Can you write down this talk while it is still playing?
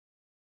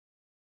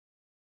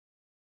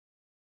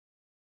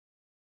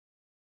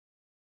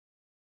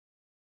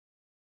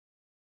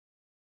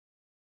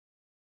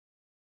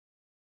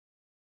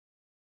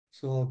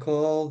So I'll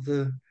call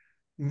the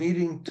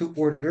meeting to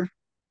order.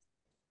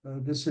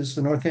 This is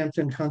the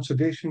Northampton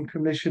Conservation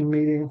Commission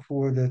meeting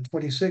for the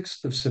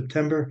 26th of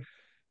September,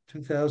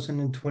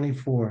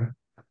 2024.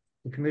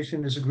 The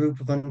commission is a group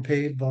of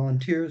unpaid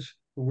volunteers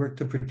who work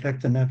to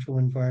protect the natural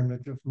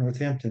environment of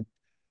Northampton.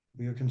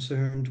 We are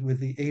concerned with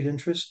the 8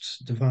 interests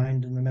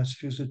defined in the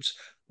Massachusetts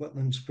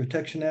Wetlands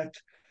Protection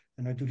Act,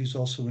 and our duties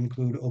also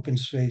include open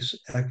space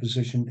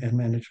acquisition and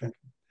management.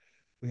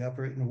 We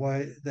operate in a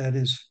way that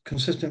is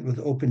consistent with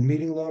open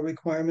meeting law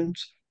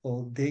requirements.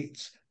 All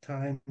dates,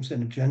 times,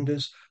 and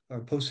agendas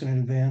are posted in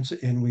advance,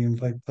 and we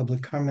invite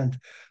public comment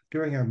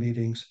during our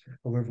meetings.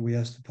 However, we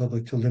ask the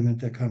public to limit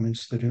their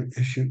comments that are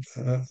issued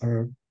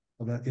or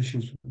about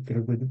issues that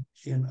are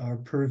within our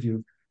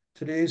purview.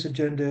 Today's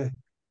agenda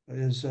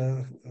is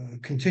a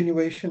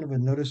continuation of a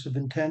notice of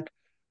intent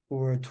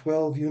for a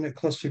 12-unit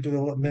cluster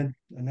development,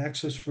 an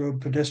access road,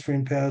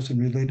 pedestrian paths,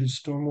 and related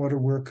stormwater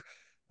work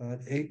at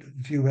 8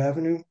 View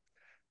Avenue.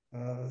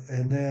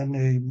 And then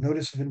a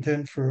notice of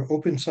intent for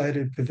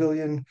open-sided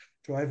pavilion,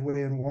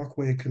 driveway and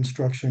walkway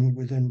construction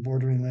within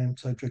bordering land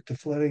subject to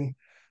flooding.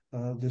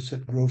 This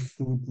at Grove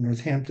Food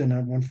Northampton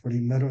on 140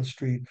 Meadow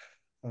Street.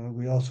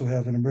 We also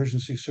have an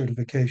emergency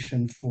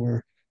certification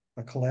for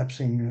a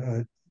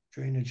collapsing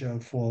drainage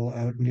outfall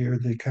out near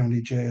the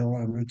county jail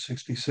on Route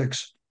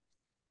 66.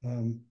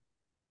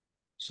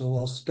 So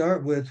I'll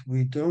start with,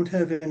 we don't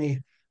have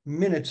any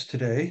minutes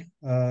today,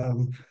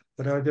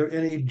 but are there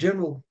any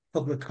general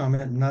public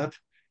comment not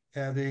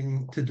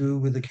having to do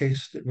with the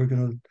case that we're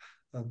going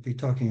to be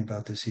talking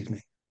about this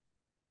evening?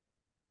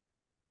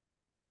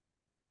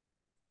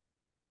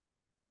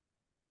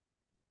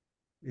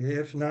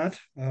 If not,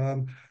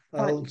 I'll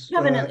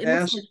Kevin,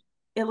 ask.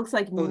 It looks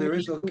like Oh, there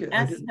is, okay.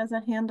 S has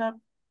a hand up.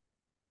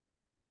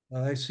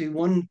 I see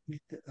one.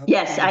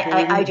 Yes,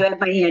 I do have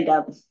my hand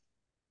up.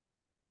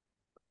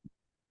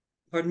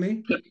 Pardon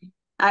me?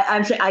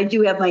 I'm sorry, I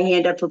do have my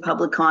hand up for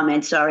public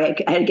comment. Sorry,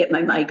 I had to get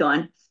my mic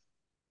on.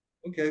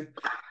 Okay.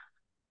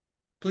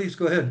 Please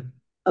go ahead.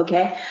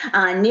 Okay.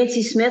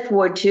 Nancy Smith,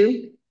 Ward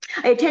 2.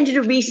 I attended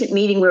a recent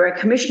meeting where a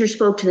commissioner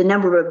spoke to the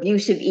number of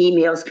abusive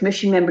emails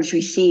commission members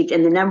received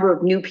and the number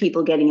of new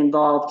people getting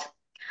involved.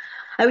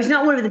 I was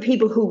not one of the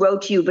people who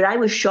wrote to you, but I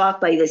was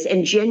shocked by this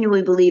and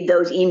genuinely believe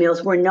those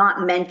emails were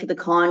not meant for the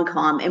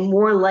Concom and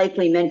more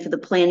likely meant for the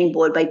planning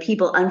board by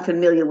people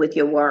unfamiliar with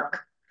your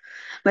work.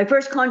 My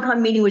first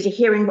Concom meeting was a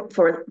hearing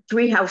for a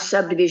 3-house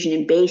subdivision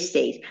in Bay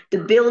State. The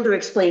builder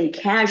explained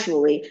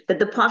casually that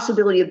the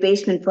possibility of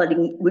basement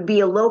flooding would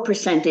be a low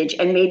percentage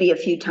and maybe a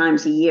few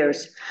times a year.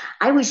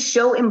 I was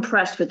so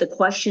impressed with the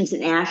questions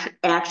and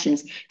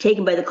actions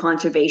taken by the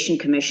conservation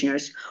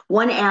commissioners.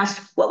 One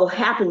asked, what will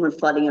happen when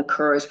flooding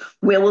occurs?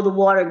 Where will the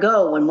water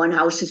go when one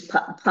house is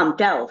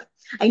pumped out?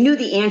 I knew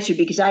the answer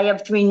because I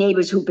have 3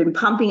 neighbors who've been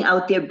pumping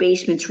out their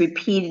basements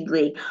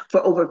repeatedly for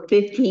over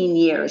 15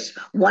 years.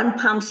 One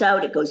pumps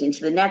out, it goes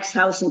into the next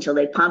house until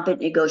they pump it,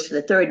 and it goes to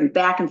the third and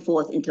back and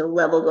forth until the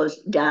level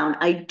goes down.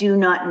 I do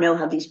not know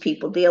how these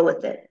people deal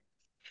with it.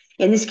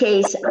 In this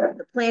case,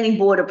 the planning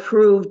board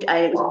approved,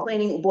 it was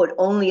planning board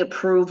only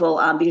approval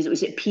because it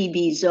was a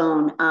PB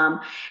zone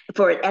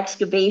for an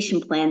excavation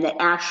plan that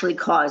actually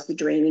caused the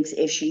drainage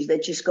issues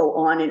that just go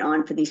on and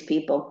on for these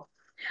people.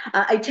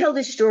 I tell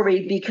this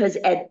story because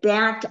at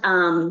that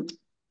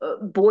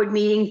board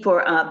meeting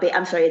for, at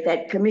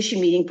that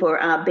commission meeting for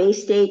Bay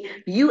State,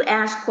 you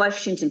asked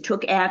questions and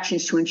took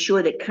actions to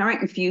ensure that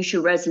current and future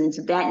residents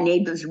of that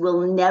neighborhood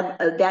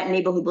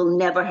will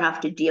never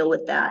have to deal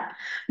with that.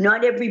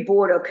 Not every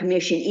board or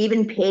commission,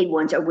 even paid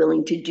ones, are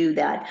willing to do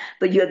that,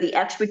 but you have the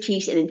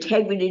expertise and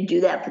integrity to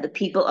do that for the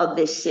people of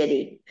this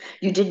city.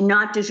 You did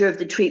not deserve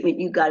the treatment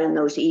you got in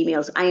those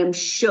emails. I am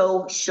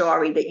so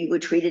sorry that you were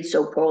treated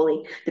so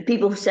poorly. The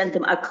people who sent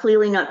them are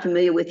clearly not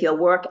familiar with your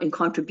work and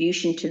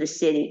contribution to the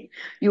city.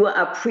 You are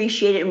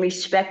appreciated and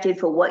respected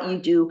for what you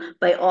do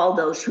by all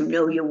those who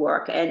know your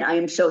work. And I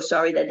am so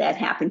sorry that that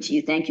happened to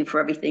you. Thank you for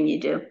everything you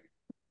do.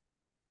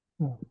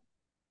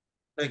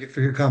 Thank you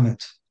for your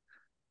comments.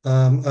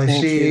 I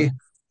see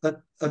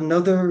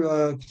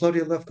another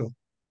Claudia Lefko.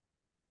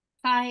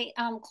 Hi,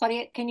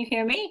 Claudia, can you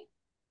hear me?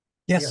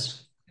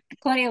 Yes.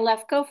 Claudia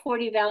Lefko,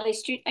 40 Valley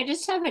Street. I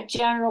just have a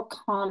general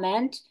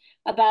comment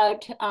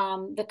about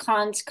the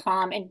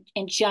CONSCOM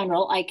in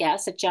general, I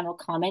guess, a general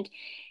comment.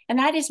 And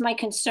that is my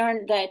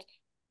concern that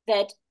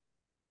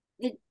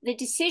the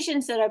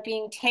decisions that are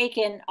being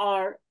taken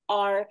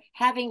are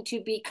having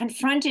to be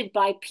confronted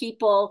by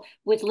people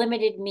with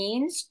limited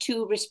means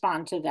to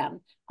respond to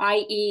them,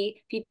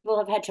 i.e. people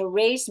have had to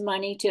raise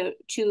money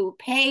to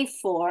pay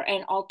for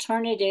an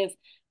alternative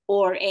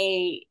or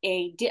a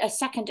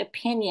second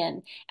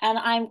opinion. And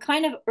I'm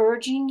kind of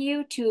urging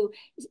you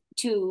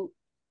to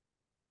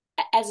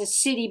as a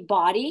city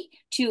body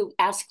to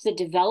ask the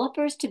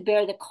developers to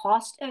bear the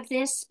cost of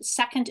this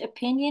second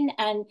opinion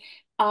and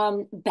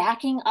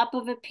backing up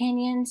of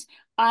opinions.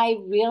 I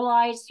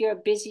realize you're a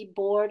busy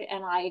board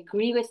and I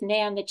agree with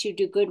Nan that you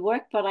do good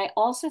work, but I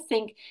also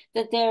think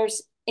that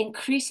there's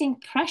increasing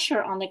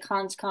pressure on the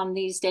conscom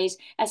these days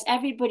as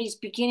everybody's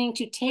beginning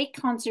to take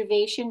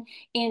conservation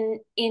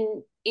in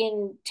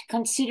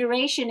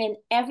consideration in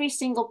every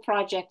single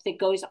project that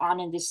goes on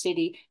in the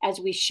city, as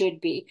we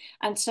should be.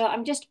 And so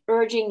I'm just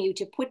urging you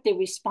to put the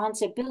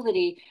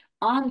responsibility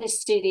on the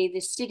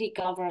city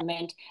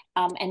government,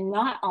 and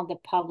not on the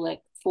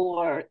public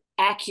for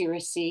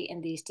accuracy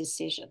in these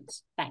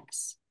decisions.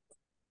 Thanks.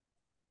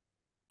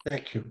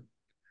 Thank you.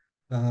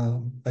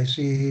 I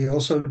see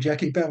also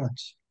Jackie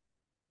Balance.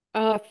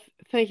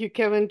 Thank you,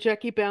 Kevin.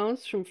 Jackie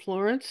Balance from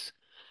Florence.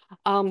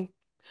 I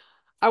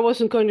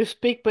wasn't going to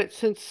speak, but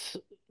since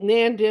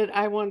Nan did,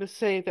 I want to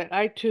say that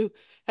I too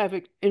have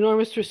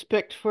enormous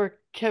respect for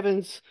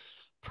Kevin's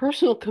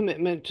personal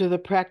commitment to the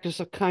practice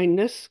of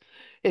kindness.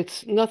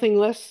 It's nothing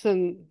less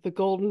than the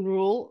golden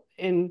rule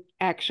in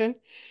action.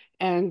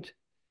 And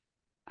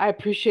I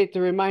appreciate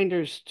the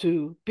reminders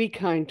to be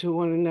kind to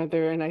one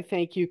another. And I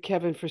thank you,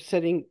 Kevin, for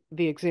setting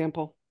the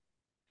example.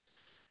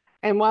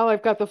 And while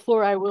I've got the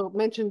floor, I will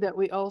mention that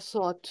we all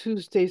saw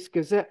Tuesday's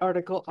Gazette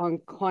article on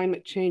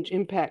climate change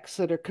impacts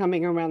that are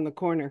coming around the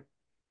corner.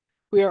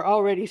 We are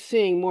already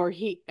seeing more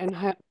heat and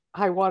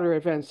high water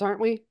events,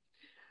 aren't we?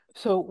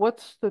 So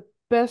what's the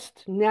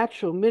best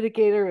natural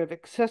mitigator of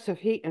excessive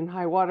heat and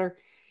high water?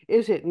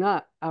 Is it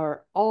not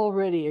our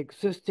already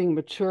existing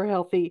mature,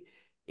 healthy,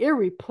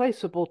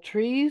 irreplaceable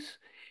trees?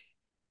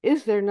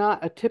 Is there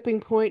not a tipping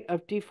point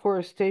of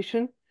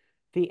deforestation?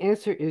 The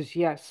answer is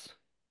yes.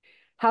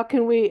 How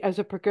can we, as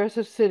a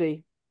progressive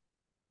city,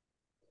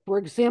 for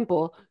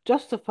example,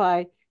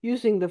 justify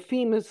using the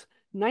FEMA's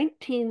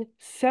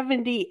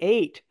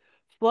 1978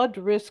 flood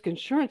risk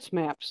insurance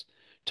maps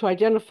to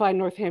identify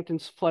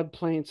Northampton's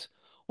floodplains?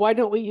 Why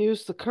don't we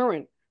use the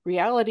current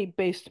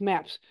reality-based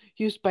maps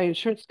used by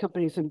insurance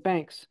companies and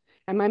banks?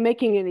 Am I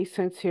making any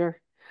sense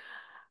here?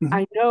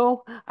 I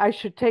know I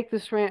should take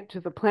this rant to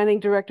the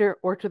planning director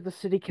or to the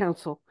city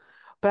council,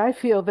 but I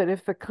feel that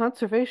if the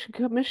conservation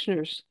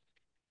commissioners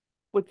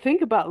would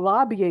think about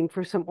lobbying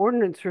for some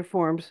ordinance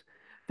reforms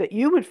that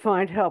you would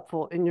find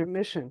helpful in your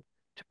mission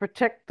to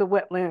protect the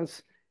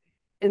wetlands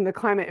in the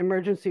climate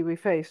emergency we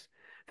face,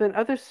 then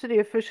other city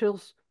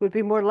officials would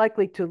be more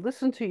likely to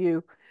listen to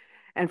you.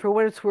 And for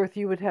what it's worth,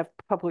 you would have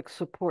public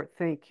support.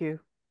 Thank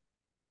you.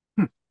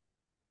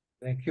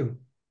 Thank you.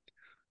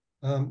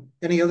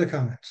 Any other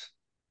comments?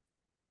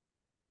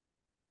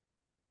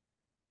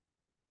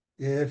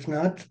 If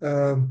not,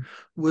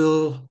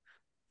 we'll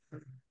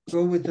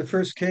go with the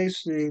first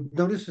case. The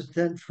notice is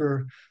sent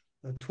for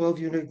a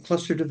 12-unit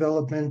cluster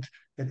development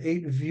at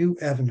 8 View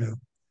Avenue.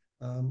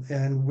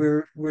 And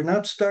we're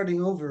not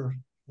starting over.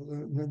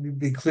 Let me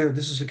be clear,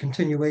 this is a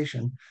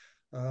continuation,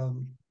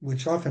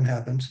 which often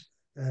happens.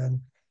 And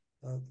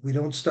we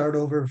don't start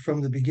over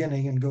from the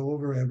beginning and go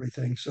over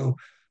everything. So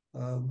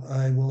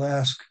I will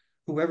ask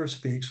whoever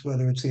speaks,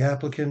 whether it's the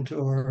applicant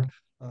or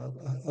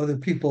other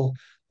people,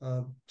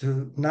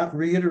 to not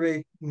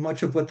reiterate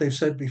much of what they've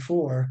said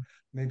before,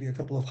 maybe a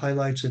couple of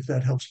highlights if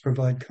that helps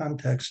provide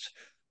context.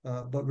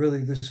 But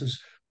really,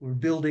 we're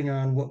building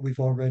on what we've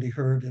already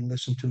heard and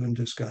listened to and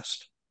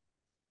discussed.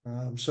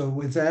 So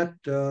with that,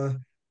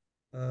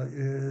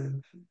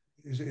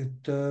 is it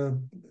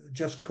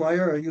Jeff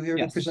Squire? Are you here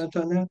to present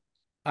on that?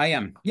 I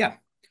am, yeah.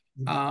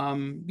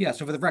 Yeah,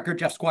 so for the record,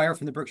 Jeff Squire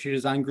from the Berkshire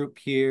Design Group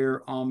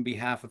here on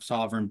behalf of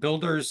Sovereign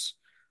Builders.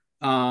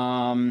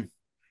 Yeah,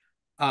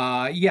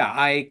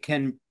 I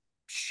can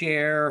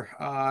share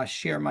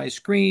my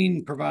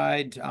screen,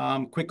 provide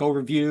quick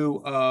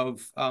overview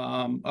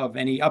of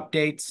any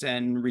updates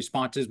and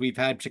responses we've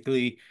had,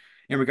 particularly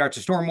in regard to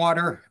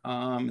stormwater,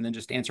 and then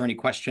just answer any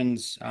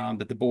questions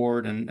that the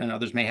board and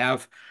others may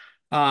have.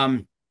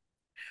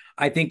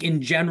 I think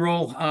in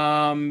general,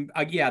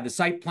 yeah, the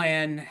site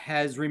plan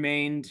has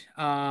remained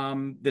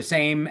the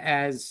same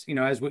as,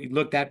 as what we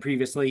looked at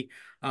previously.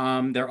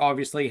 There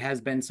obviously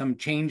has been some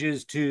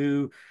changes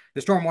to the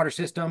stormwater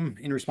system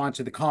in response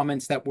to the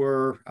comments that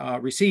were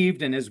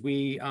received. And as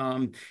we,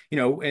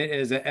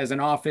 as an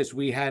office,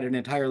 we had an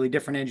entirely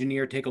different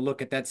engineer take a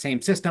look at that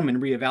same system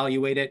and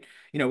reevaluate it,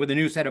 with a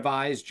new set of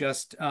eyes,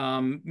 just,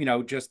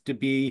 just to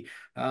be,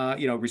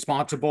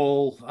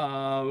 responsible,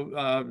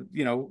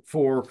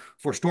 for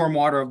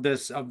stormwater of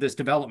this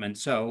development.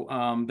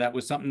 So that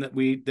was something that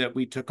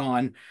we took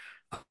on.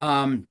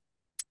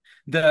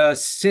 The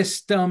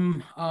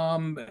system,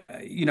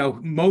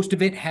 most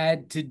of it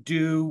had to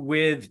do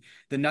with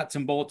the nuts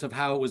and bolts of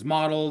how it was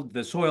modeled,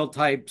 the soil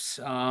types,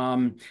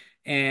 and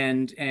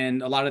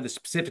a lot of the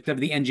specifics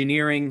of the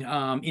engineering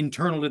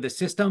internal to the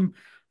system.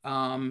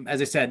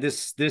 As I said,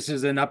 this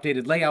is an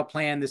updated layout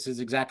plan. This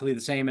is exactly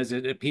the same as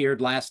it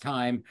appeared last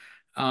time.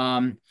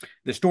 The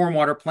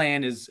stormwater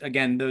plan is,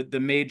 again, the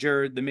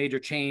major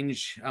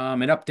change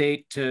and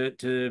update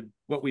to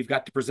what we've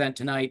got to present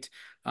tonight.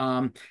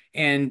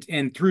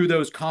 And through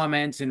those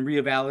comments and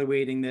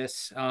reevaluating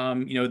this,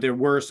 there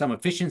were some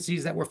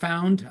efficiencies that were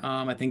found.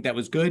 I think that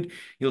was good.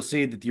 You'll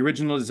see that the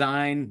original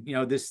design,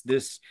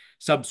 this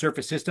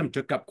subsurface system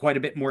took up quite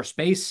a bit more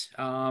space.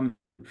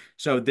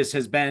 So this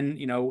has been,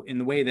 in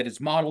the way that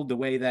it's modeled, the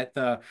way that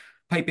the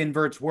pipe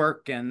inverts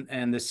work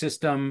and the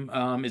system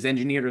is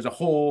engineered as a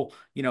whole,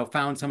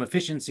 found some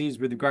efficiencies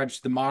with regards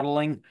to the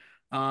modeling.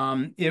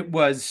 Yeah,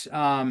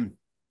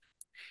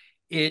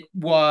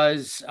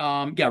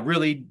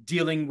 really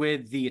dealing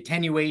with the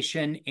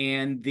attenuation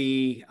and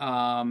the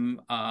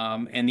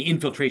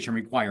infiltration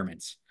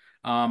requirements.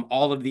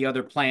 All of the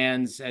other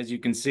plans, as you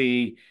can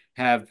see,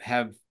 have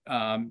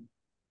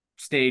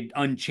stayed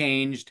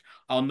unchanged.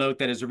 I'll note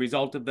that as a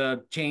result of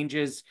the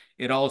changes,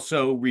 it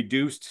also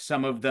reduced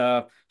some of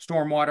the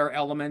stormwater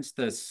elements,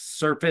 the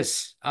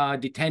surface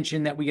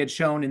detention that we had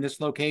shown in this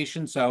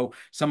location. So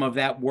some of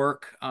that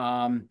work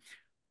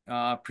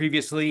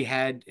previously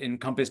had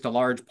encompassed a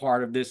large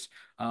part of this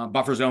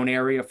buffer zone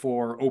area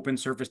for open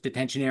surface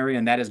detention area,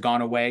 and that has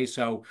gone away.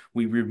 So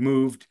we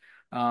removed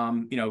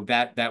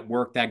that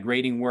work, that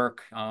grading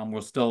work.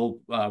 We'll still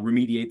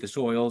remediate the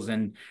soils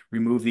and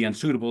remove the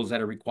unsuitables that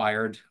are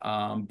required.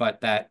 But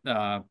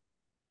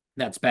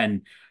that's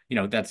been,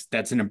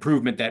 that's an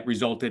improvement that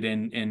resulted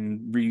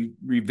in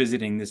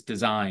revisiting this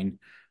design.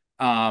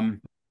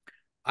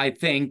 I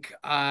think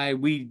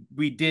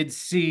we did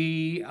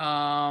see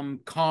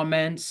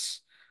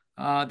comments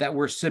that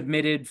were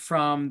submitted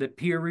from the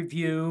peer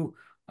review,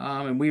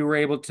 and we were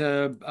able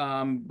to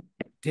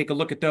take a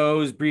look at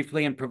those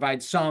briefly and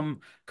provide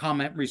some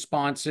comment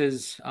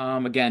responses.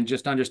 Again,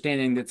 just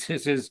understanding that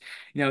this is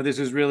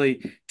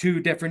really two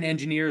different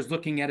engineers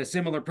looking at a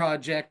similar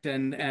project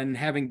and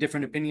having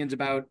different opinions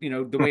about,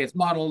 the way it's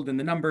modeled and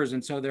the numbers.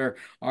 And so there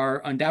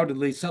are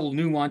undoubtedly subtle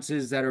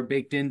nuances that are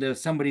baked into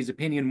somebody's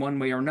opinion one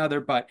way or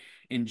another. But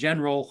in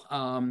general,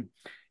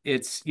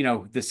 it's,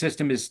 the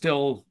system is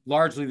still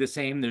largely the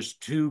same. There's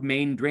two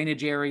main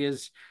drainage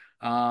areas.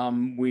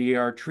 We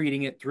are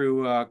treating it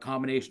through a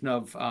combination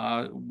of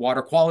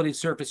water quality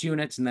surface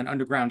units and then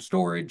underground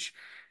storage,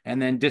 and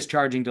then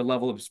discharging to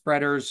level of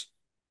spreaders.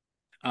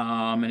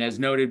 And as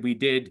noted, we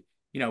did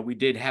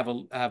have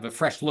a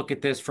fresh look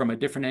at this from a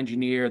different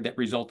engineer that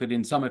resulted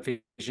in some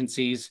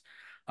efficiencies.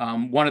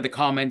 One of the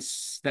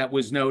comments that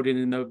was noted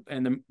in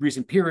the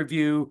recent peer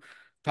review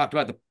talked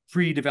about the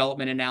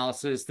pre-development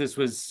analysis. This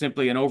was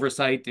simply an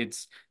oversight.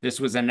 This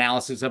was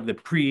analysis of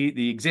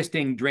the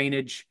existing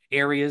drainage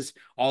areas.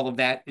 All of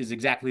that is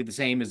exactly the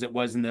same as it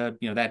was in the,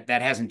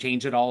 that hasn't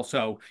changed at all.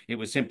 So it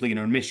was simply an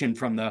omission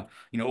from the,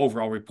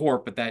 overall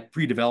report, but that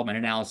pre-development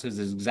analysis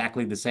is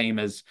exactly the same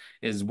as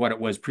what it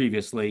was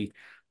previously.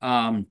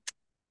 There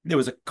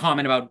was a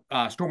comment about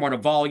stormwater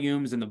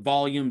volumes and the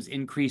volumes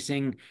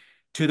increasing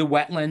to the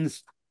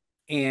wetlands.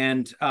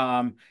 And,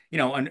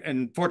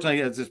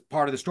 unfortunately, as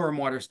part of the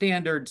stormwater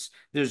standards,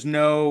 there's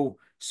no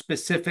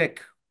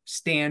specific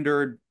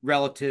standard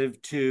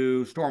relative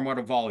to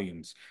stormwater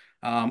volumes.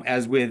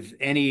 As with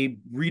any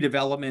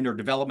redevelopment or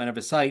development of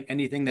a site,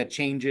 anything that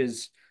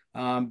changes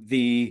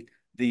the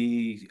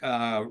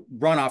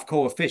runoff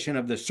coefficient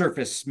of the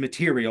surface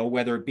material,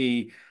 whether it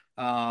be,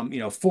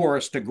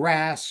 forest to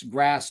grass,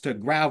 grass to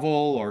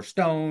gravel or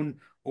stone,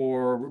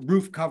 or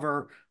roof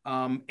cover,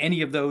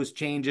 any of those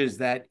changes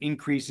that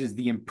increases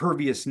the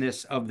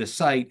imperviousness of the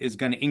site is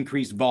going to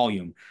increase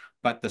volume.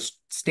 But the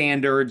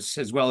standards,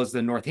 as well as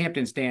the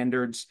Northampton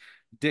standards,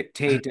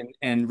 dictate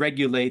and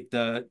regulate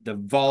the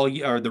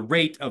volume or the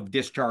rate of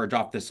discharge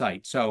off the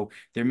site. So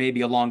there may be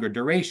a longer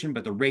duration,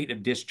 but the rate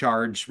of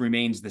discharge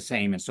remains the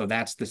same. And so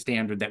that's the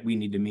standard that we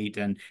need to meet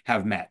and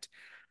have met.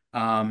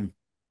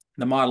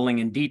 The modeling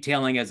and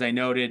detailing, as I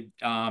noted,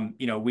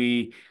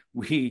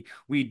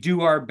 we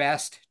do our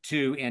best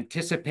to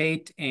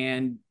anticipate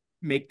and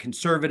make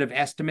conservative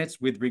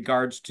estimates with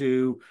regards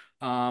to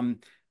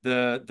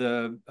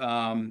the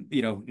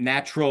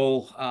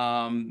natural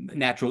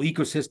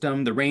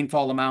ecosystem, the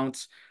rainfall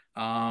amounts.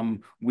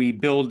 We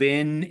build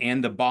in,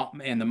 and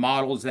the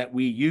models that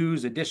we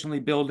use additionally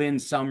build in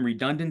some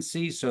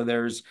redundancy. So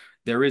there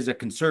is a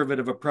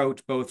conservative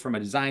approach, both from a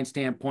design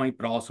standpoint,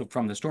 but also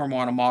from the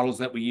stormwater models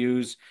that we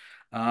use.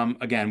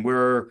 Again,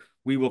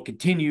 we will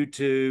continue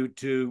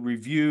to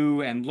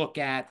review and look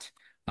at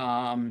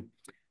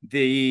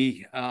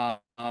the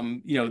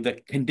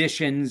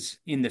conditions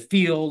in the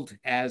field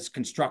as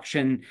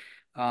construction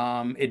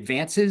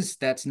advances.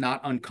 That's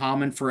not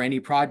uncommon for any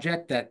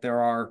project, that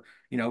there are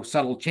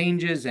subtle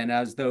changes, and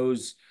as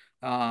those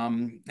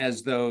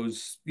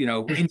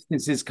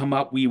instances come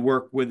up, we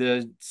work with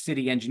the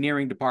city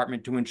engineering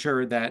department to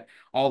ensure that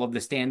all of the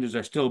standards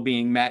are still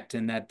being met,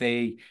 and that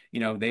they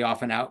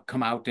often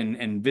come out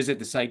and visit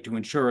the site to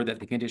ensure that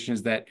the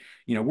conditions that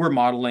we're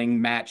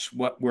modeling match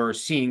what we're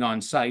seeing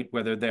on site,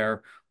 whether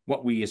they're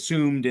what we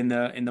assumed in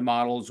the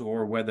models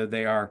or whether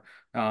they are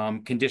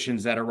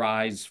conditions that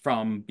arise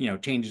from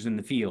changes in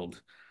the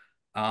field.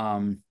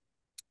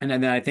 And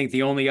then I think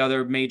the only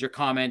other major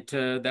comment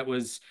that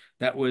was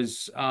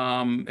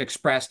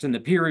expressed in the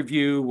peer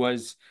review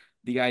was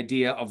the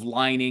idea of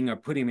lining or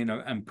putting in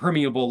an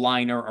impermeable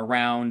liner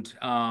around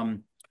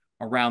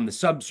the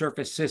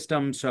subsurface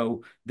system.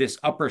 So this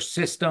upper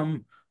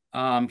system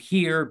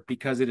here,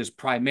 because it is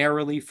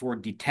primarily for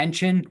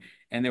detention,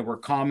 and there were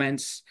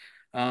comments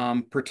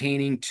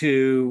pertaining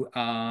to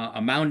a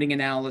mounding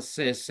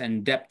analysis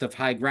and depth of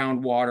high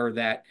groundwater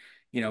that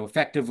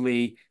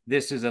effectively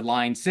this is a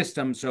line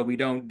system, so we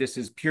don't, this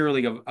is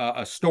purely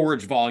a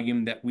storage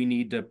volume that we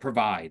need to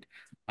provide.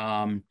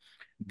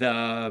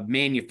 The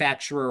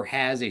manufacturer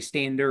has a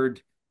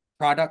standard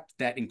product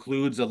that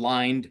includes a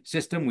lined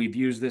system. We've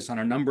used this on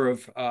a number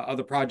of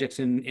other projects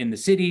in the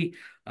city.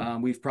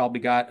 We've probably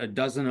got a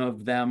dozen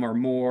of them or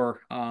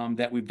more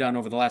that we've done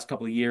over the last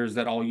couple of years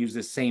that all use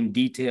the same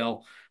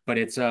detail, but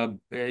it's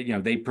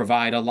they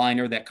provide a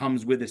liner that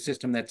comes with the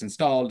system that's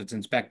installed, it's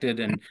inspected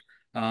and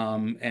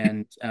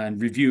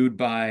reviewed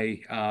by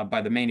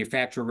the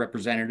manufacturer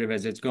representative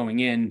as it's going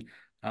in.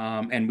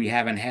 And we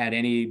haven't had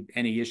any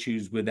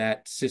issues with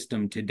that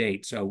system to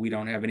date. So we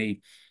don't have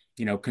any,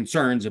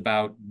 concerns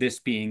about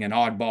this being an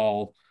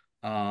oddball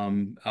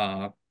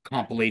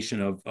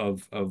compilation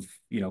of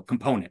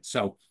components.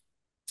 So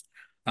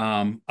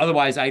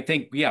otherwise, I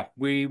think, yeah,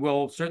 we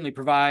will certainly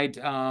provide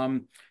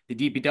the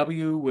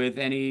DPW with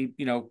any,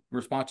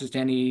 responses to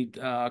any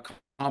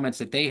comments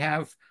that they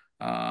have.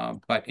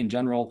 But in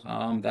general,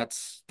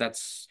 that's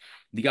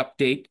the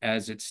update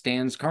as it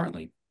stands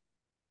currently.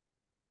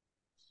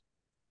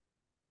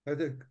 Are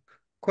there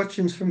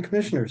questions from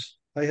commissioners?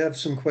 I have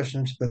some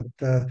questions,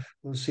 but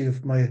we'll see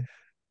if my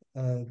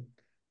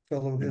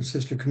fellow and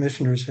sister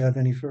commissioners have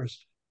any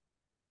first.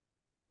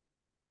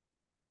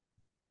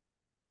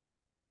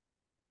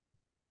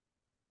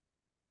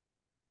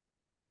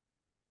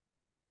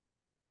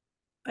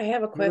 I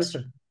have a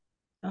question.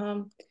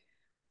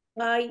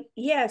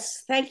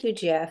 Yes, thank you,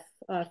 Jeff,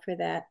 for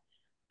that.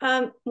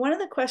 One of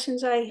the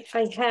questions I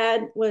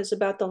had was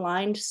about the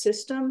lined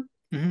system.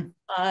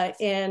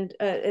 And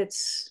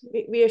it's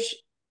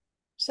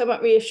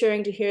somewhat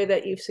reassuring to hear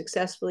that you've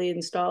successfully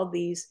installed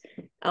these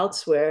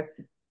elsewhere.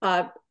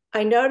 I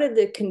noted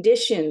the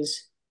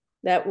conditions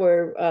that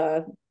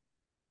were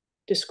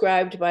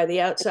described by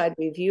the outside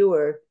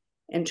reviewer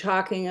and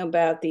talking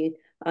about the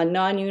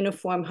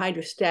non-uniform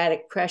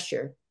hydrostatic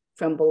pressure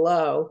from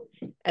below,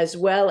 as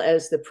well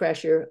as the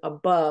pressure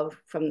above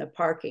from the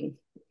parking.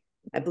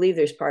 I believe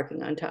there's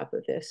parking on top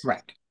of this.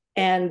 Right.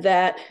 And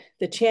that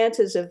the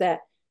chances of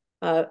that,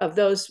 of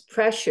those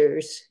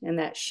pressures and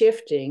that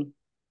shifting,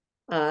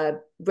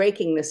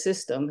 breaking the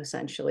system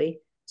essentially,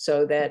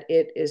 so that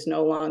it is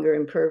no longer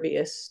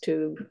impervious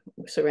to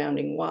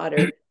surrounding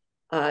water,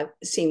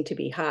 seem to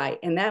be high.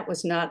 And that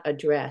was not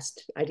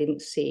addressed, I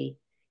didn't see,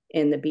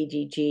 in the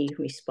BGG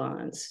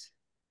response.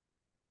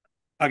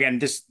 Again,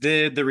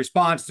 the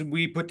response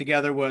we put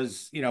together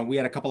was, we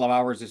had a couple of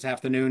hours this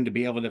afternoon to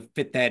be able to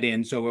fit that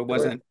in. So it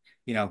wasn't,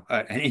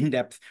 an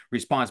in-depth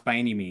response by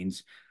any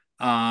means.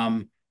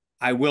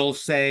 I will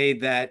say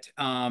that,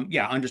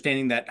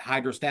 understanding that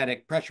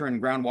hydrostatic pressure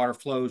and groundwater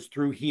flows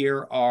through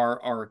here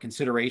are a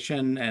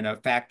consideration and a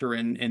factor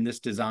in this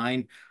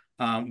design.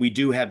 We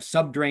do have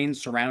subdrains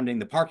surrounding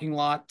the parking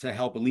lot to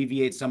help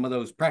alleviate some of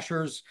those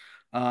pressures.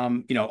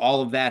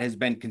 All of that has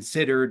been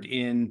considered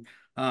in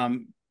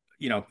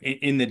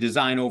the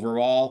design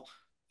overall.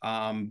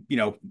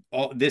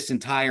 This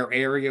entire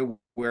area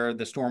where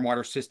the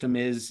stormwater system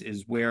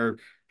is where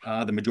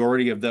the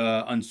majority of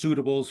the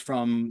unsuitables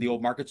from the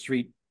old Market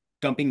Street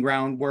dumping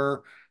ground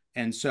were.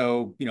 And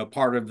so,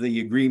 part of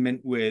the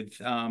agreement with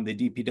the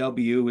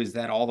DPW is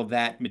that all of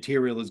that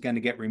material is going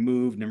to get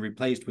removed and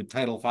replaced with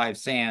Title V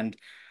sand,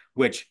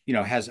 which,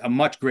 has a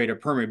much greater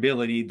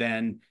permeability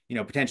than,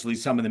 potentially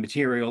some of the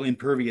material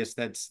impervious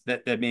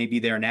that may be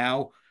there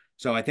now.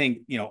 So I think,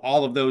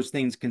 all of those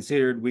things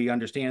considered, we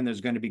understand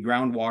there's going to be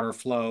groundwater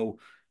flow,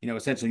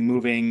 essentially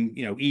moving,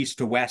 east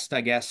to west,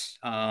 I guess,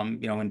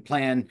 in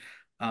plan,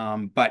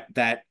 but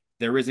that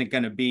there isn't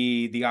going to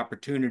be the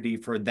opportunity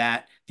for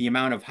the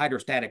amount of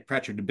hydrostatic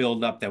pressure to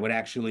build up that would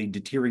actually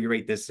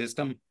deteriorate this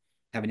system,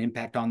 have an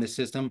impact on this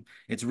system.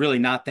 It's really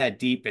not that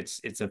deep.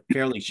 It's a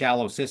fairly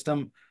shallow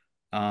system.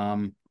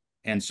 And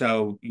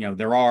so,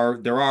 there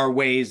are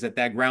ways that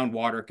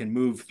groundwater can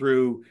move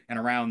through and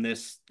around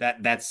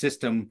that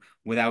system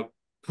without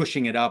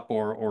pushing it up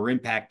or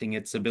impacting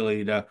its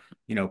ability to,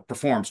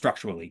 perform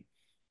structurally.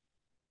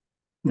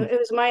 It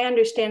was my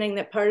understanding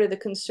that part of the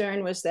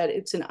concern was that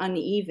it's an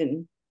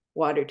uneven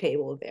water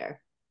table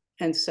there.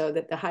 And so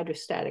that the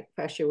hydrostatic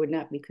pressure would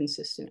not be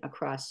consistent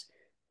across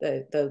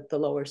the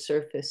lower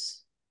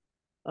surface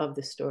of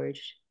the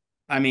storage.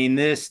 I mean,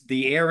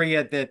 the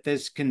area that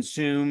this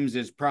consumes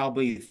is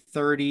probably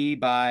 30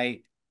 by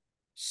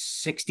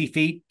 60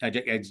 feet.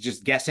 It's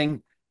just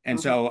guessing. And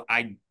so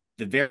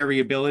the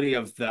variability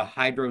of the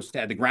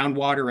the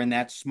groundwater in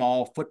that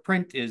small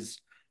footprint is,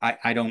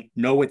 I don't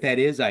know what that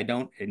is. I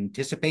don't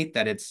anticipate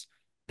that it's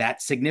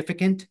that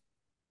significant.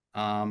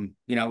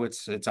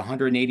 It's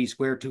 180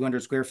 square,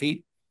 200 square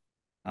feet.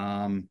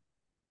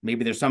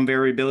 Maybe there's some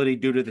variability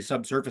due to the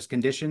subsurface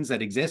conditions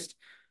that exist.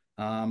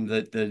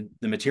 The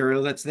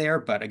material that's there,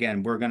 but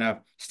again, we're going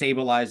to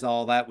stabilize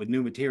all that with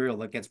new material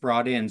that gets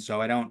brought in. So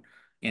I don't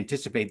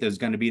anticipate there's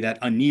going to be that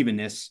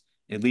unevenness,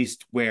 at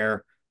least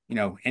where,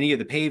 any of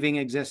the paving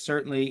exists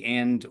certainly,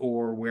 and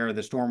or where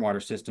the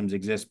stormwater systems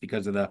exist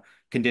because of the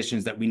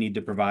conditions that we need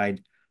to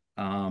provide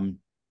to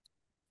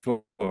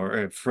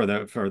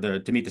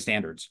meet the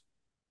standards.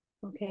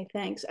 Okay,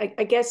 thanks.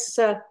 I guess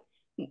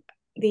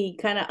the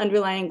kind of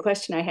underlying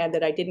question I had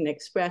that I didn't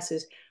express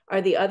is,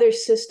 are the other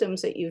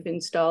systems that you've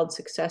installed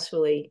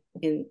successfully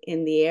in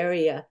the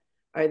area,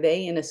 are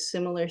they in a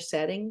similar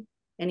setting?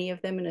 Any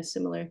of them in a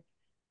similar,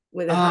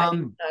 with a high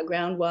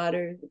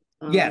groundwater,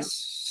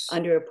 Yes.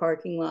 under a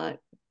parking lot?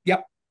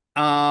 Yep.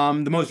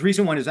 The most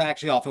recent one is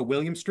actually off of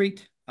William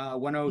Street,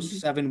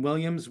 107 Mm-hmm.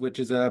 Williams, which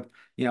is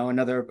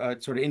another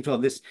sort of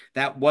infill.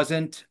 That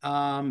wasn't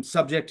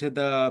subject to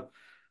the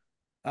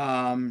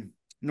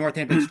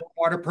Northampton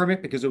stormwater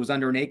permit because it was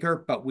under an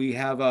acre, but we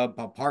have a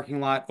parking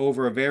lot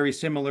over a very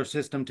similar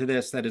system to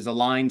this that is a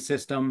line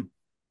system.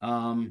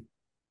 And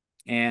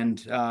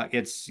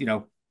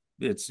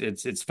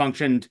it's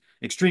functioned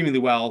extremely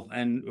well.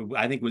 And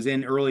I think it was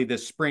in early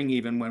this spring,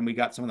 even when we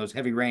got some of those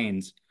heavy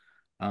rains.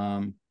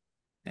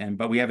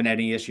 But we haven't had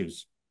any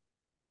issues.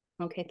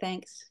 Okay,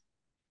 thanks.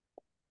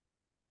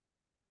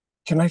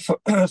 Can I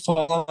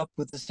follow up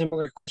with a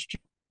similar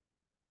question?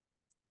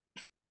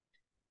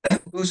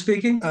 Who's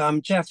speaking?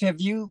 Jeff, have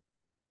you,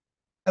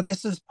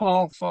 this is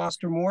Paul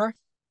Foster Moore.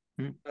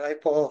 Hi,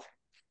 Paul.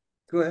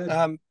 Go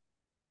ahead.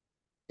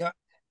 Yeah.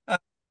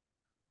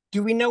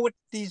 Do we know what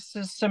these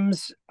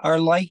systems are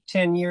like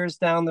 10 years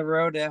down the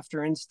road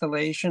after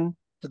installation?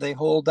 Do they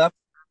hold up?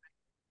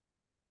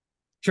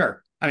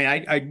 Sure. I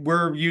mean,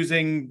 we're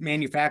using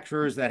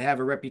manufacturers that have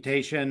a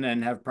reputation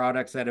and have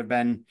products that have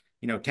been,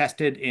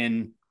 tested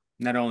in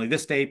not only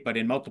this state, but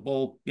in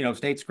multiple,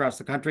 states across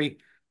the country.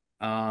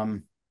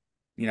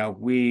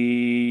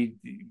 We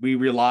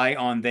rely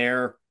on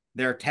their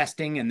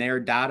testing and their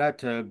data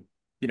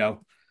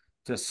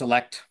to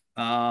select,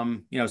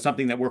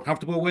 something that we're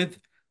comfortable with.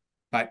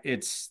 But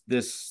it's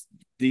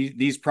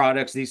these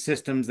products, these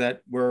systems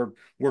that we're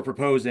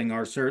proposing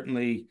are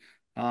certainly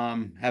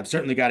have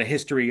certainly got a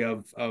history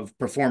of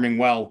performing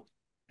well,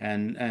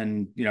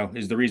 and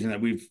is the reason that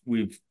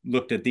we've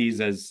looked at these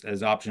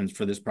as options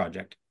for this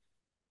project.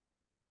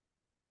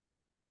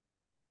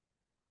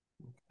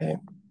 Okay.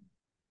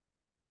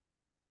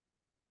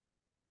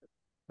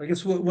 I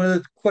guess one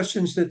of the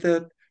questions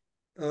that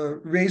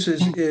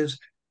raises is,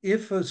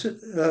 if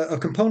a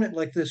component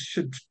like this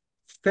should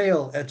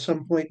fail at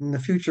some point in the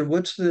future,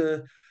 what's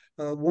the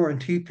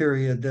warranty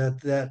period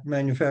that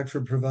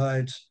manufacturer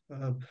provides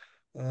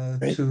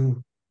Right.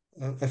 to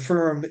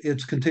affirm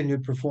its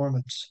continued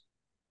performance?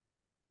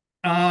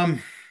 Yeah,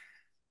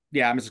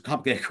 it's a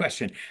complicated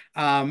question.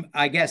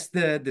 I guess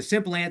the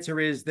simple answer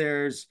is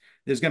there's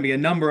going to be a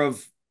number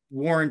of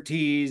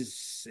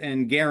warranties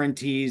and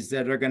guarantees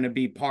that are going to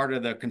be part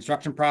of the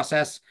construction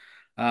process,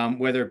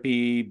 whether it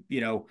be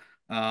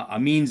a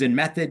means and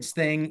methods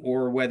thing,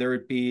 or whether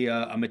it be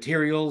a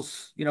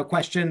materials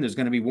question. There's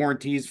going to be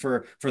warranties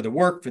for the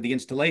work, for the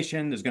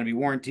installation. There's going to be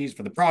warranties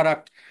for the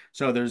product.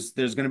 So there's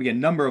going to be a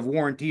number of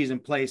warranties in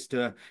place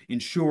to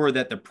ensure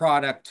that the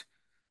product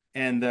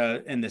and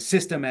the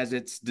system as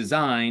it's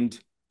designed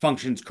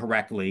functions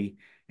correctly.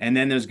 And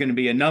then there's going to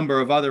be a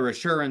number of other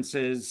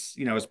assurances,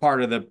 as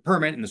part of the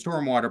permit and the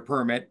stormwater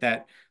permit,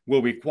 that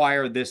will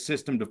require this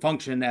system to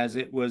function as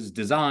it was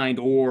designed,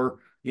 or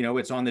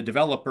it's on the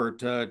developer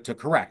to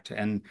correct.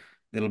 And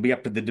it'll be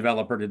up to the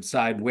developer to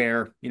decide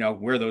where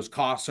those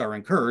costs are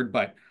incurred.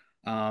 But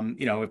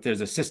if there's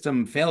a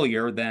system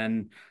failure,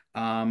 then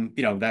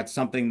that's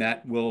something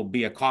that will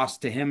be a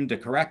cost to him to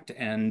correct,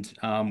 and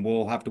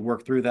we'll have to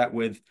work through that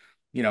with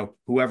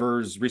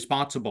whoever's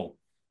responsible.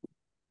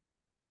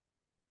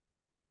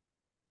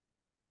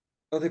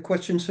 Other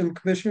questions from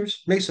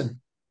commissioners?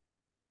 Mason.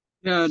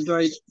 Yeah,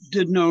 I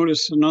did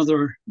notice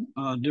another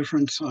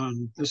difference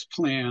on this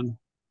plan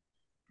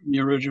from the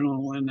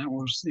original, and that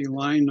was the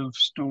line of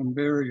stone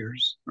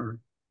barriers or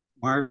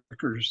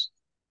markers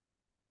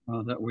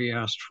that we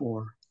asked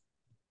for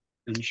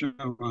and show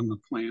on the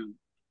plan.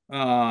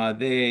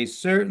 They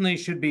certainly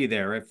should be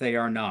there if they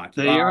are not.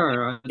 They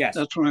are. Yes.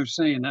 That's what I'm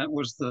saying. That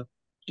was the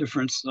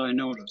difference that I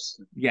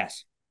noticed.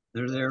 Yes.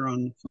 They're there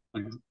on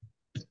the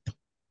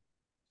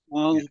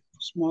plan.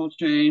 Small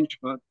change,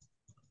 but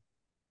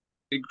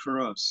big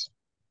for us.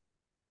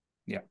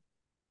 Yeah.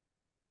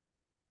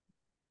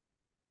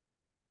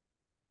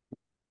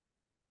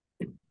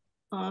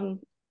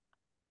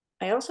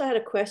 I also had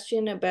a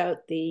question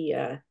about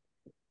the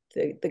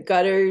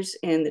gutters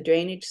and the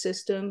drainage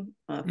system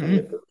from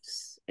the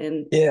booths,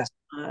 and Yes.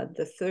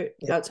 the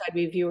outside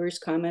reviewers'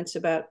 comments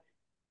about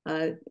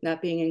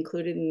not being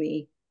included in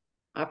the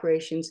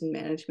operations and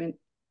management,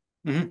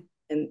 and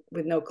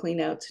with no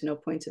cleanouts, no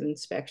points of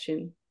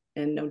inspection,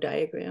 and no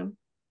diagram.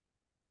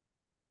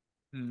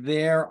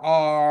 There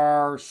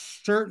are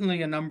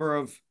certainly a number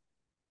of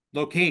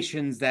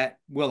locations that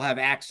will have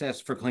access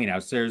for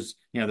cleanouts. There's,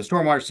 the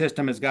stormwater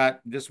system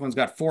this one's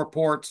got 4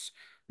 ports.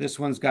 This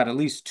one's got at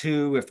least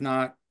 2, if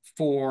not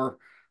 4.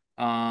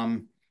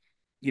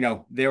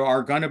 There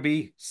are going to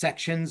be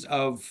sections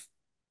of,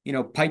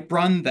 pipe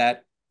run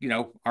that,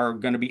 are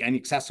going to be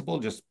inaccessible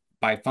just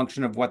by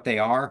function of what they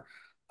are.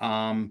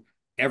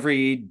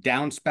 Every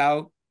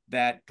downspout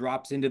that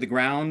drops into the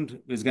ground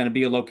is going to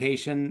be a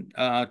location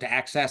to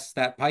access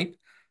that pipe.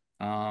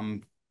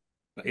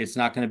 It's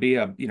not going to be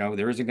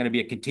there isn't going to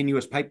be a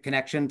continuous pipe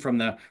connection from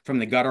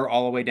the gutter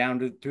all the way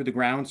down through the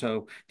ground.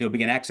 So there'll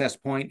be an access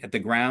point at the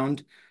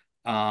ground.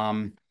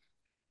 I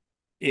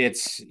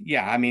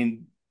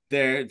mean,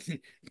 there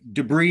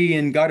debris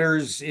in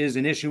gutters is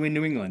an issue in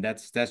New England.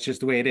 That's just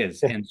the way it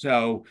is. And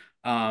so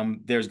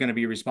there's going to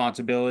be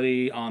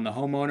responsibility on the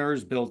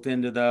homeowners built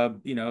into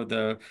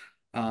the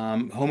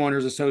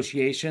homeowners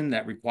association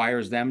that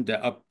requires them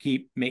to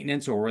upkeep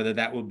maintenance, or whether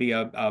that will be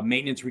a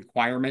maintenance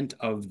requirement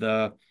of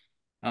the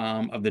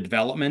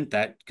development.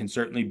 That can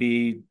certainly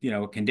be,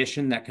 a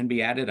condition that can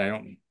be added. I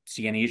don't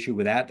see any issue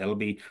with that. That'll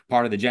be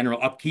part of the general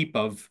upkeep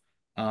of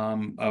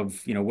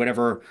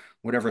whatever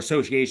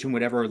association,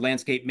 whatever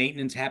landscape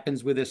maintenance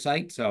happens with this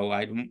site. So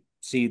I don't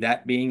see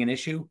that being an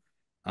issue.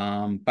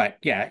 But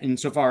yeah,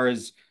 insofar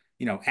as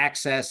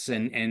access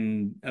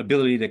and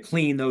ability to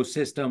clean those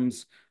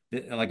systems,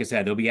 like I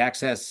said, there'll be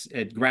access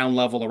at ground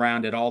level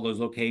around at all those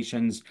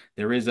locations.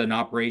 There is an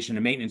operation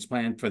and maintenance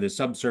plan for the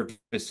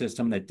subsurface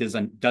system that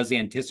does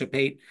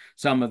anticipate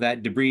some of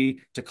that debris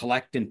to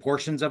collect in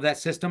portions of that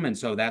system. And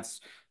so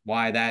that's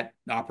why that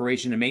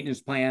operation and maintenance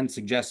plan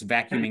suggests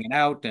vacuuming it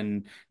out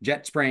and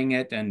jet spraying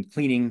it and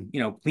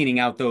cleaning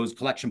out those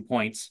collection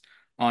points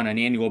on an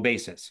annual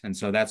basis. And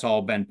so that's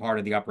all been part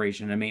of the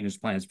operation and maintenance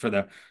plans for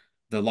the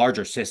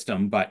larger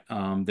system. But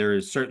there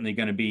is certainly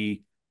going to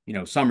be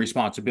some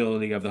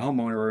responsibility of the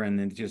homeowner and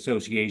the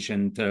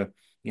association to,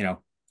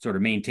 sort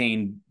of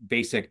maintain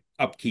basic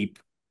upkeep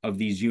of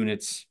these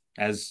units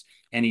as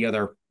any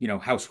other,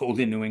 household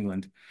in New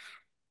England.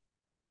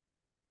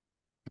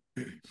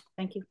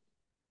 Thank you.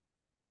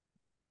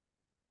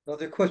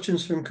 Other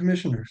questions from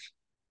commissioners?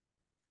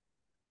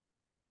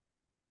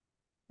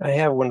 I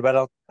have one,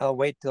 but I'll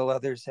wait till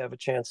others have a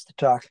chance to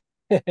talk.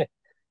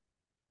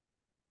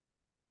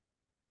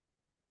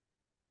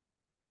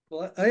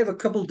 Well, I have a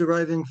couple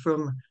deriving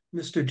from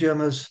Mr.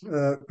 Gemma's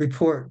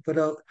report, but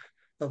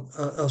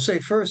I'll say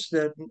first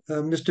that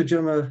Mr.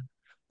 Gemma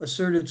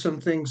asserted some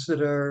things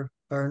that are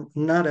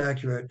not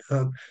accurate.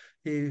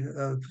 He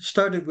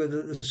started with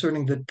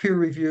asserting that peer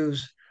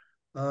reviews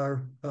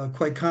are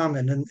quite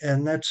common,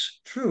 and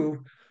that's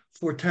true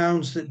for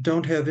towns that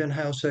don't have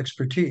in-house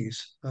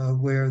expertise,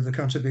 where the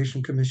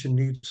Conservation Commission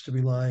needs to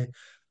rely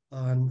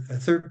on a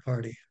third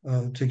party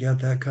to get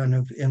that kind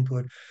of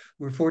input.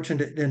 We're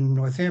fortunate in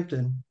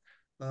Northampton.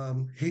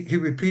 He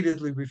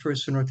repeatedly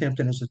refers to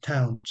Northampton as a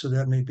town, so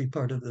that may be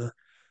part of the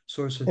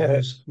source of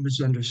his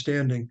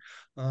misunderstanding.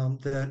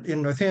 That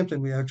in Northampton,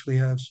 we actually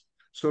have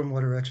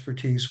stormwater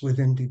expertise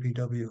within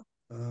DPW.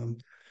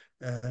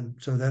 And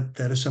so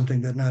that is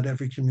something that not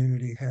every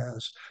community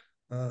has.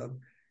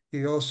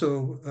 He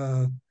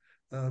also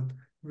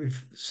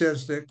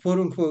says that, quote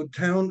unquote,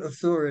 town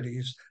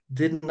authorities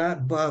did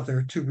not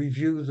bother to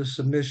review the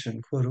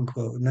submission, quote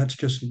unquote, and that's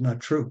just not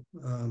true.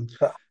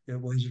 It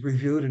was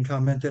reviewed and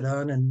commented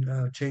on,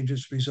 and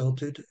changes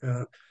resulted.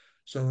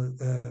 So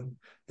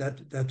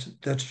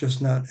that's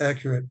just not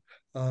accurate.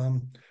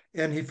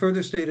 And he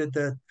further stated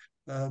that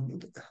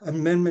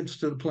amendments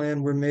to the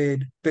plan were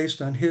made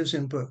based on his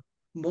input.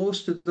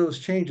 Most of those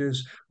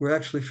changes were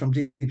actually from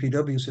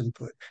DPW's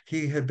input.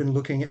 He had been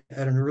looking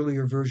at an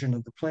earlier version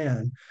of the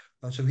plan.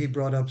 So he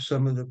brought up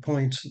some of the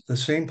points, the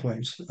same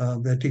points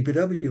that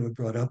DPW had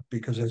brought up,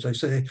 because, as I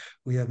say,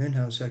 we have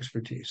in-house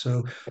expertise.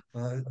 So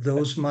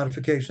those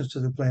modifications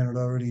to the plan had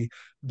already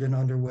been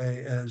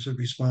underway as a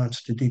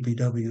response to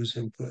DPW's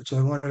input. So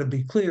I wanted to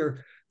be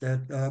clear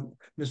that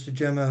Mr.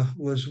 Gemma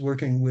was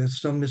working with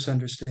some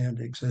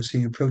misunderstandings as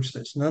he approached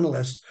this.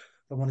 Nonetheless,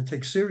 I want to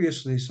take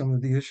seriously some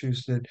of the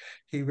issues that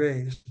he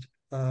raised.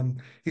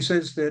 He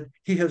says that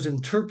he has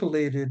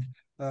interpolated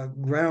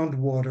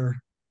groundwater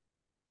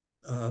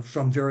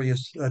from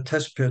various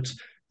test pits,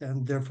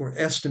 and therefore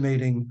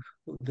estimating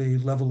the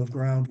level of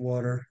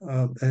groundwater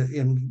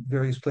in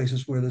various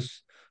places where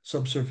this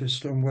subsurface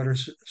stormwater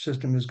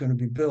system is going to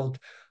be built.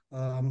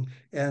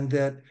 And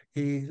that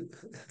he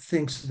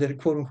thinks that,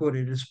 quote unquote,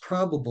 it is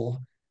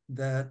probable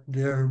that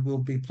there will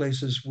be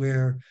places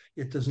where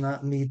it does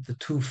not meet the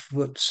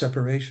 2-foot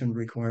separation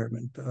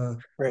requirement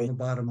from the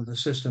bottom of the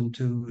system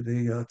to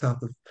the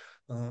top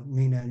of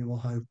mean annual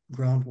high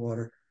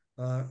groundwater.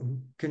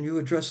 Can you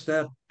address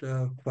that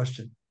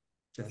question,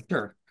 Jeff?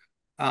 Sure.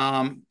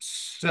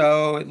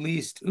 So at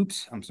least,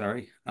 I'm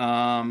sorry.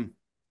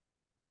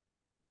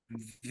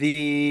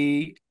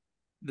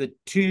 The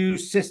two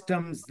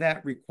systems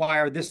that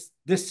require this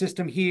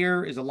system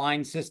here is a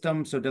line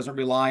system, so it doesn't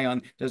require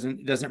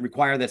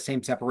that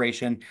same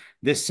separation.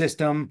 This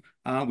system,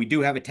 we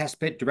do have a test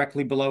pit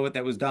directly below it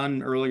that was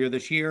done earlier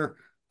this year.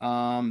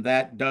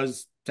 That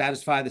does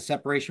satisfy the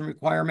separation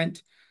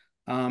requirement.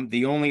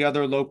 The only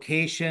other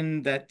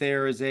location that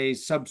there is a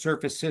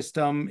subsurface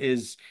system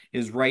is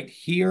right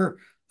here.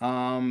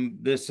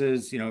 This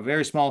is, a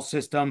very small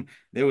system.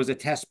 There was a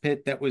test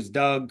pit that was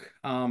dug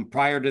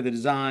prior to the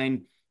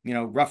design,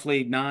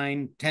 roughly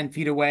 9-10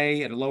 feet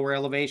away at a lower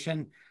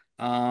elevation.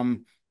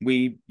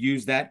 We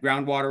use that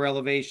groundwater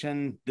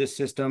elevation. This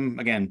system,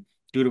 again,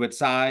 due to its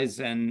size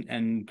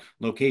and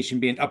location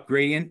being up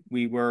gradient,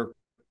 we were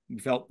we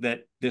felt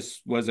that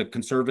this was a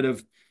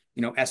conservative,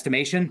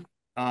 estimation.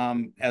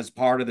 As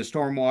part of the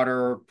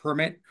stormwater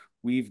permit,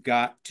 we've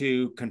got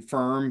to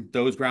confirm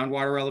those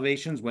groundwater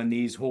elevations when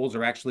these holes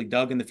are actually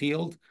dug in the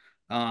field.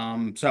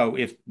 So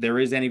if there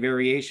is any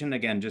variation,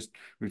 again, just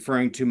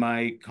referring to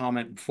my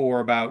comment before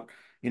about,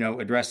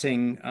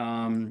 addressing,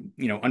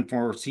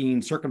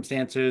 unforeseen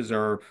circumstances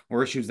or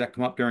issues that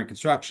come up during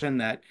construction,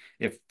 that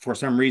if for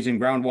some reason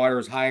groundwater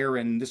is higher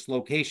in this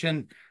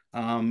location,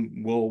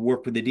 we'll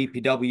work with the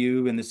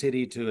DPW and the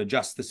city to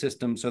adjust the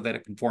system so that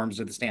it conforms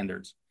to the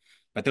standards.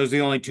 But those are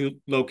the only two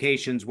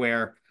locations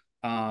where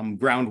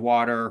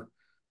groundwater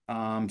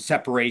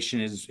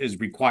separation is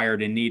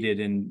required and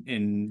needed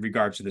in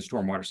regards to the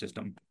stormwater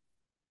system.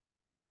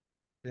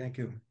 Thank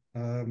you.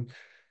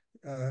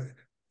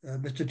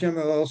 Mr.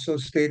 Jimmo also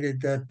stated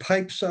that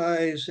pipe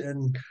size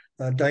and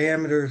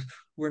diameter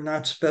were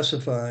not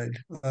specified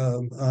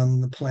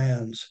on the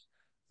plans.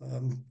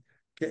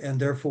 And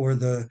therefore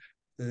the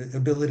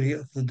ability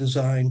of the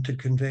design to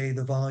convey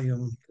the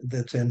volume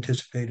that's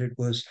anticipated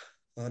was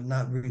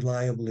not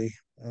reliably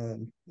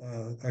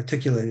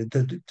articulated.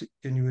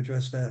 Can you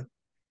address that?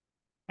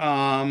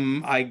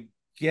 I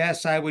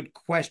guess I would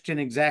question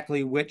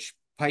exactly which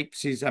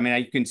pipes he's,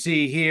 you can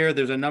see here,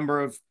 there's a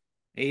number of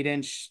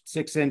 8-inch,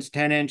 6-inch,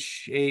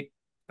 10-inch, 8.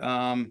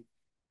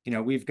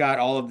 We've got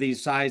all of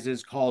these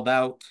sizes called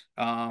out.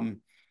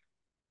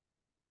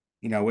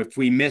 If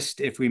we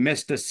missed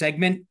a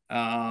segment,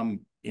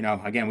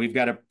 again, we've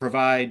got to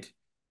provide,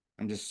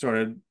 I'm just sort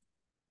of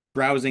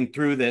browsing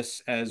through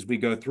this as we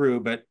go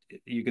through, but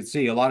you can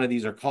see a lot of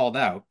these are called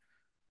out.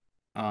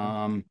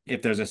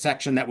 If there's a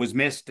section that was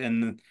missed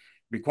and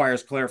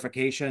requires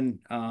clarification,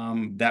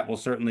 that will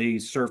certainly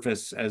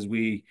surface as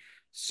we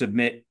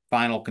submit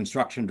final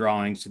construction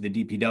drawings to the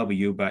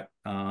DPW. But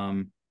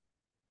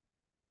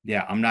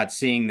yeah, I'm not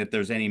seeing that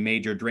there's any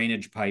major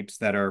drainage pipes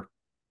that are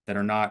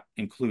not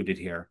included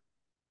here.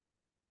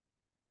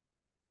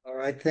 All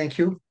right, thank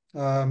you.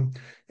 And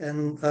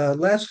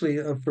lastly,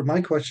 for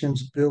my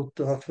questions built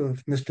off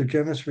of Mr.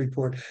 Gemma's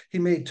report, he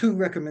made two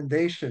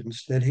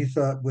recommendations that he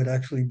thought would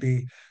actually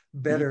be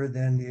better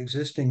than the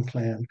existing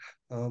plan.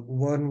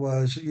 One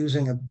was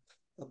using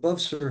above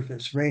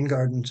surface rain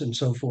gardens and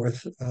so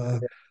forth,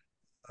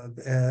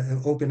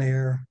 open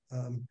air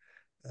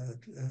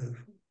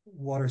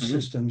water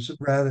systems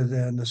rather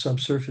than the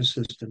subsurface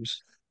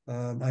systems.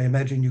 I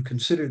imagine you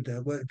considered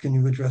that. What can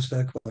you address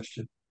that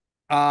question?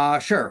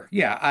 Sure.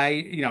 Yeah.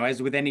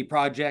 As with any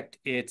project,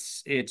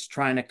 it's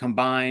trying to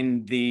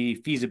combine the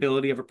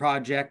feasibility of a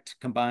project,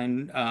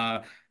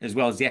 as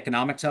well as the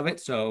economics of it.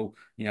 So,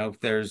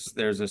 there's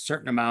a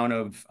certain amount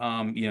of,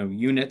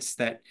 units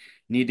that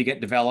need to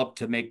get developed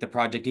to make the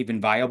project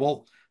even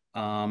viable.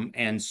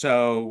 And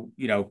so,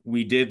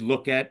 we did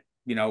look at,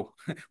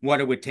 what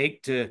it would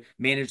take to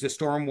manage the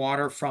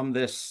stormwater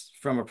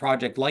from a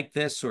project like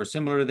this or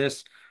similar to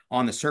this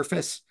on the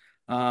surface.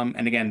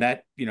 And again,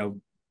 that,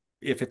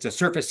 if it's a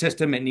surface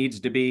system,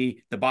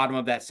 the bottom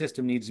of that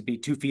system needs to be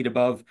 2 feet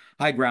above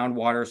high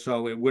groundwater.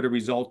 So it would have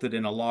resulted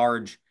in a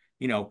large,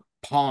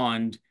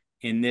 pond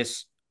in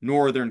this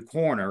northern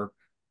corner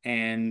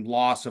and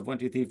loss of 1,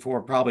 2, 3,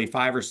 4, probably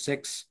 5 or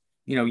 6,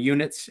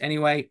 units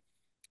anyway.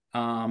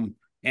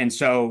 And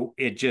so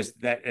it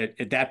just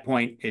at that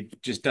point,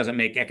 it just doesn't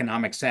make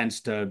economic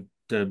sense to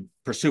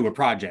pursue a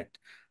project.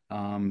 The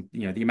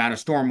amount of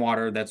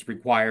stormwater that's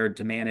required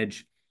to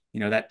manage,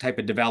 that type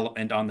of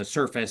development on the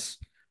surface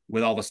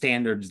with all the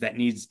standards that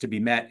needs to be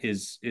met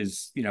is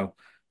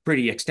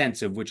pretty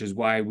extensive, which is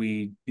why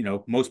we,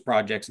 most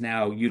projects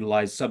now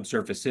utilize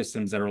subsurface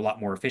systems that are a lot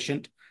more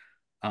efficient.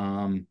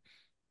 And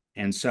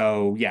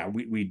so, yeah,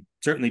 we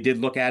certainly did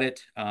look at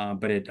it,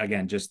 but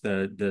again, just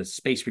the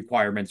space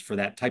requirements for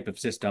that type of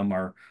system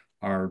are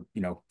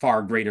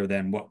far greater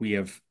than what we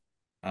have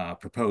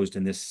proposed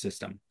in this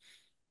system.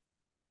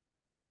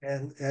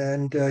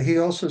 And he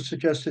also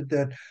suggested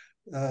that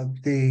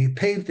the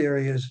paved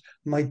areas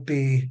might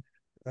be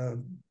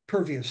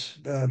pervious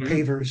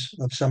pavers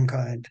of some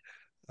kind.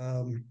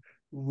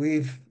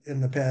 We've in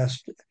the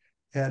past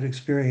had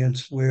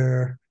experience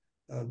where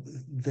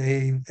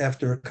they,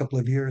 after a couple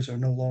of years, are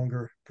no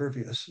longer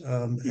pervious,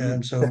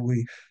 and so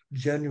we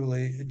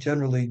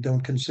generally don't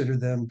consider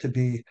them to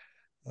be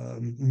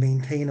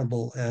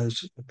maintainable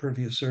as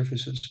pervious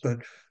surfaces. But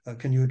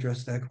can you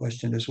address that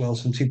question as well,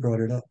 since he brought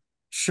it up?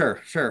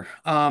 Sure.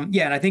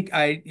 Yeah, and I think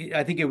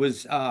it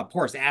was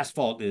porous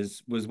asphalt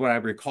was what I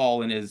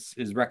recall in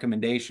his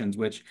recommendations,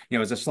 which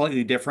is a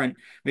slightly different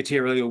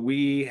material.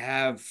 We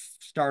have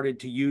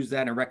started to use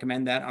that and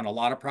recommend that on a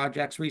lot of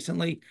projects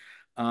recently.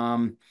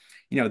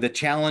 The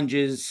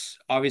challenges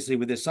obviously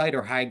with this site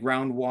are high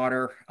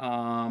groundwater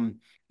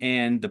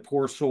and the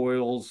poor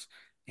soils.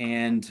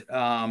 And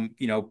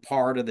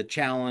part of the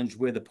challenge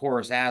with the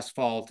porous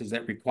asphalt is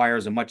that it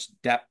requires a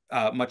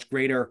much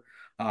greater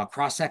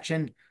cross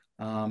section.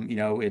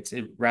 It's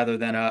rather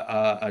than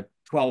a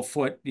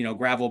 12-foot,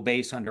 gravel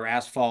base under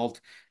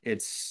asphalt,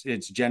 it's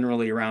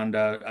generally around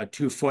a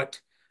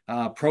 2-foot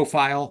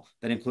profile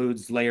that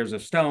includes layers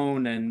of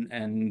stone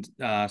and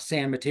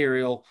sand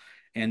material.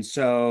 And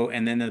so,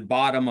 and then the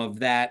bottom of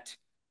that,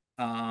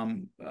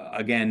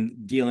 again,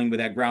 dealing with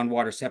that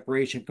groundwater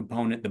separation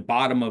component, the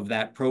bottom of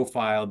that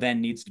profile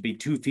then needs to be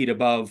 2 feet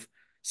above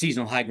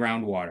seasonal high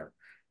groundwater.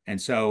 And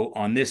so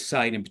on this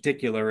site in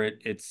particular,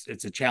 it's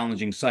a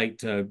challenging site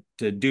to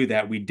do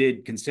that. We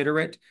did consider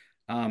it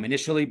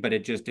initially, but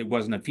it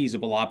wasn't a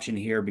feasible option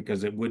here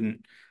because it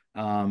wouldn't,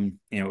 we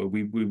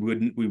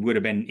would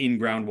have been in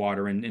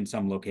groundwater in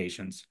some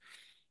locations.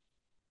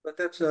 But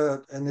that's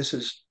and this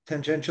is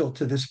tangential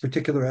to this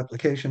particular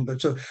application,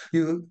 but so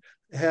you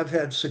have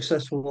had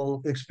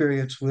successful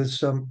experience with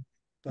some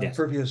Yes.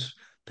 pervious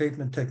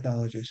pavement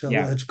technology. So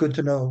Yeah. it's good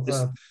to know.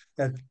 This-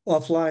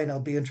 Offline,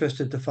 I'll be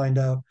interested to find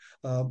out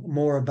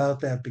more about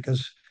that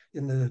because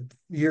in the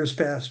years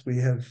past, we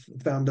have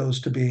found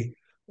those to be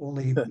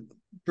only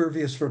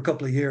pervious for a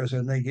couple of years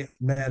and they get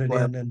matted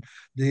Wow. in and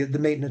the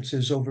maintenance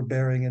is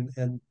overbearing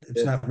and it's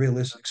Yeah. not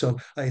realistic. So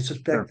I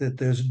suspect that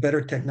there's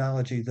better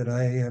technology that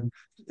I am,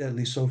 at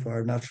least so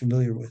far, not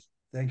familiar with.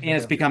 Thank you. And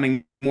it's Kevin.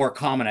 becoming more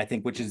common, I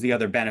think, which is the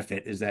other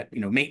benefit is that,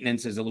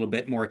 maintenance is a little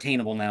bit more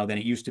attainable now than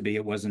it used to be.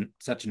 It wasn't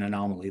such an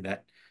anomaly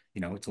that,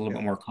 it's a little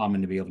bit more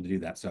common to be able to do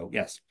that. So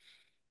yes,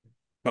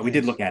 but we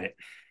did look at it.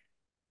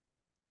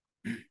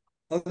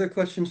 Other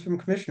questions from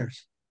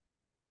commissioners?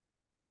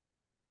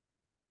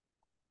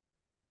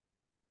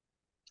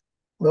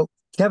 Well,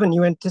 Kevin,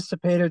 you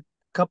anticipated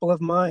a couple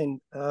of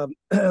mine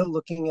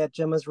looking at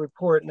Gemma's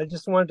report, and I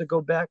just wanted to go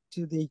back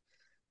to the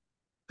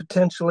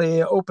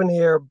potentially open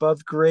air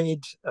above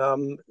grade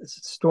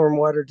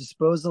stormwater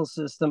disposal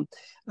system.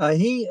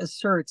 He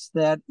asserts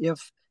that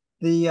if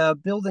the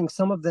building,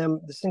 some of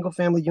them, the single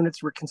family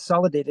units were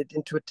consolidated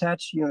into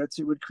attached units,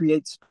 it would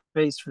create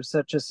space for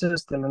such a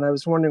system. And I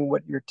was wondering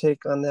what your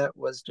take on that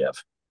was,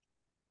 Jeff.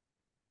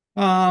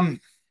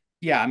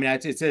 Yeah, I mean,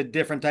 it's a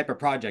different type of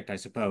project, I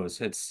suppose.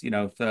 It's,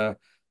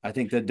 I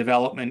think the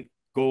development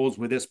goals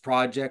with this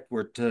project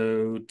were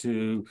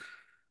to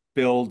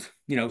build,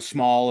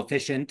 small,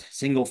 efficient,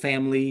 single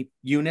family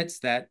units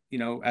that,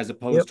 as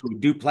opposed to a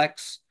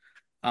duplex.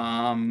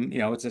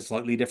 It's a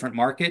slightly different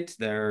market.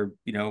 They're,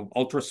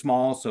 ultra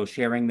small. So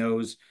sharing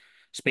those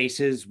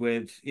spaces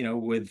with,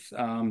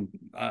 an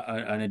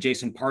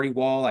adjacent party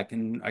wall, I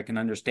can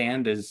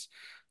understand is,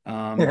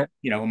 a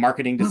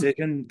marketing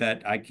decision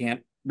that I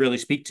can't really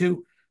speak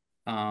to.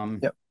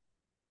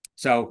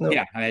 So No.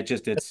 yeah,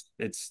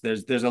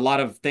 there's a lot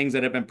of things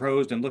that have been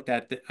proposed and looked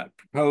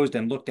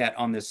at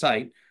on this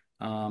site.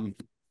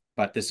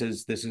 But this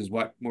is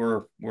what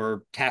we're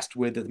tasked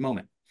with at the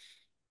moment.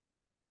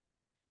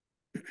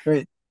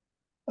 Great.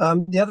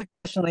 The other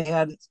question I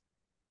had is,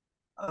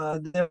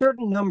 there are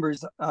certain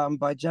numbers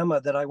by Gemma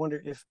that I wonder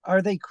if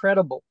are they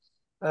credible?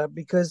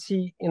 Because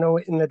he,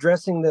 in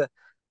addressing the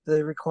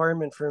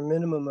requirement for a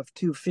minimum of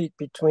 2 feet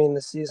between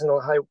the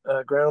seasonal high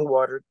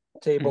groundwater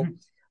table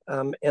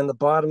and the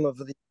bottom of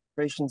the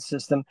filtration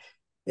system,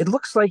 it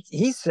looks like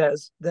he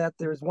says that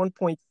there's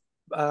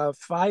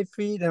 1.5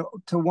 feet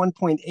to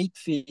 1.8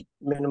 feet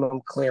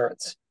minimum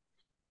clearance.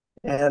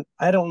 And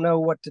I don't know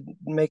what to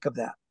make of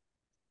that.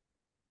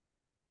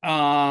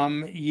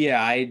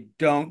 Yeah, I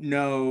don't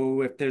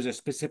know if there's a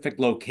specific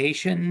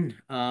location.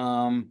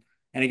 And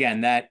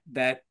again, that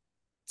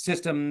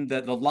system,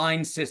 the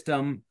line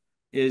system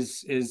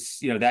is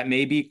that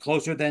may be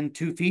closer than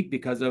 2 feet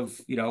because of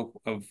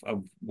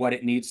of what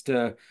it needs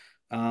to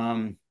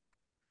for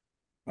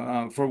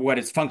what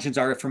its functions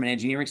are from an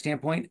engineering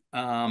standpoint.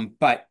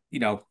 But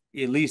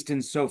at least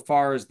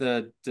insofar as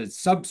the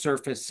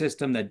subsurface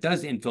system that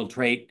does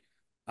infiltrate,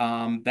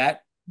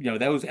 that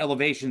those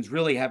elevations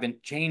really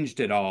haven't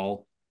changed at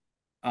all.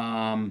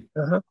 And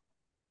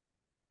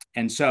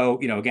so,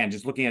 again,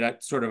 just looking at a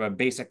sort of a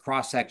basic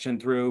cross section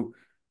through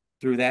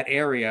that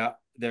area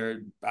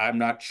there, I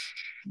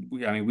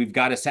mean, we've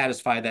got to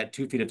satisfy that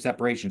 2 feet of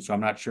separation. So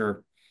I'm not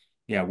sure,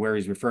 where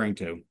he's referring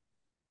to.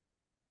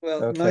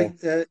 Well, Okay.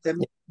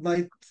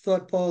 my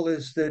thought, Paul,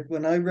 is that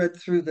when I read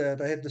through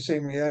that, I had the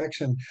same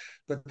reaction,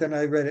 but then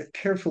I read it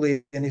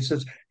carefully, and he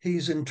says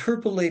he's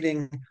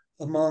interpolating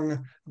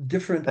among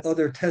different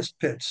other test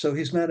pits. So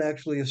he's not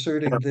actually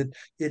asserting that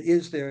it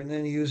is there, and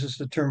then he uses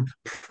the term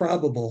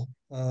probable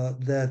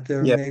that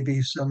there may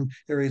be some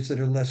areas that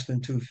are less than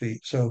 2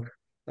 feet. So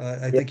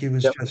I think he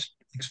was just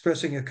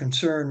expressing a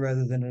concern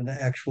rather than an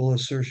actual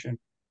assertion.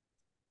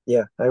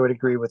 Yeah, I would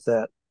agree with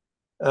that.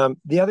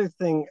 The other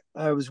thing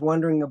I was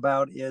wondering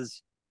about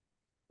is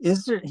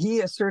there,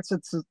 he asserts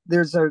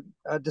there's a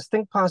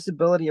distinct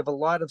possibility of a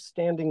lot of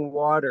standing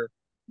water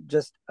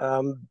just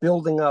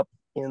building up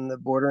in the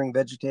bordering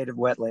vegetative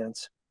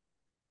wetlands.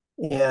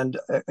 And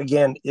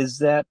again, is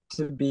that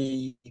to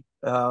be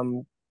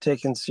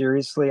taken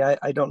seriously?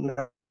 I don't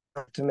know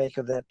what to make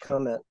of that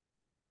comment.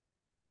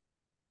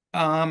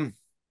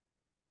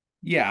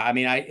 Yeah, I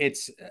mean,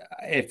 it's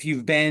if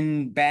you've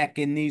been back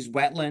in these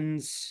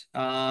wetlands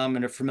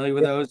and are familiar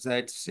with those,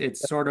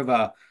 it's sort of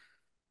a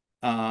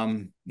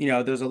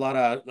there's a lot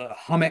of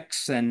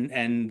hummocks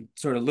and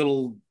sort of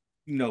little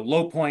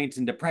low points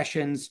and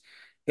depressions.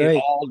 It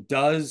all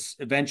does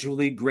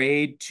eventually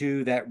grade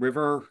to that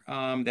river,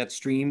 that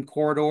stream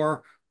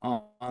corridor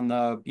on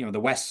the, the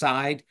west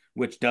side,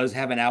 which does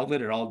have an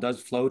outlet. It all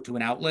does flow to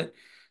an outlet.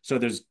 So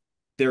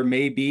there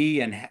may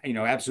be, and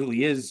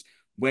absolutely is,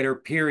 wetter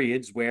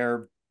periods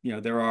where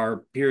there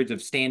are periods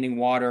of standing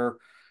water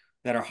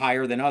that are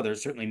higher than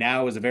others. Certainly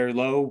now is a very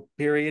low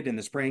period. In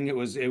the spring, it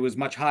was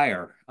much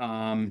higher.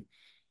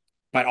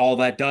 But all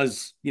that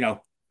does,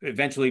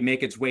 eventually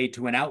make its way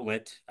to an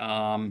outlet,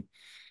 and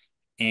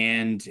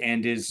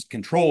is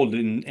controlled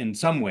in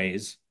some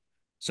ways.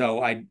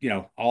 So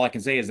all I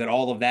can say is that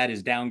all of that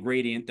is down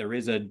gradient. There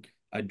is a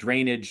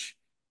drainage,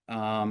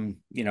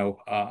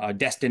 a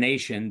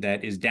destination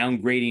that is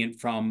down gradient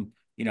from,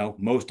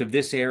 most of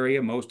this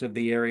area, most of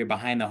the area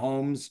behind the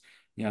homes.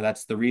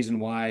 That's the reason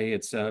why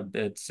it's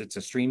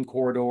a stream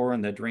corridor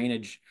and the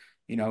drainage,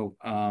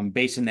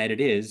 basin that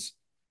it is.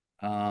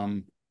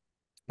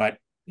 But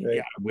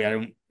Right.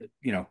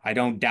 yeah, I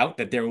don't doubt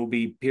that there will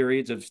be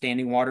periods of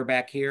standing water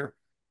back here.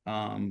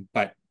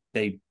 But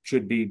they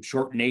should be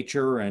short in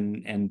nature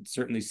and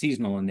certainly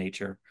seasonal in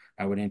nature,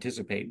 I would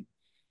anticipate.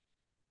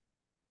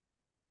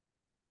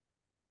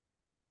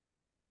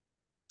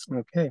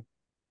 Okay.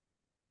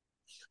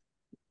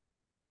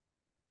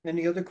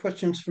 Any other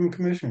questions from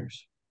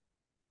commissioners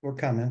or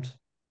comments?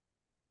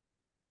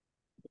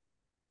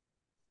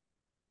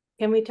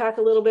 Can we talk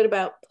a little bit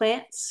about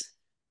plants?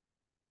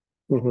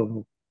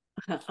 Mhm.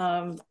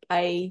 I'm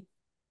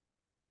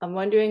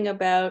wondering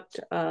about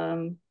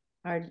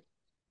our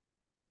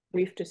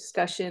brief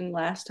discussion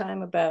last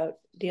time about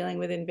dealing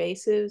with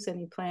invasives.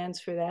 Any plans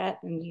for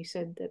that? And you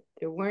said that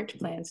there weren't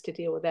plans to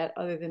deal with that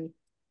other than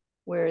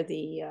where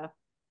the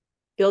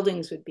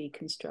buildings would be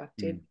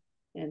constructed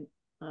and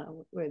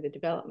where the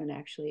development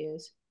actually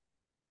is.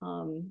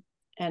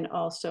 And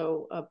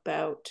also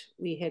about,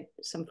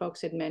 some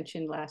folks had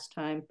mentioned last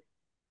time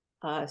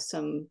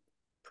some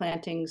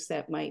plantings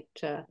that might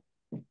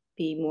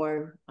be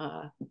more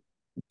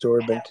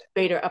Absorbent.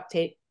 greater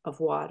uptake of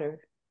water,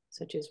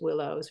 such as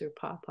willows or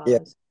pawpaws. Yeah.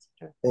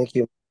 etc. Thank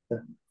you.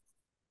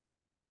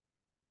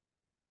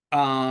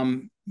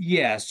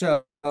 Yeah,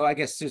 so I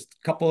guess just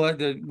a couple of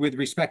with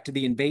respect to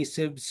the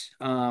invasives.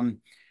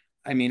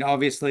 I mean,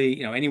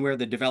 obviously, anywhere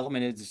the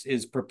development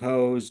is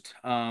proposed,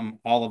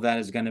 all of that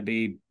is going to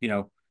be,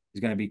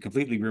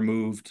 completely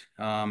removed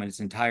in its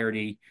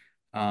entirety.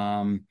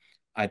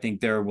 I think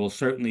there will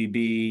certainly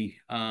be,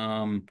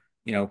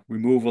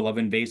 removal of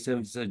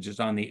invasives just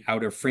on the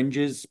outer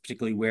fringes,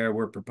 particularly where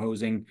we're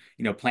proposing,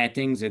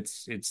 plantings.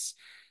 It's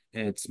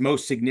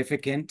most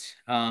significant,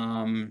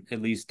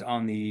 at least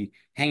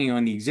hanging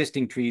on the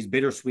existing trees,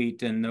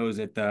 bittersweet, and those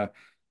at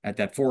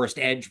that forest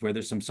edge where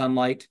there's some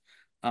sunlight.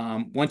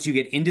 Once you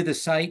get into the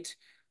site,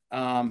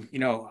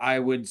 I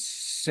would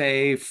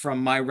say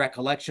from my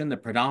recollection, the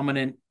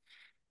predominant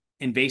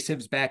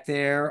invasives back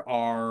there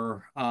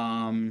are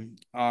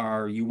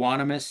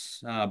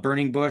euonymus,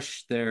 burning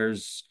bush.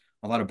 There's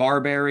a lot of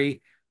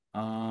barberry.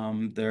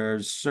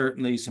 There's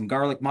certainly some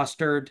garlic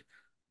mustard,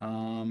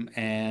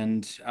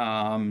 and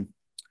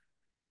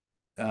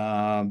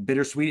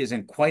bittersweet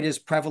isn't quite as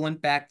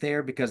prevalent back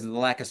there because of the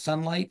lack of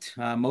sunlight.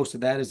 Most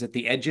of that is at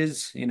the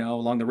edges,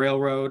 along the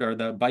railroad or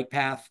the bike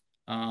path,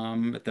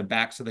 at the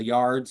backs of the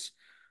yards.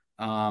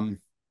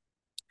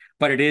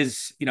 But it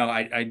is,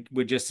 I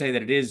would just say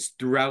that it is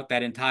throughout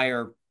that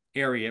entire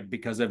area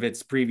because of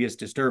its previous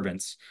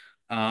disturbance.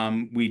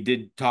 We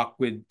did talk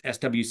with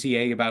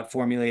SWCA about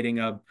formulating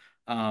a,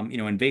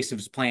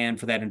 invasives plan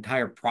for that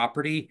entire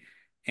property,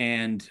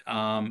 and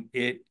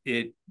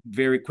it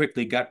very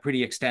quickly got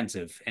pretty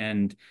extensive,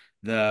 and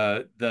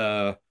the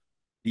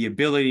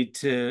ability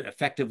to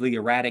effectively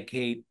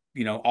eradicate,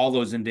 all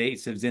those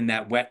invasives in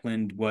that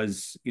wetland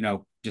was,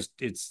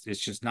 it's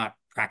just not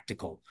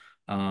practical,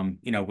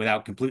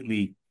 without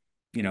completely,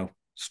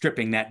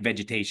 stripping that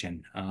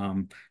vegetation,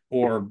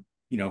 or,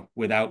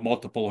 without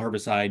multiple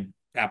herbicide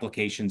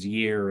applications a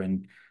year.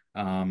 And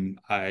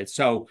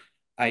so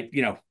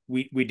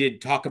we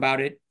did talk about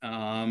it.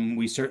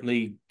 We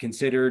certainly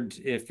considered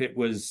if it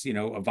was,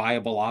 a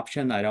viable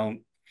option. I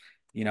don't,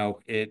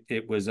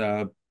 it was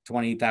a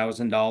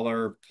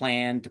 $20,000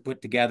 plan to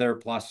put together,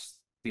 plus,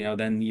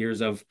 then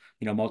years of,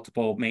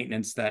 multiple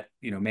maintenance that,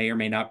 may or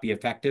may not be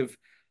effective.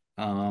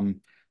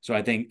 So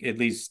I think at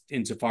least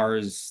insofar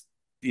as,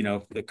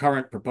 the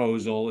current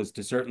proposal is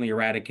to certainly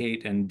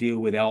eradicate and deal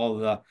with all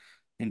the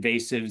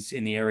invasives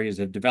in the areas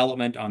of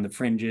development on the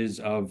fringes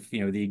of,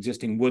 the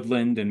existing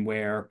woodland and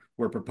where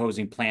we're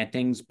proposing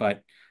plantings,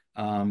 but,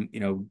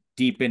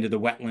 deep into the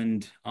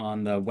wetland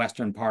on the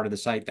western part of the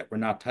site that we're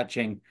not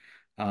touching.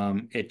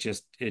 It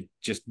just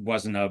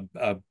wasn't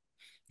a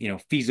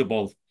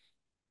feasible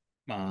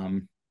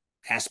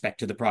aspect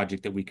to the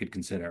project that we could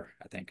consider,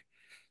 I think.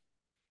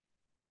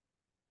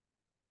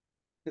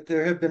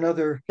 There have been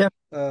other Yep.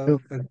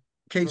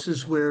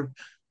 cases where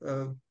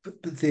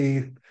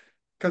the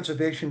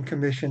Conservation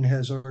Commission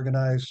has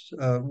organized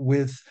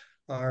with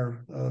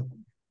our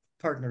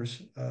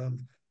partners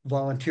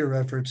volunteer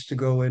efforts to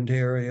go into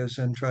areas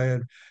and try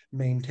and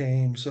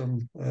maintain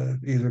some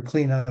either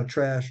clean out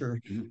trash or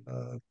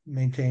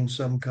maintain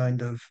some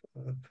kind of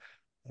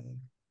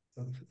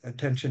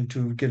attention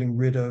to getting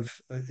rid of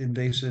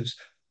invasives,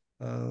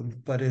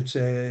 but it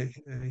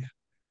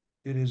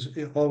is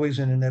always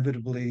and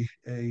inevitably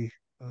an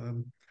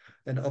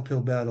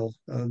uphill battle.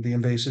 The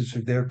invasives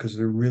are there because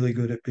they're really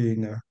good at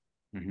being there.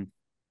 Mhm.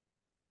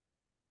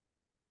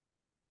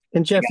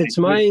 And Jeff, it's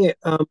my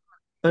Right.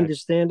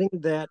 understanding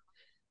that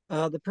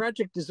the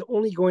project is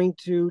only going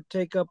to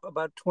take up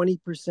about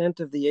 20%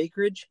 of the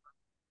acreage,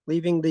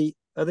 leaving the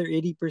other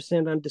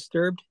 80%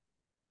 undisturbed.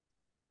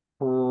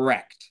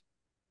 Correct.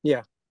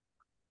 Yeah.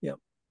 Yeah.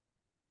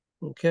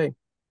 Okay.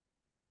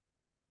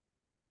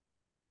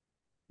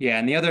 Yeah,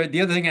 and the other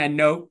thing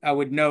I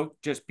would note,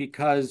 just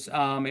because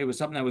it was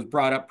something that was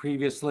brought up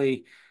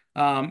previously,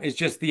 is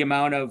just the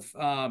amount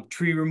of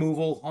tree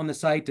removal on the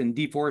site and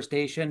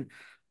deforestation.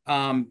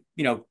 You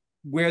know,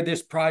 where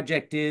this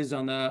project is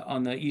on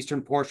the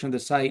eastern portion of the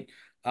site,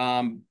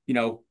 you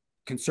know,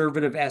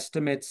 conservative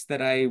estimates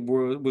that I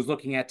was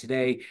looking at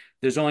today,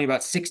 there's only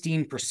about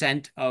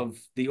 16% of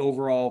the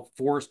overall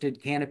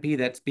forested canopy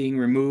that's being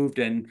removed,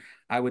 and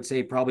I would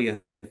say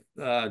probably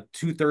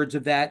 2/3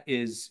 of that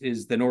is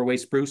the Norway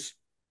spruce.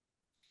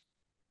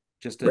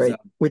 Just as Right.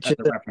 Which as is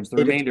a a reference, the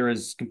native. remainder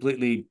is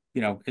completely,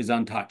 you know, is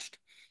untouched.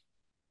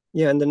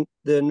 Yeah, and then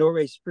the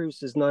Norway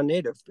spruce is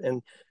non-native,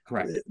 and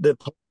Correct. the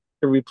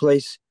to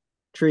replace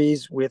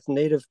trees with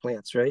native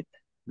plants, right?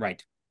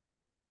 Right.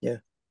 Yeah.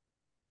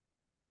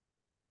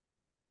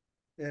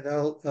 And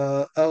I'll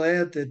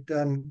add that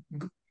on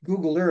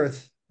Google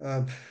Earth,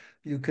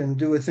 you can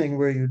do a thing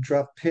where you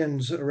drop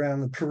pins around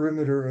the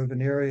perimeter of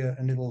an area,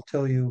 and it'll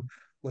tell you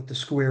what the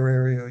square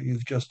area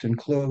you've just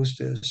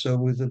enclosed is. So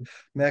with the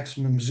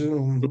maximum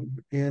zoom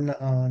in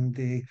on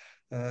the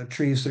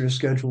trees that are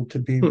scheduled to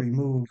be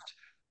removed,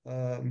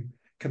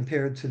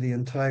 compared to the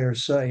entire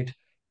site,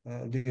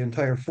 I did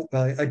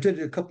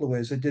it a couple of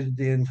ways. I did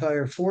the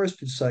entire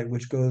forested site,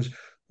 which goes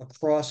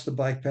across the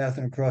bike path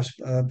and across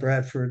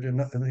Bradford, and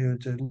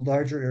it's a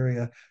larger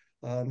area.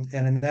 And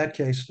in that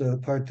case, the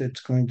part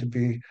that's going to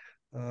be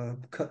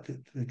cut,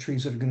 the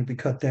trees that are going to be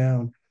cut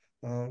down,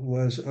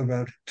 was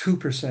about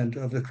 2%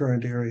 of the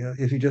current area.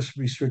 If you just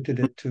restricted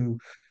it to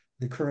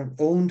the current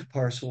owned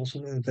parcels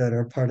that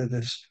are part of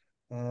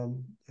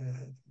um,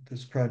 uh,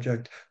 this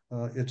project,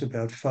 it's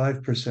about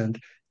 5%.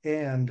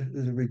 And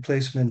the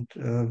replacement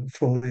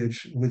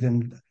foliage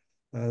within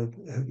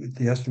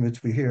the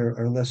estimates we hear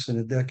are less than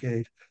a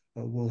decade,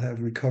 will have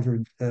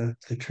recovered the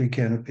tree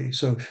canopy.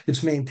 So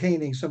it's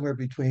maintaining somewhere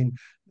between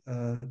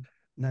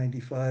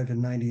 95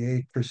 and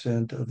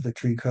 98% of the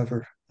tree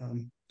cover.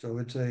 So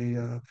it's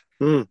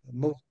Nice.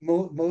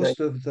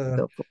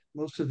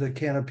 most of the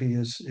canopy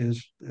is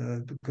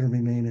going to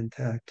remain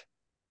intact.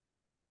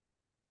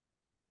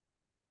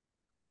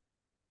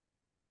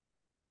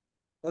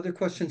 Other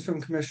questions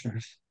from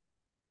commissioners?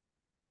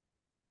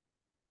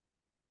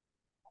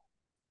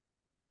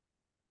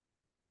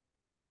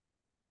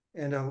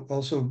 And I'll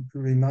also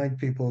remind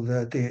people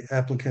that the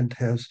applicant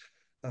has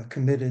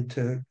committed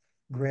to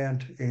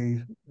grant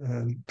a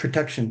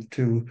protection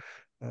to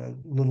a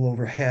little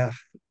over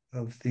half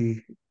of the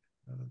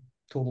uh,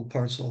 total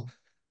parcel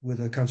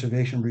with a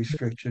conservation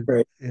restriction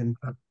Right. in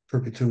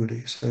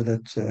perpetuity. So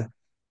that's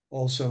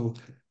also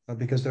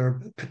because there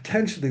are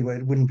potentially ways,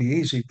 it wouldn't be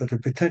easy, but there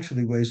are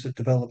potentially ways that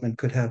development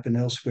could happen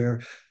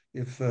elsewhere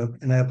if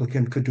an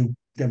applicant could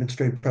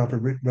demonstrate proper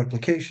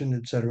replication,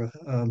 et cetera.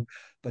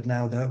 But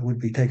now that would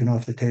be taken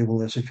off the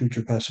table as a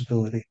future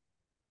possibility.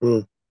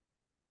 Mm.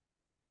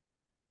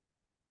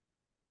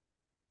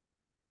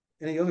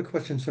 Any other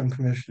questions from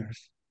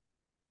commissioners?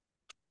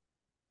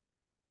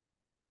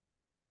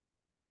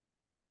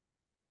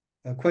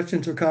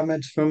 Questions or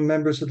comments from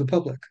members of the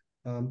public?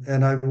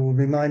 And I will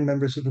remind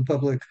members of the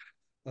public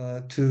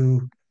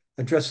to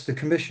address the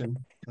commission,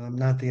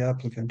 not the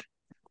applicant.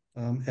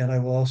 And I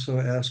will also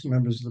ask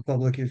members of the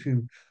public, if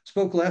you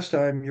spoke last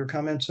time, your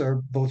comments are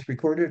both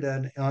recorded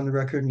and on the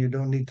record, and you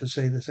don't need to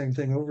say the same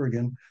thing over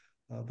again.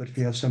 But if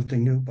you have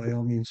something new, by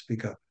all means,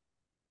 speak up.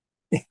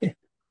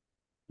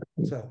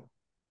 So,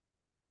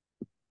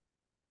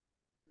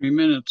 3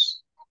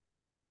 minutes.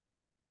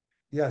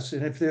 yes,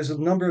 and if there's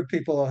a number of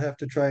people, I'll have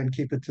to try and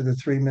keep it to the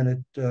 3-minute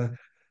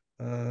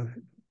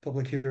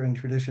public hearing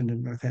tradition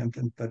in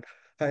Northampton. But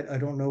I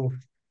don't know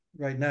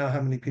right now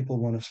how many people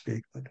want to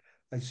speak, but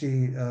I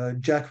see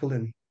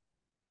Jacqueline.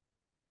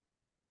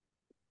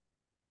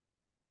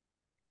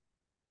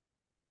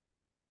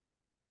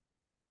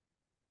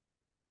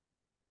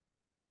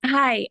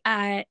 Hi,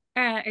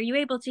 are you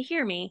able to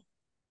hear me?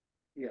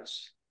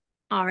 Yes.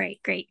 All right,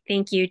 great.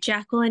 Thank you.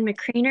 Jacqueline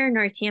McCrainer,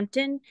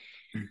 Northampton.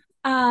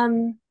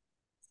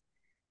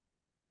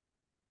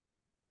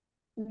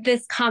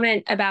 This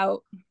comment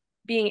about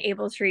being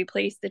able to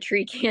replace the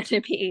tree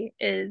canopy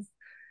is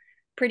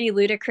pretty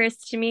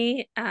ludicrous to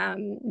me.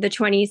 The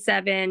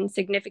 27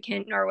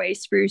 significant Norway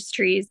spruce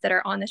trees that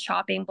are on the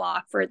chopping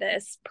block for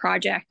this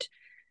project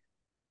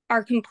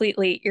are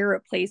completely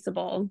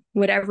irreplaceable.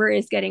 Whatever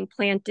is getting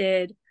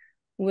planted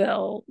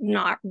will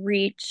not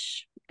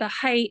reach the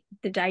height,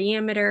 the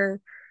diameter,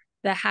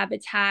 the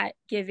habitat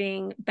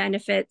giving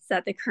benefits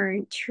that the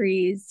current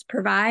trees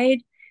provide.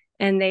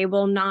 and they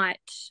will not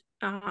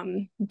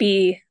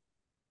be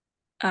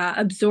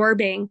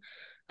absorbing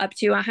up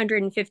to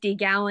 150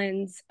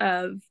 gallons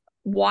of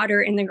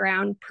water in the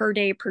ground per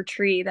day per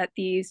tree that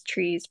these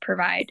trees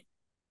provide.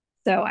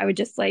 So I would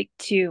just like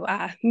to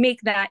make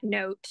that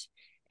note.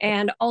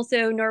 And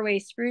also, Norway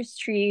spruce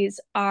trees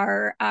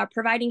are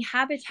providing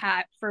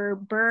habitat for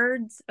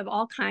birds of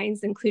all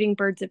kinds, including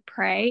birds of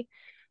prey,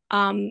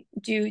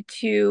 due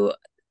to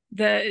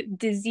the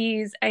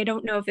disease. I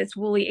don't know if it's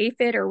woolly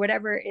aphid or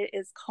whatever it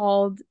is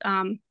called,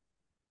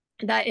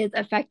 that is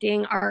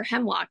affecting our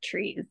hemlock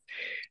trees.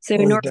 So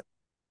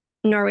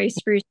Norway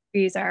spruce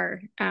trees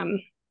are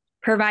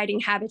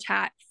providing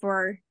habitat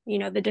for,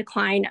 the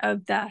decline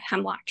of the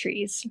hemlock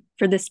trees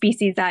for the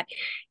species that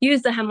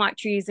use the hemlock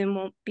trees and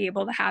won't be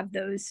able to have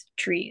those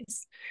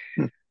trees.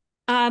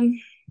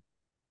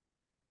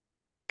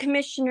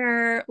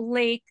 Commissioner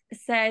Lake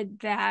said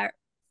that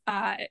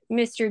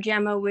Mr.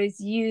 Gemma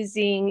was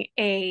using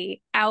a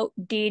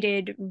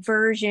outdated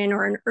version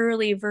or an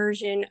early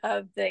version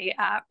of the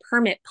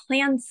permit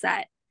plan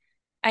set.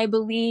 I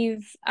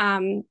believe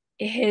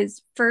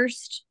his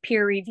first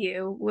peer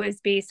review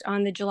was based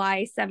on the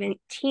July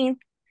 17th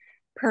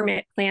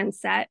permit plan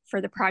set for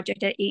the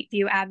project at 8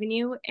 View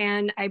Avenue.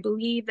 And I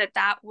believe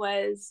that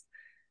was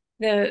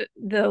the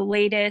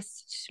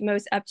latest,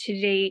 most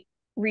up-to-date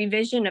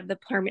revision of the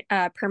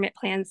permit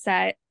plan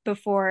set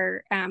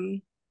before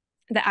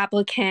the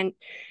applicant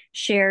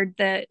shared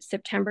the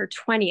September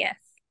 20th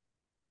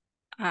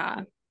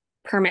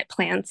permit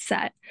plan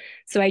set.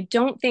 So I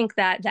don't think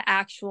that the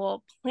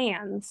actual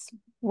plans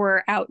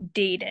were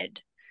outdated.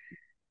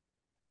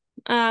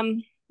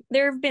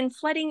 There have been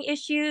flooding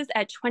issues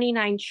at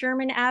 29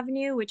 Sherman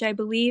Avenue, which I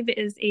believe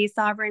is a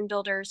Sovereign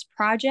Builders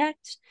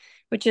project,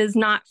 which is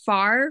not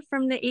far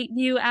from the 8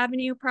 View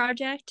Avenue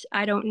project.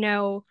 I don't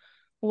know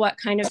what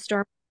kind of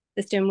storm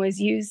system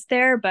was used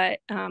there, but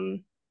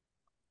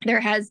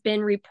there has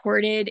been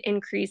reported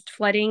increased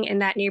flooding in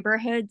that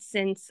neighborhood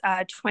since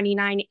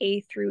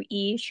 29A through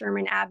E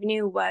Sherman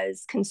Avenue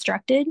was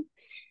constructed.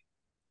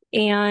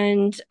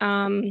 And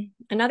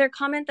another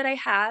comment that I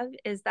have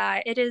is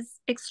that it is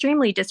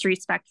extremely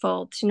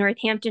disrespectful to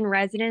Northampton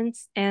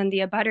residents and the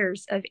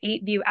abutters of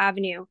 8 View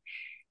Avenue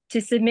to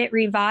submit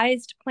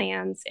revised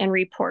plans and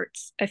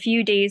reports a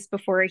few days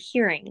before a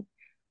hearing,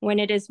 when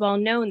it is well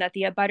known that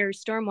the abutters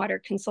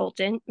stormwater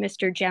consultant,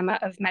 Mr. Gemma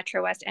of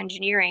Metro West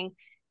Engineering,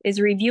 is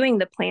reviewing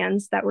the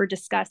plans that were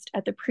discussed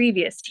at the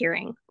previous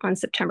hearing on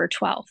September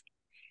 12th.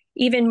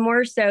 Even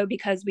more so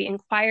because we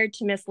inquired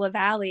to Ms.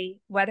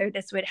 LaValle whether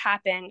this would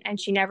happen, and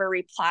she never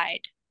replied.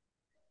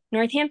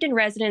 Northampton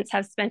residents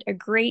have spent a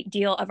great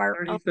deal of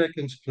our 30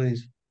 seconds,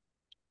 please.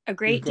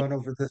 You've gone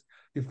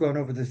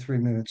over the 3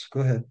 minutes. Go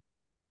ahead.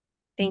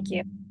 Thank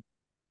you.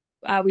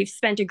 We've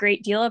spent a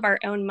great deal of our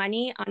own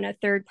money on a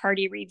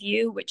third-party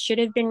review, which should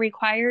have been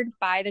required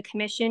by the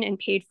commission and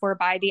paid for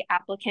by the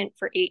applicant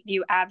for 8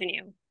 View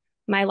Avenue.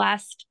 My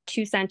last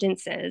 2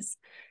 sentences.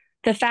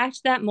 The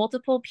fact that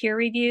multiple peer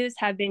reviews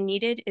have been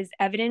needed is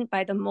evident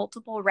by the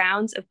multiple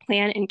rounds of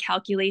plan and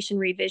calculation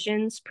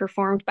revisions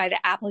performed by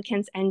the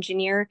applicant's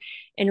engineer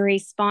in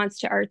response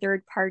to our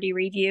third-party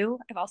review.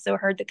 I've also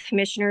heard the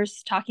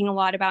commissioners talking a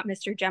lot about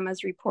Mr.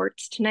 Gemma's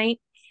reports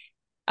tonight.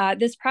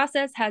 This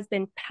process has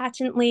been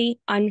patently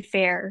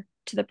unfair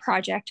to the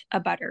project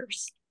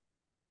abutters.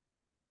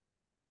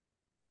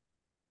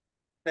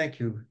 Thank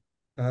you.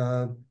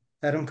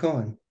 Adam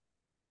Cohen.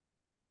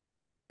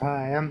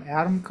 Hi, I'm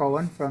Adam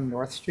Cohen from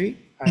North Street.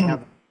 I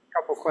have a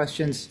couple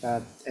questions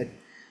that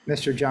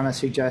Mr. Gemma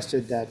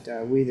suggested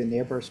that we, the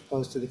neighbors,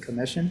 pose to the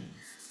commission.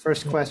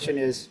 First question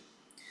is,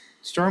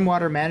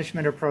 stormwater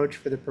management approach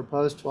for the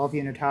proposed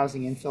 12-unit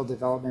housing infill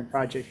development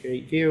project at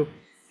 8 View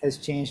has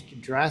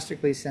changed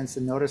drastically since the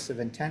notice of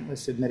intent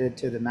was submitted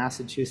to the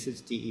Massachusetts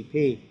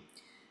DEP.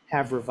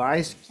 Have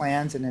revised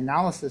plans and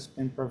analysis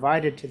been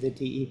provided to the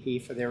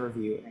DEP for their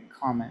review and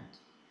comment?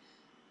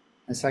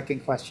 The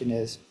second question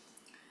is,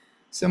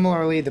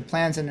 similarly, the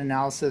plans and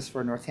analysis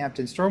for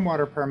Northampton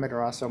stormwater permit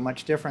are also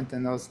much different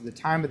than those at the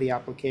time of the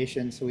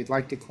application, so we'd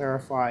like to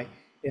clarify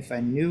if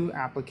a new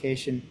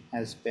application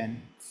has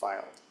been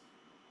filed.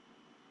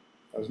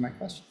 Those are my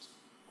questions.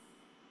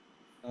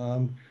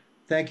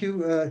 Thank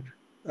you.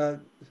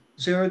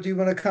 Sarah, do you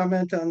want to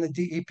comment on the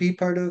DEP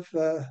part of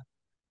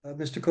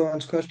Mr.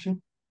 Cohen's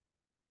question?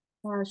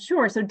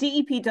 Sure. So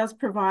DEP does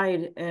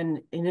provide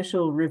an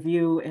initial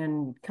review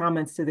and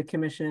comments to the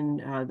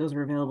commission. Those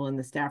are available in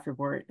the staff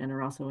report and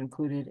are also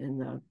included in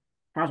the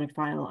project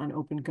file on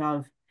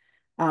OpenGov.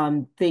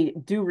 They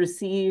do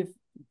receive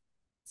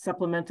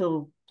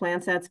supplemental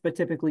plan sets, but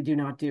typically do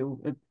not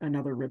do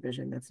another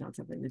revision. That's not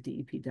something the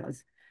DEP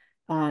does.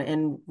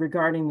 And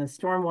regarding the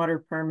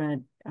stormwater permit,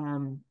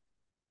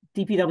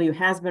 DPW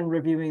has been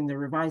reviewing the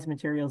revised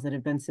materials that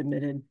have been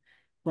submitted,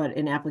 but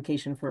an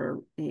application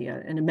for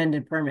an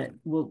amended permit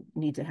will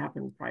need to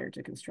happen prior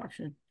to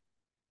construction.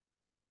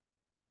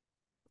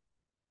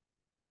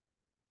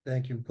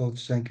 Thank you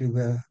both. Thank you,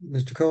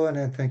 Mr. Cohen,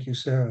 and thank you,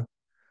 Sarah.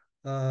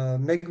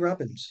 Meg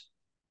Robbins.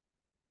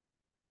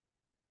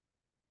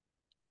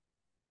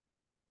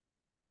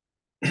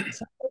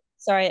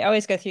 Sorry, I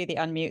always go through the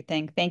unmute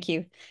thing. Thank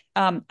you.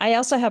 I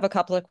also have a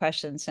couple of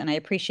questions, and I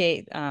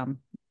appreciate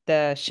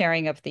the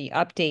sharing of the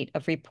update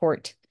of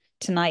report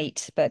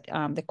tonight, but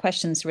the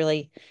questions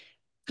really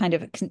kind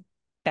of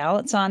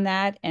balance on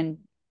that and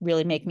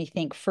really make me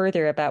think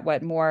further about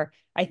what more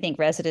I think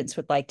residents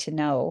would like to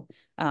know.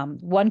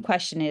 One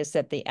question is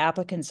that the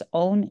applicant's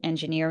own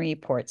engineering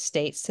report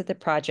states that the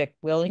project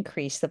will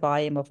increase the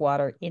volume of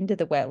water into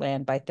the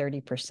wetland by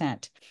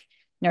 30%.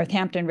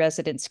 Northampton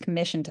residents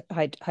commissioned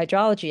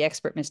hydrology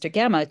expert Mr.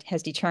 Gemma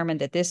has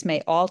determined that this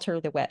may alter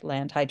the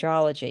wetland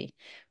hydrology.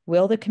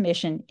 Will the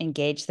commission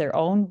engage their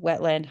own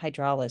wetland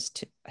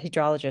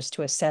hydrologist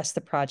to assess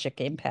the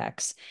project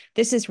impacts?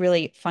 This is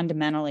really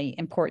fundamentally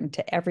important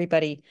to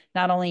everybody,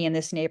 not only in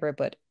this neighborhood,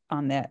 but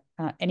on the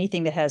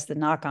anything that has the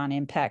knock-on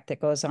impact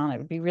that goes on. It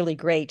would be really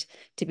great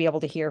to be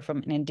able to hear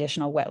from an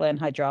additional wetland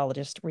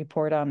hydrologist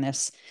report on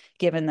this,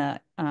 given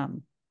the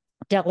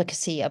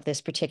delicacy of this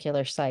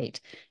particular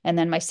site. And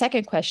then my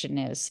second question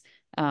is,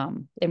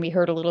 and we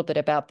heard a little bit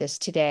about this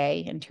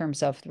today in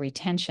terms of the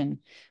retention,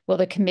 will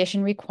the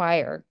commission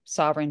require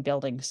sovereign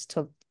buildings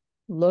to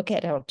look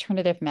at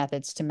alternative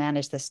methods to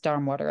manage the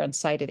stormwater on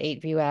site at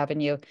 8 View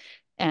Avenue?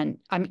 And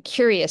I'm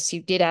curious,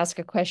 you did ask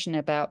a question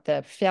about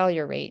the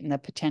failure rate and the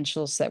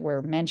potentials that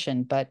were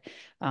mentioned, but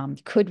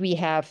could we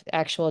have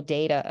actual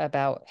data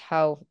about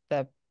how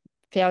the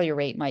failure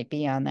rate might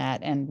be on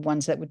that, and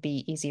ones that would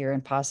be easier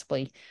and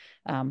possibly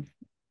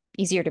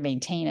easier to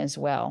maintain as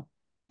well?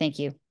 Thank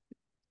you.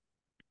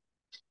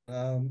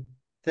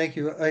 Thank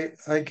you.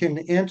 I can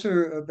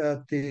answer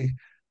about the,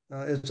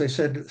 as I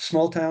said,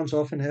 small towns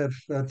often have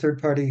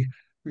third-party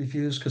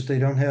reviews because they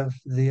don't have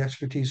the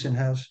expertise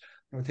in-house.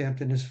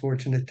 Northampton is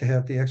fortunate to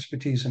have the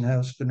expertise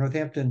in-house. The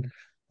Northampton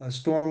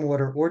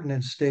stormwater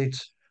ordinance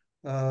states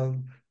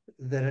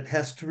that it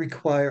has to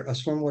require, a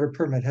stormwater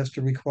permit has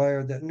to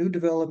require that new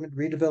development,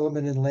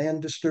 redevelopment, and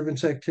land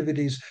disturbance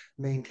activities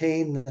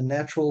maintain the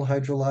natural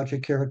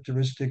hydrologic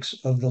characteristics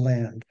of the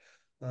land.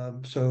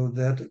 So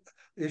that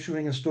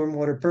issuing a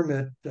stormwater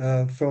permit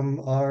from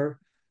our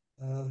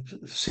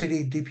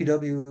city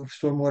DPW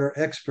stormwater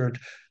expert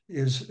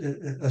is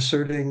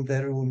asserting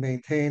that it will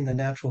maintain the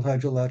natural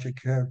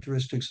hydrologic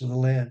characteristics of the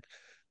land.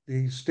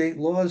 The state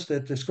laws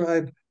that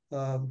describe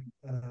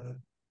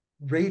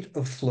rate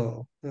of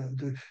flow,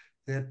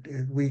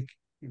 that we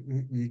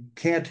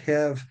can't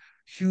have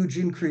huge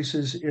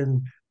increases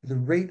in the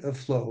rate of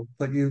flow,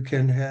 but you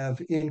can have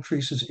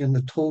increases in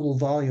the total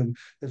volume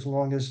as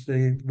long as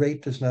the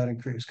rate does not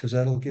increase, because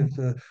that'll give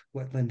the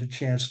wetland a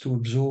chance to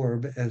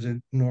absorb, as it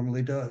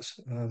normally does,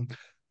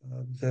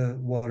 the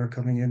water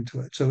coming into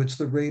it. So it's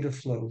the rate of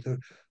flow that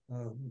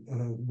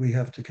we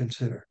have to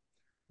consider.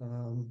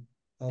 I'll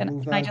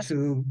move on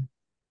to...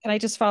 Can I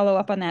just follow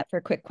up on that for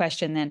a quick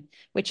question then,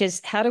 which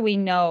is, how do we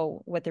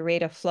know what the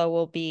rate of flow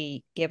will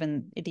be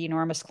given the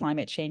enormous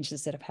climate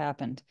changes that have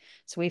happened?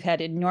 So we've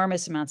had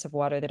enormous amounts of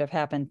water that have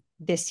happened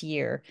this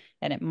year,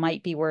 and it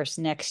might be worse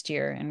next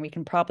year. And we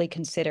can probably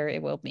consider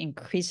it will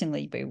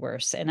increasingly be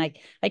worse. And I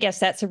guess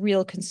that's a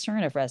real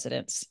concern of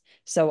residents.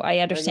 So I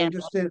understand.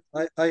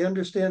 I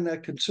understand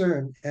that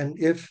concern. And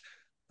if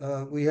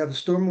we have a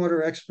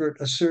stormwater expert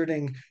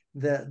asserting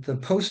that the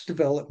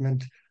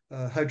post-development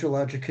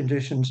hydrologic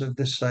conditions of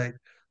this site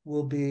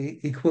will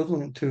be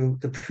equivalent to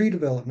the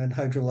pre-development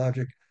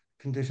hydrologic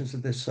conditions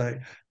of this site,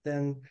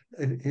 then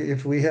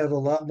if we have a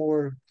lot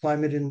more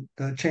climate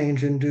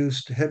change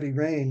induced heavy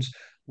rains,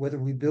 whether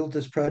we build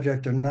this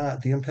project or not,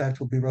 the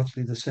impact will be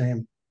roughly the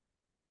same.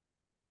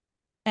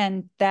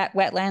 And that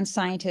wetland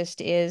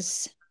scientist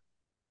is?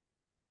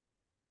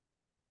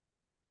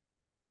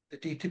 The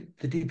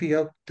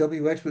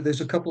DPW expert.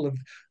 There's a couple of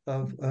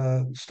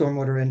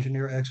stormwater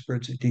engineer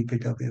experts at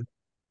DPW.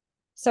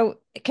 So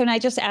can I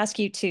just ask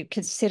you to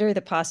consider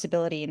the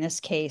possibility in this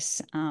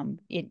case,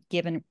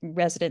 given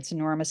residents'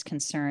 enormous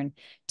concern,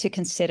 to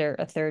consider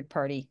a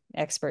third-party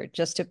expert,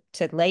 just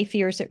to lay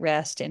fears at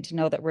rest and to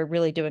know that we're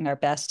really doing our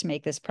best to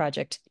make this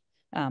project,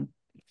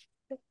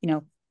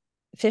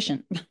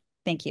 efficient.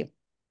 Thank you.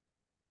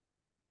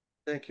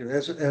 Thank you.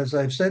 As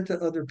I've said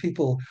to other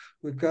people,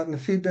 we've gotten the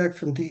feedback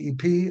from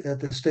DEP at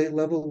the state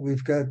level.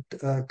 We've got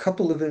a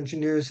couple of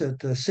engineers at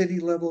the city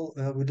level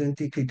within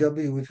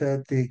DPW. We've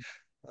had the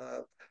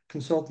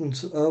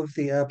consultants of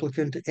the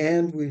applicant,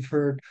 and we've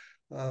heard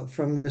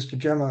from Mr.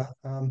 Gemma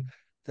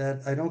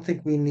that I don't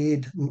think we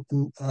need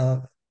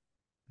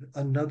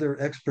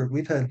another expert.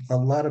 We've had a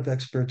lot of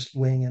experts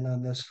weighing in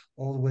on this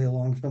all the way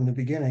along from the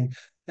beginning.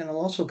 And I'll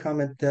also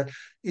comment that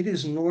it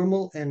is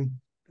normal and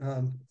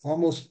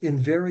almost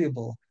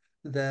invariable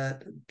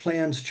that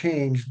plans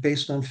change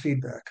based on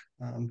feedback.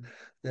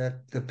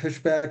 That the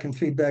pushback and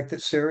feedback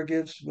that Sarah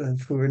gives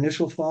for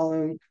initial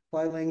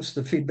filings,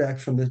 the feedback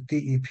from the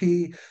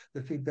DEP,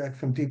 the feedback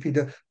from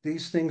DPW,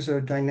 these things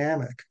are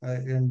dynamic,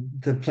 and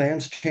the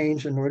plans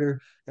change in order,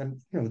 and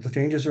the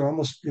changes are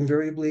almost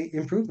invariably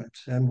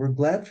improvements, and we're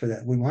glad for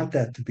that. We want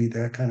that to be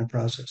that kind of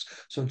process.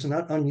 So it's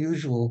not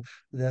unusual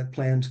that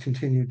plans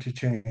continue to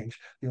change.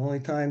 The only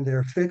time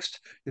they're fixed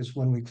is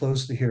when we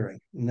close the hearing,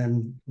 and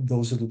then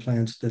those are the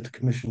plans that the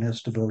commission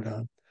has to vote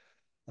on.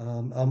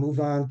 I'll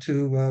move on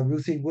to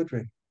Ruthie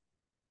Woodring.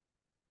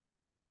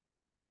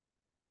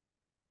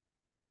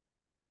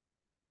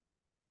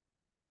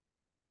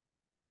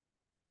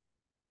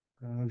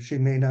 She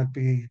may not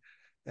be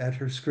at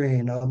her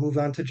screen. I'll move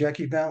on to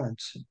Jackie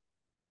Balance.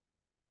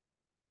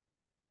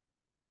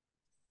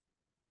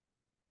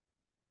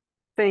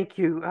 Thank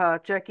you.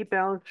 Jackie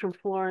Balance from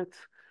Florence.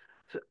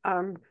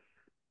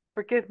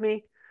 Forgive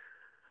me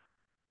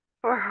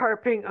for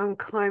harping on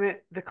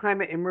the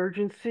climate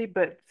emergency,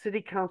 but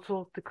City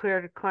Council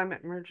declared a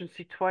climate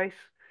emergency twice,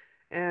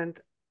 and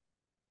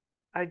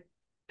I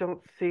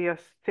don't see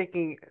us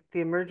taking the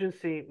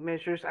emergency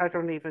measures. I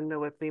don't even know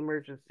what the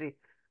emergency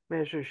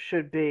measures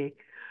should be.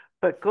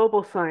 But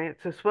Global Science,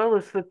 as well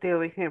as the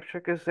Daily Hampshire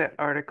Gazette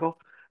article,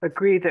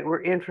 agree that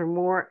we're in for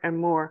more and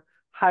more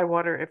high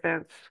water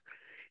events.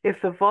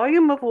 If the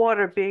volume of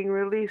water being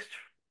released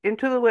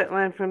into the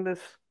wetland from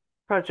this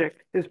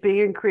project is being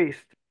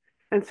increased,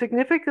 and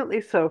significantly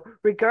so,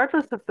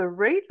 regardless of the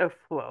rate of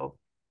flow,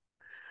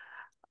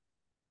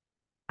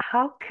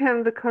 how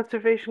can the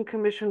Conservation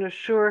Commission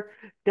assure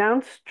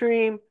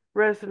downstream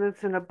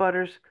residents and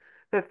abutters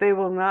that they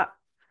will not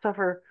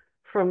suffer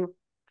from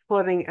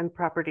flooding and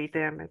property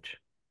damage?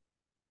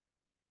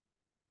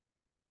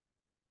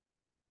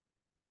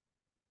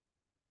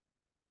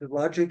 The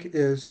logic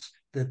is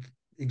that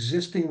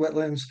existing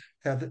wetlands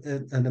have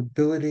an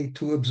ability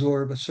to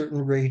absorb a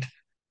certain rate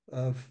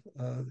of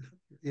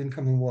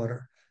incoming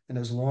water. And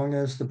as long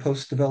as the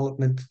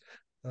post-development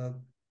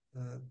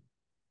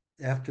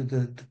after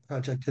the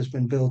project has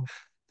been built,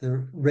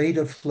 the rate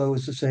of flow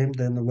is the same,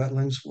 then the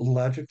wetlands will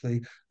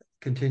logically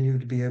continue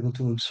to be able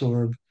to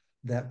absorb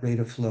that rate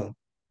of flow.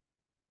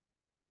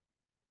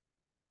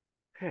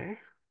 Okay.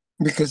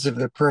 Because of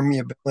the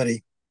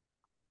permeability.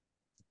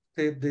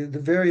 The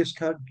various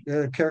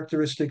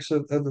characteristics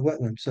of the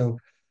wetland. So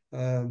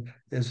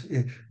as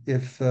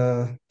if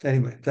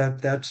anyway,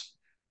 that's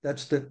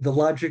the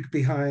logic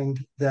behind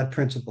that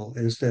principle,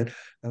 is that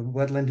a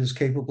wetland is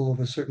capable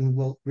of a certain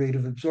rate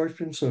of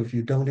absorption. So if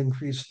you don't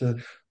increase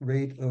the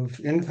rate of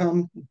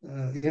incoming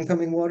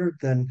water,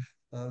 then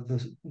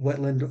the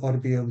wetland ought to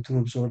be able to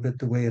absorb it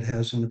the way it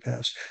has in the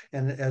past.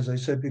 And as I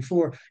said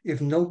before,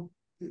 if no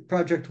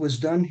project was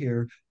done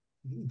here,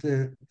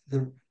 the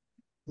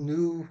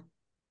new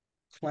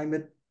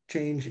climate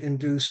change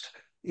induced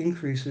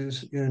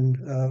increases in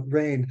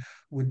rain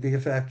would be a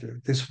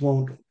factor. This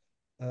won't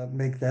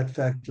make that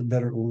factor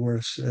better or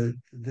worse.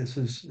 This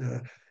is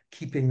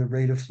keeping the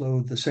rate of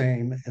flow the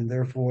same, and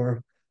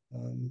therefore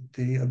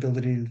the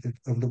ability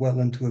of the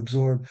wetland to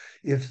absorb.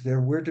 If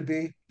there were to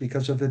be,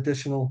 because of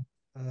additional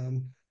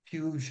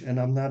huge, and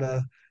I'm not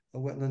a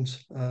wetlands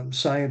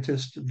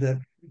scientist that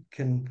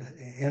can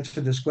answer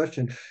this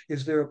question,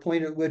 is there a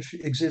point at which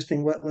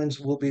existing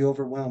wetlands will be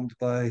overwhelmed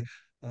by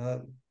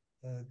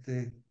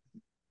the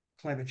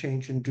climate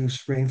change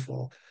induced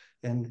rainfall?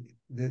 And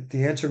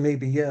the answer may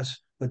be yes,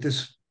 but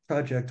this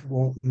project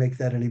won't make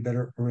that any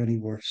better or any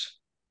worse.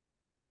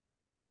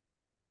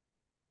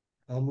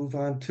 I'll move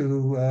on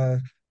to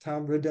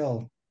Tom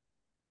Riddell.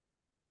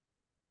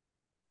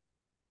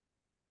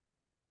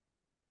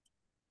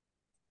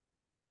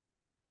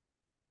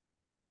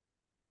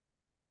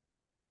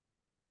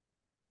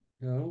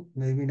 No,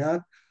 maybe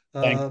not.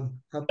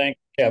 Thanks,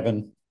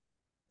 Kevin.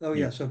 Oh,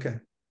 yes, okay.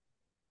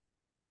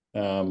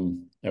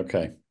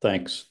 Okay,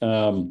 thanks.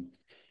 I'm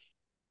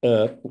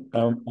a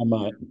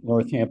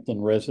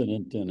Northampton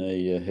resident in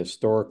a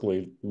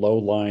historically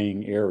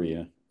low-lying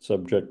area,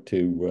 subject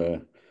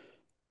to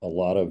a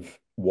lot of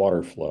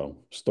water flow,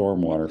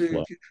 storm water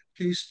flow.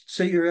 Can you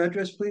say your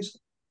address, please?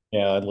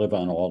 Yeah, I live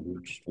on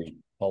Aldridge Street.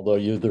 Although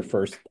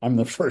I'm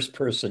the first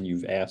person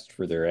you've asked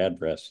for their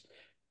address.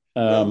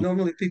 Well,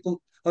 normally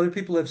other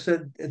people have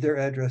said their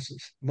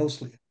addresses,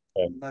 mostly,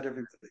 not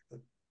everybody.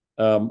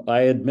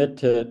 I admit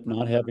to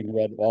not having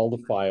read all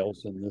the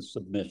files in this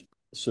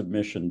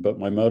submission, but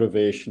my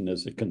motivation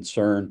is a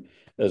concern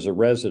as a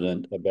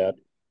resident about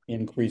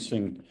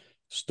increasing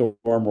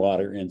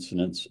stormwater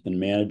incidents and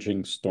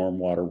managing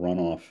stormwater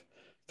runoff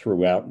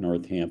throughout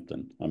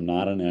Northampton. I'm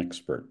not an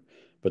expert,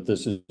 but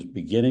this is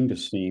beginning to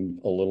seem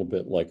a little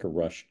bit like a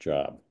rush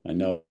job. I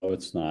know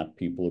it's not.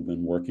 People have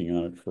been working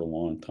on it for a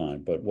long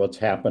time, but what's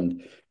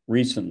happened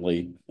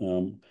recently,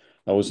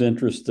 I was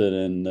interested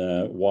in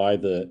why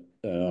the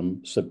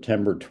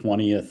September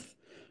 20th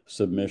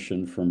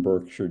submission from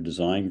Berkshire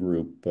Design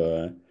Group.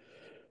 I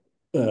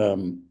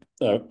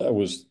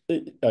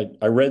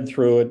read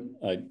through it.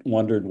 I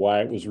wondered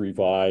why it was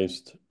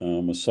revised,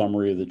 a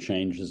summary of the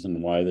changes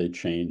and why they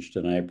changed.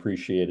 And I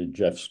appreciated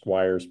Jeff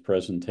Squire's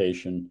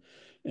presentation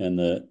and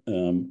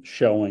the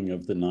showing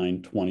of the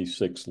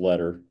 926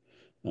 letter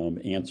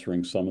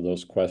answering some of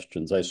those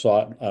questions. I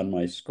saw it on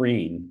my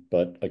screen,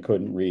 but I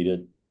couldn't read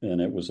it, and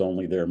it was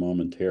only there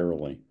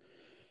momentarily.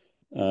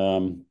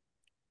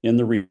 In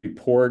the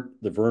report,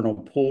 the vernal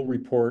pool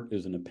report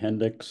is an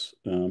appendix,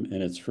 and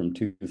it's from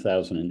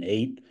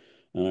 2008.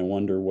 And I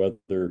wonder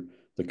whether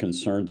the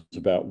concerns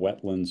about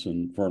wetlands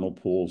and vernal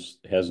pools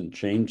hasn't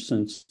changed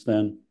since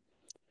then.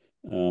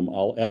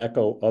 I'll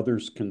echo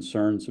others'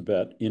 concerns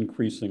about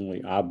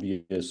increasingly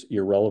obvious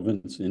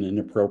irrelevance and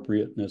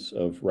inappropriateness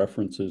of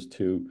references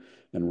to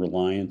and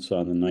reliance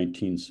on the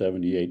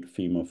 1978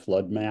 FEMA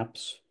flood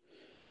maps.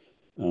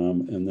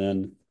 And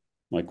then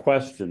my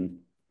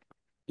question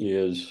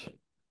is,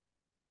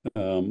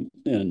 and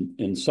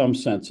in some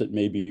sense, it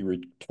may be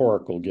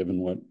rhetorical given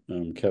what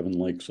Kevin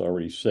Lake's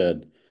already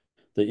said.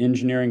 The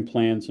engineering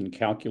plans and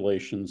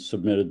calculations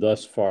submitted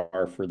thus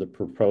far for the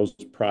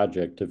proposed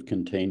project have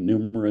contained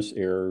numerous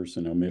errors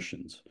and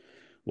omissions.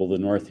 Will the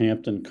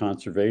Northampton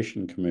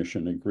Conservation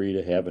Commission agree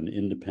to have an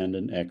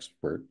independent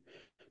expert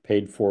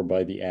paid for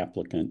by the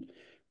applicant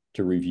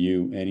to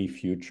review any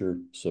future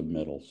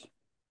submittals?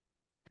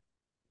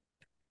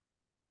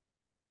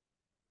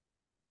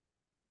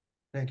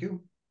 Thank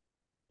you.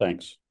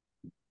 Thanks.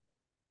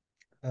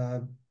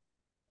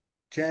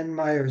 Jan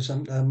Myers,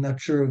 I'm not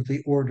sure of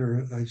the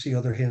order. I see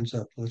other hands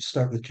up. Let's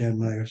start with Jan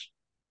Myers.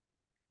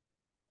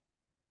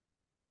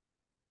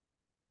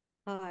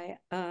 Hi,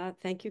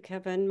 thank you,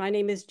 Kevin. My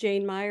name is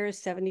Jane Myers,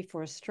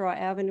 74 Straw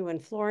Avenue in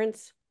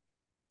Florence.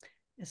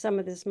 Some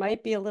of this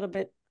might be a little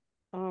bit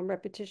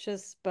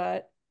repetitious,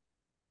 but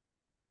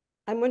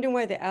I'm wondering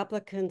why the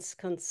applicant's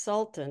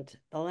consultant,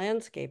 the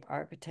landscape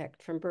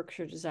architect from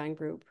Berkshire Design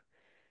Group,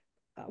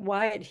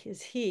 why it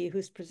is he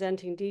who's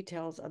presenting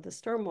details of the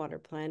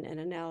stormwater plan and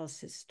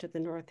analysis to the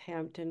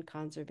Northampton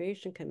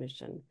Conservation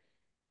Commission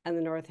and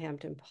the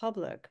Northampton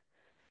public.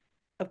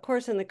 Of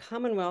course, in the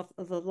Commonwealth,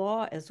 the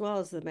law as well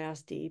as the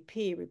Mass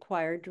DEP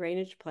require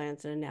drainage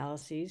plans and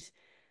analyses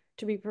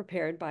to be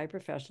prepared by a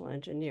professional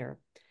engineer.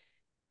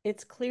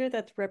 It's clear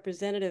that the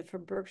representative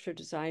from Berkshire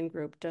Design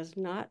Group does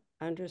not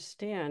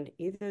understand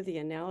either the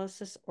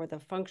analysis or the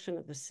function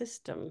of the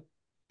system,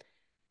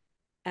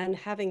 and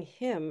having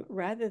him,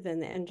 rather than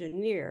the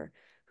engineer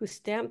who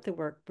stamped the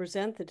work,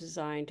 present the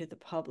design to the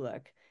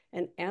public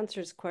and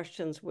answers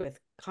questions with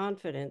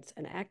confidence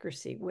and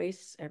accuracy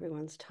wastes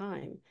everyone's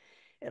time.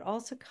 It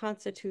also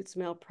constitutes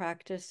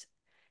malpractice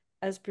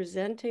as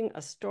presenting a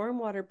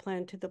stormwater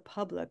plan to the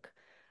public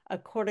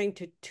according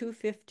to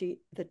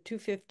the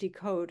 250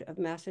 Code of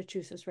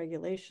Massachusetts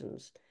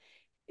regulations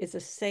is the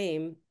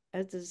same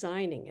as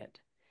designing it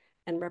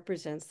and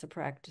represents the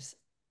practice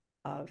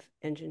of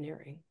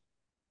engineering.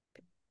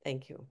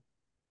 Thank you.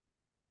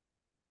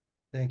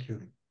 Thank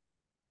you.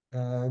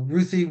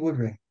 Ruthie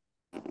Woodring.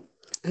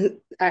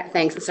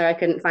 Thanks. Sorry, I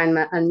couldn't find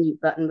my unmute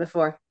button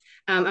before.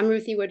 I'm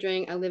Ruthie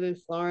Woodring. I live in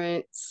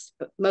Florence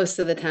most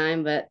of the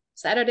time, but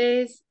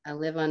Saturdays I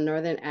live on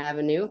Northern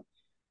Avenue,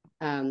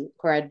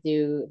 where I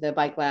do the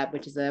Bike Lab,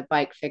 which is a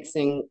bike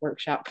fixing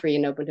workshop, free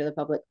and open to the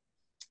public.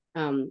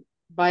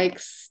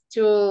 Bikes,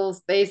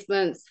 tools,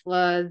 basements,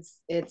 floods.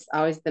 It's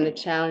always been a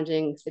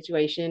challenging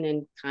situation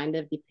and kind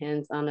of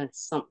depends on a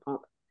sump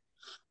pump.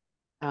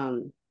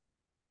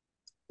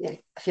 Yeah,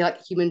 I feel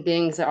like human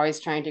beings are always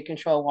trying to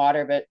control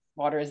water, but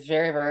water is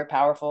very, very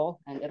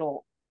powerful, and it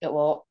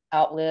will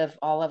outlive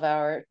all of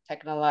our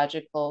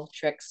technological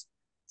tricks.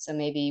 So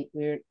maybe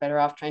we're better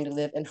off trying to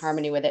live in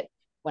harmony with it.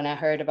 When I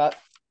heard about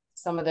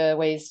some of the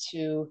ways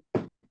to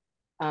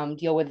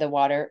deal with the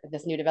water,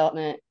 this new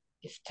development,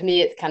 to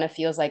me, it kind of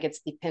feels like it's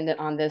dependent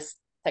on this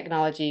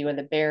technology with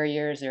the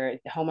barriers or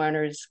the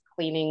homeowners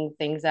cleaning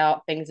things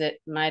out, things that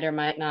might or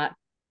might not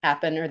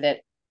happen, or that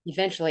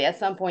eventually, at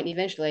some point,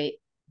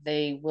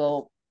 they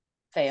will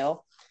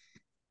fail.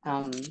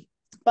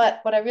 But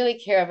what I really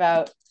care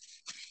about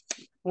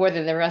more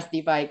than the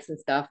rusty bikes and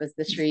stuff is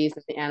the trees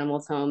and the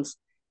animals' homes.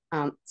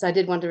 So I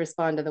did want to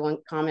respond to the one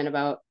comment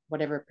about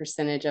whatever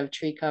percentage of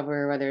tree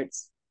cover, whether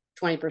it's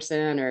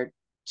 20% or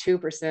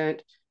 2%,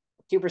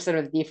 2%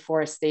 of the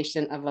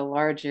deforestation of a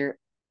larger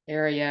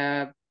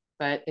area,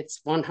 but it's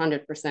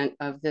 100%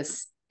 of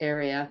this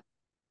area.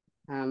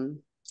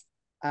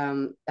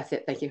 That's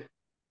it. Thank you.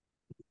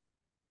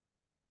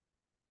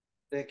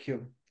 Thank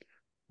you.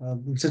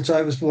 Since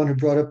I was the one who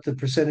brought up the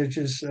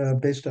percentages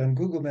based on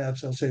Google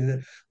Maps, I'll say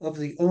that of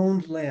the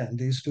owned land,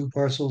 these two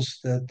parcels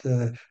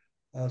that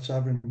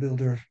Sovereign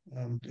Builder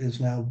is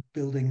now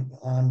building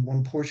on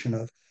one portion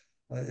of,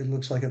 it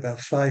looks like about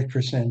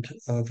 5%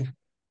 of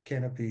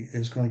canopy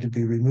is going to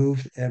be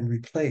removed and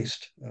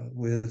replaced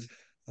with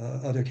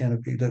other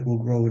canopy that will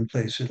grow in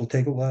place. It'll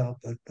take a while,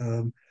 but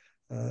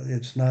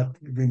it's not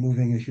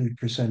removing a huge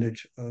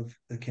percentage of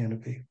the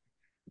canopy.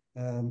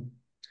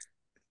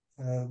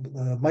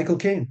 Michael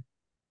Kane.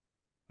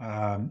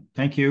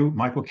 Thank you,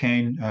 Michael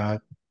Kane,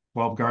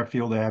 12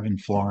 Garfield Ave in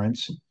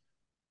Florence.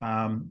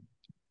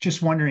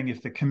 Just wondering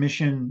if the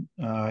commission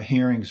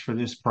hearings for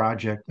this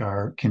project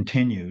are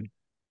continued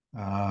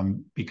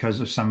because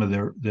of some of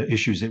the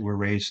issues that were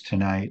raised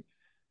tonight.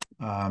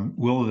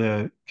 will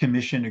the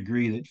commission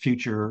agree that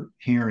future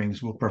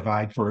hearings will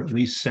provide for at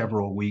least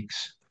several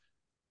weeks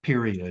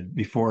period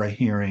before a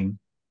hearing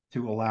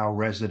to allow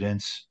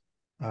residents,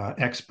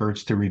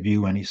 experts to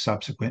review any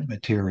subsequent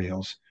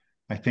materials?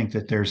 I think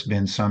that there's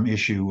been some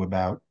issue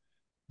about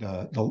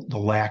the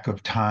lack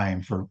of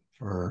time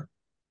for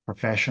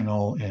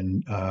professional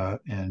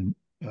and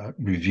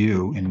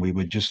review, and we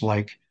would just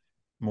like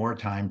more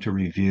time to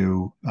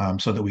review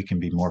so that we can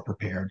be more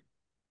prepared.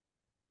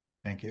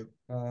 Thank you.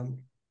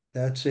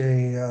 That's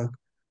a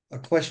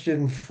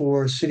question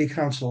for City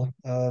Council.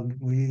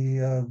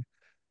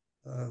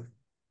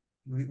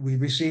 We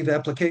receive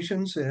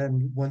applications,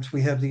 and once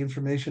we have the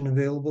information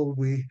available,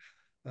 we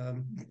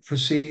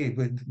proceed.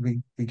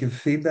 We give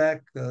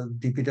feedback.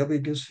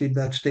 DPW gives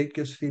feedback. State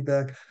gives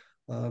feedback.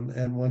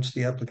 And once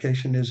the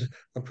application is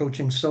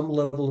approaching some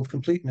level of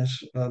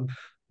completeness,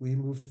 we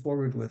move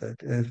forward with it.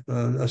 If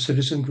a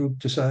citizen group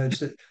decides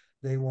that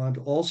they want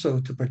also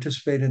to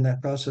participate in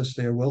that process,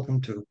 they are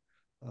welcome to.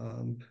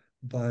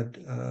 But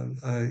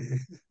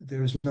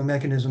there is no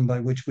mechanism by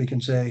which we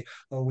can say,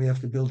 oh, we have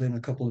to build in a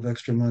couple of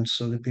extra months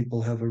so that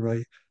people have a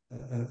right,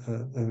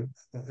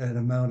 an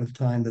amount of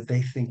time that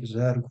they think is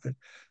adequate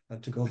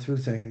to go through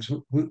things.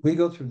 We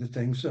go through the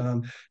things.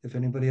 If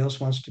anybody else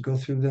wants to go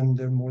through them,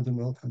 they're more than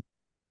welcome.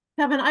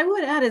 Kevin, I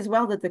would add as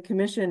well that the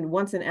commission,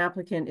 once an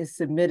applicant is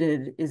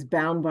submitted, is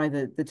bound by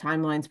the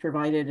timelines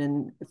provided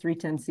in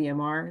 310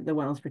 CMR, the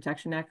Wetlands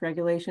Protection Act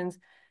regulations.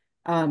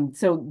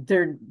 So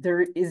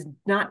there is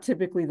not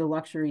typically the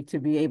luxury to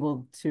be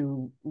able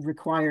to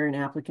require an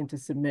applicant to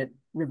submit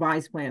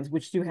revised plans,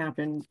 which do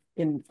happen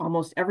in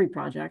almost every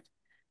project.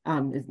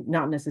 Is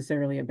not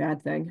necessarily a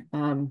bad thing.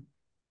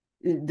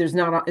 There's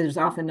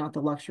often not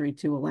the luxury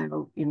to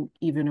allow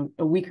even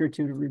a week or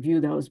two to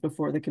review those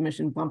before the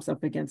commission bumps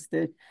up against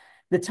the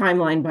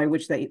timeline by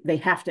which they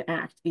have to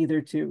act,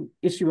 either to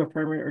issue a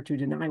permit or to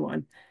deny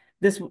one.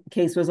 This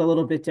case was a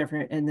little bit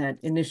different in that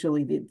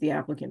initially the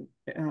applicant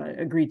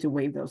agreed to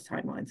waive those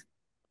timelines.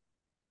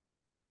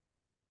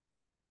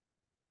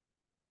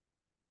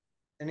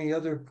 Any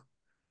other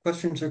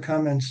questions or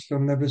comments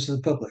from members of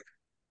the public?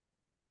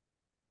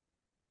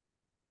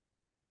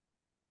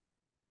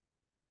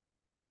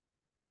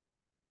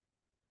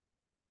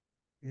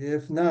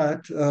 If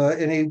not,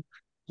 any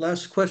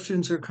last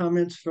questions or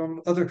comments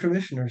from other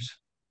commissioners?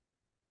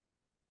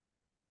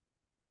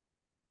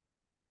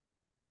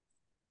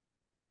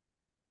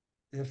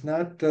 If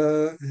not,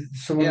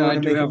 someone Yeah, want I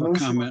to do make a have a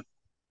motion? comment.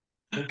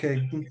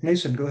 Okay,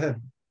 Mason, go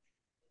ahead.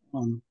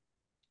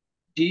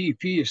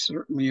 DEP is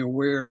certainly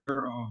aware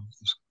of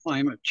this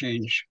climate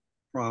change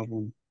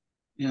problem,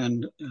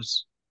 and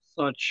as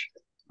such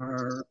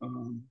are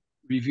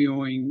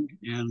reviewing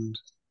and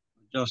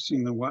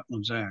adjusting the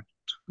Wetlands Act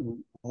to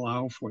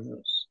allow for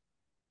this.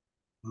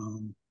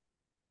 I'm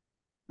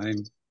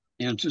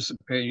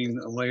anticipating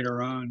that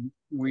later on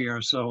we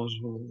ourselves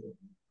will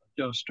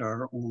adjust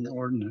our own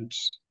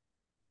ordinance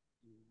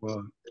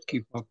to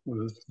keep up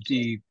with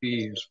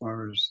DEP as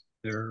far as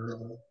their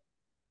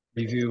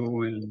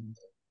review and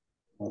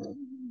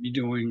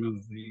redoing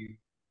of the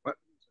wetlands.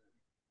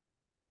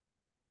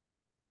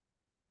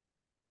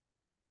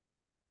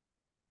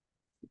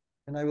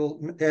 And I will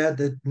add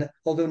that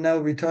although now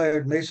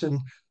retired, Mason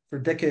for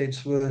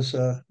decades was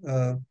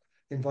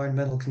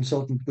environmental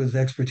consultant with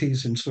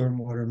expertise in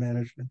stormwater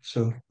management.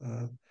 So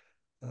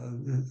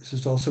this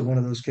is also one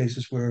of those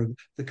cases where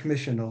the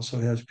commission also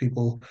has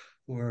people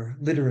who are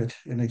literate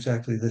in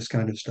exactly this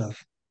kind of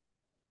stuff.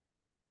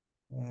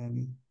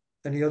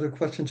 Any other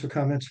questions or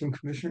comments from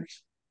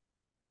commissioners?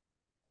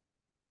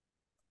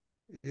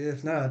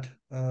 If not,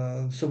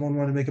 someone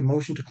want to make a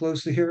motion to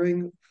close the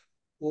hearing?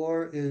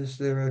 Or is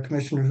there a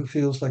commissioner who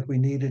feels like we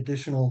need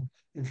additional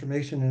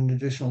information and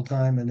additional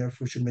time and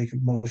therefore should make a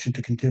motion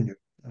to continue?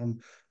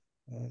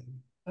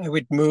 I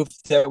would move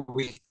that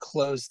we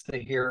close the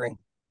hearing.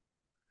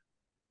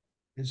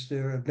 Is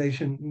there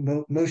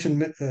a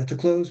motion to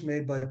close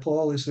made by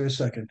Paul? Is there a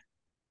second?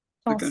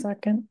 I'll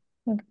second.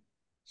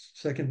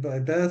 Second by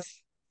Beth.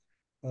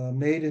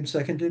 Made and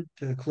seconded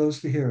to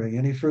close the hearing.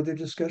 Any further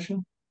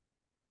discussion?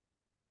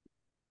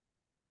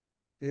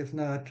 If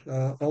not,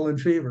 all in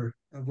favor.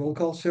 Roll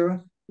call,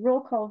 Sarah?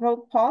 Roll call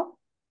vote, Paul?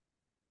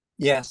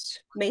 Yes.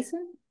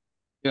 Mason?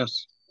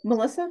 Yes.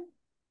 Melissa?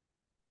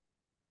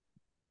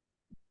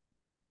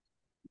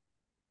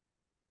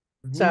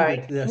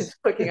 Sorry, Yes. I was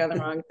clicking on the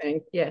wrong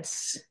thing.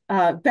 Yes.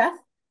 Beth?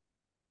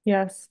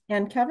 Yes.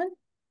 And Kevin?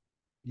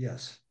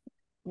 Yes.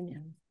 Yeah.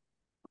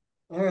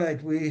 All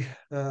right, we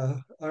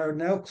are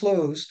now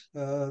closed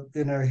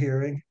in our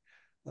hearing.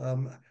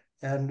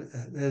 And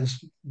as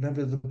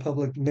members of the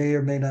public may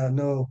or may not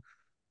know,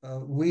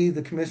 we,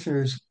 the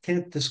commissioners,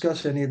 can't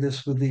discuss any of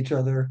this with each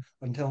other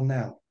until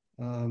now,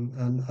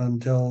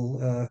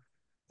 until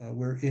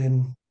we're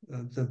in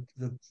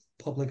the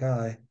public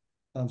eye.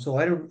 So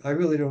I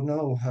really don't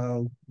know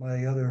how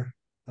my other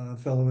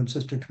fellow and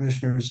sister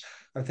commissioners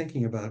are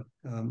thinking about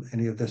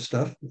any of this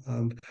stuff.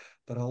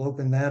 But I'll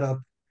open that up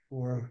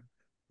for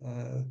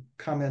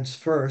comments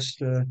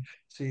first,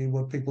 see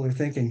what people are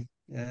thinking.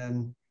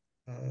 And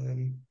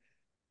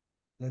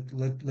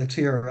let's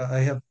hear. I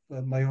have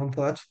my own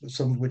thoughts,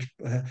 some of which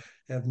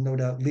have no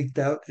doubt leaked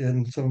out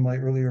in some of my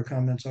earlier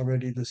comments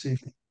already this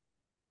evening.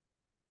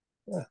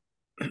 Yeah.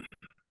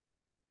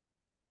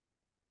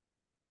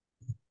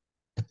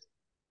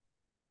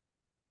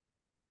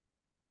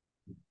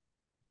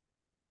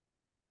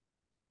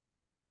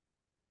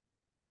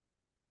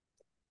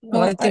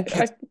 Well, I think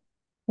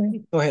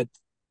go ahead.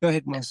 Go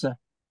ahead, Melissa.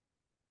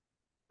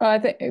 I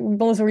think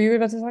Melissa, were you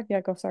about to talk?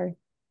 Yeah, go. Sorry.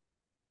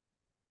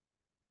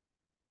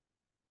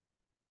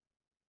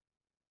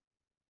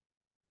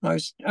 I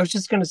was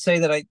just going to say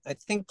that I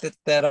think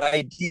that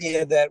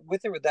idea that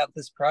with or without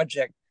this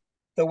project,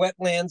 the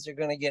wetlands are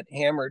going to get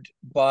hammered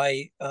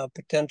by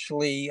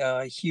potentially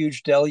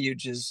huge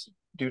deluges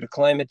due to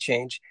climate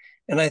change.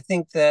 And I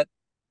think that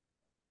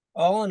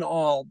all in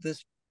all,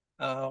 this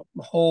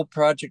whole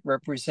project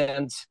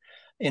represents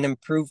an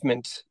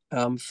improvement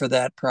for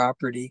that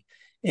property.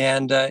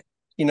 And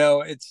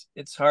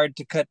it's hard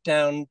to cut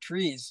down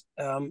trees,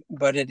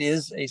 but it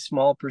is a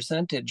small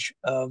percentage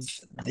of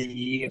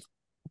the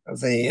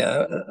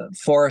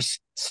forest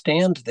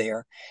stand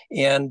there.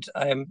 And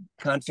I'm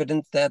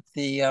confident that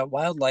the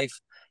wildlife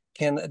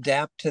can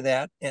adapt to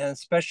that, and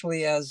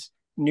especially as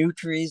new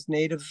trees,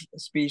 native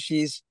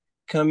species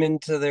come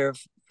into their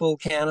full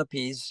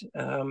canopies,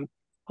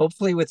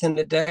 hopefully within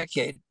a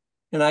decade.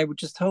 And I would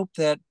just hope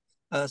that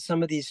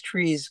some of these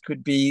trees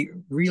could be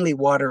really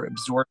water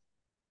absorbent,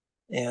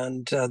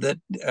 and that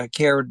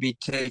care would be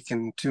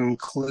taken to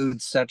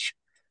include such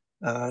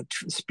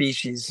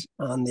species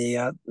on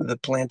the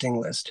planting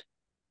list.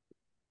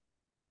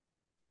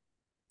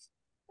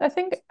 I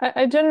think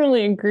I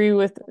generally agree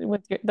with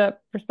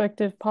that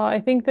perspective, Paul. I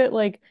think that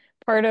like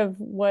part of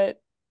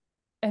what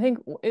I think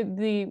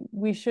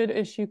we should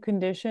issue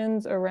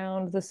conditions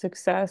around the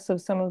success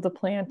of some of the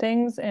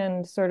plantings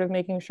and sort of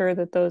making sure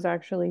that those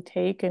actually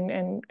take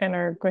and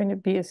are going to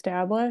be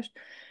established.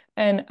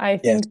 And I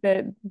think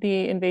that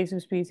the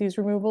invasive species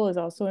removal is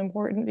also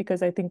important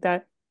because I think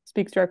that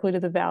speaks directly to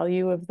the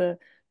value of the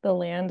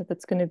land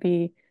that's going to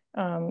be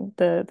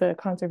the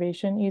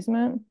conservation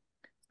easement.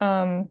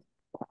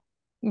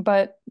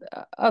 But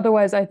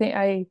otherwise, I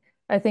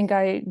think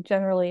I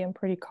generally am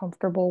pretty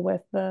comfortable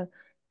with the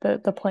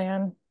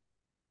plan.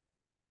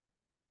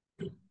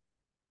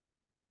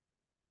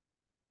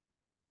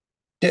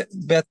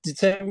 Beth, does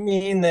that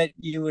mean that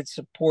you would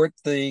support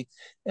the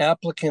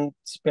applicant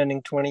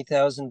spending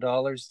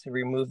 $20,000 to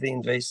remove the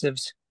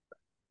invasives?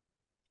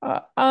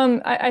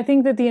 I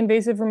think that the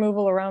invasive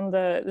removal around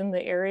in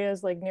the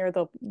areas like near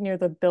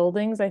the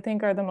buildings, I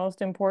think are the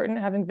most important.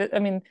 I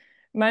mean,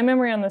 my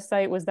memory on the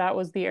site was that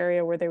was the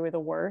area where they were the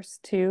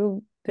worst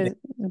too,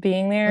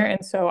 being there.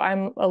 And so I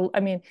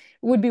mean, it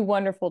would be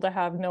wonderful to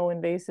have no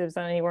invasives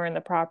on anywhere in the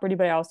property,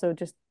 but I also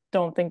just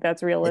don't think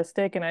that's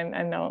realistic, and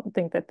I don't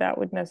think that that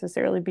would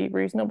necessarily be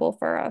reasonable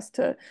for us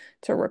to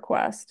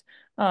request.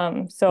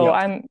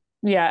 So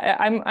yeah,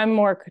 I'm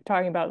more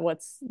talking about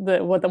what's in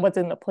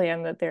the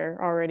plan that they're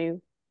already.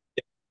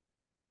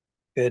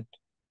 Good.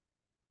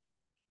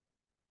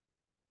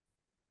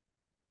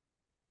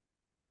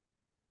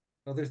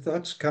 Other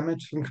thoughts,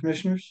 comments from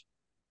commissioners?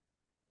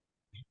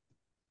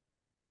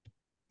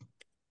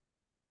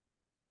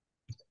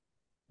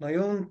 My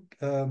own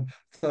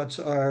thoughts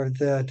are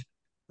that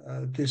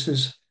this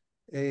is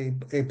a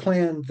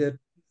plan that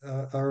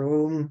our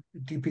own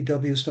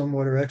DPW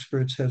stormwater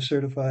experts have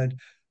certified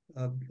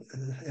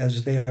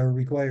as they are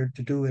required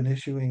to do in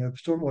issuing a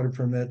stormwater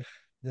permit,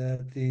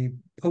 that the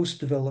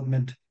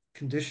post-development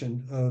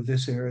condition of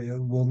this area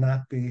will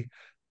not be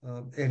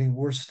any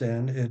worse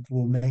than it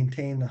will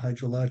maintain the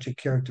hydrologic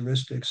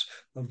characteristics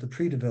of the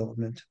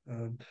pre-development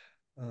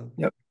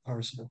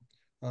parcel.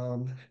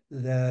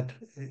 That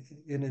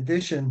in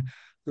addition,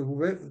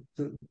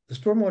 the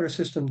stormwater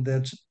system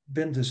that's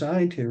been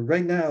designed here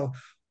right now,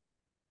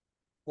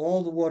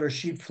 all the water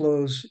sheet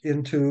flows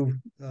into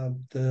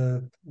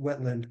the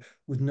wetland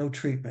with no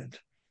treatment.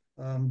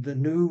 The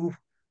new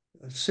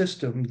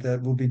system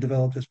that will be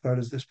developed as part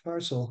of this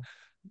parcel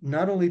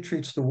not only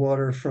treats the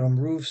water from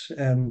roofs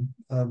and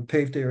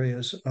paved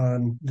areas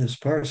on this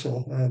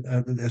parcel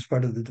as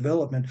part of the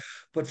development,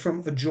 but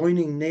from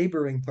adjoining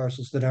neighboring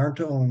parcels that aren't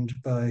owned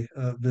by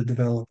the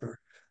developer.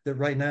 That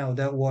right now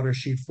that water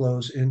sheet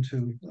flows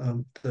into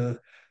the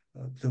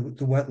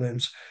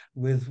wetlands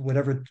with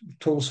whatever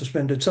total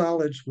suspended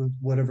solids, with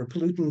whatever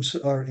pollutants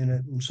are in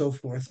it, and so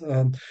forth.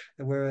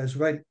 Whereas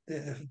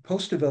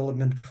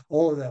post-development,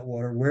 all of that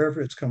water,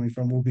 wherever it's coming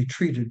from, will be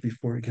treated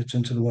before it gets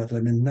into the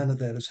wetland, and none of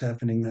that is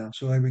happening now.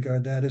 So I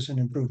regard that as an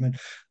improvement.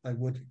 I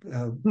would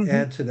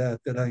add to that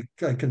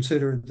I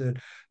consider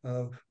that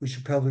we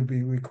should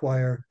probably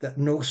require that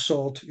no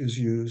salt is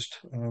used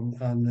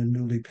on the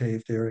newly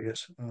paved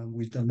areas.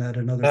 We've done that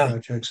in other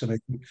projects, and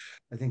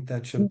I think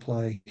that should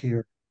apply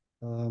here.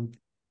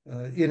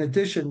 In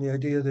addition, the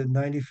idea that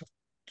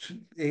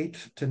 98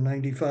 to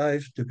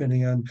 95,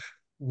 depending on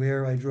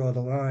where I draw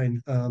the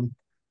line,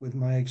 with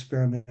my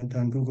experiment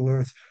on Google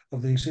Earth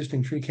of the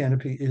existing tree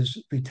canopy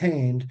is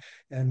retained,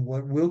 and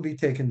what will be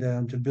taken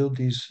down to build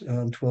these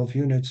 12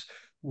 units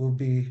will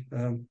be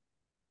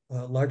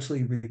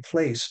largely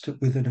replaced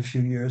within a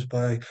few years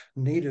by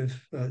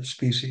native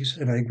species.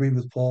 And I agree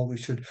with Paul, we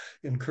should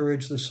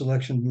encourage the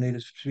selection of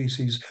native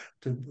species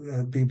to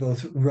be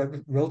both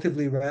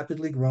relatively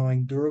rapidly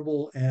growing,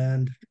 durable,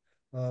 and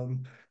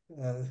um,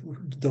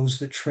 those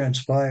that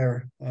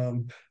transpire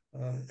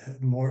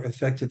more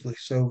effectively.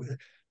 So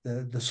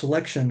the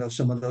selection of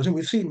some of those, and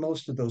we've seen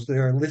most of those, they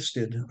are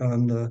listed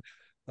on the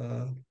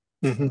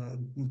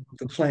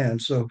plan.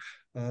 So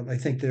I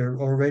think they're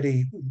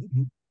already,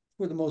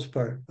 for the most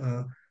part,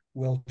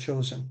 well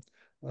chosen.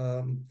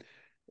 The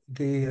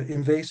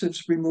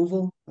invasives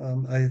removal,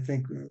 I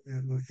think,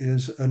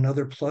 is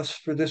another plus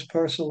for this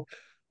parcel.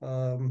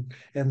 And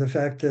the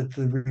fact that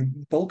the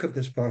bulk of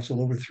this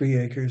parcel, over 3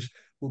 acres,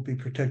 will be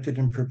protected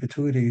in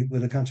perpetuity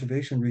with a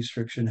conservation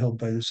restriction held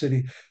by the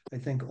city. I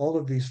think all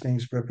of these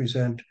things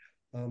represent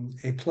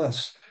a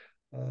plus.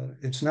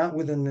 It's not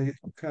within the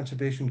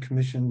Conservation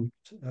Commission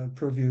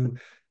purview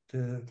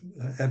to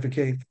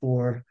advocate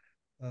for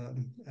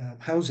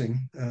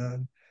housing,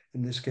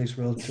 in this case,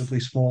 relatively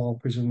small,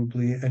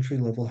 presumably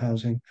entry-level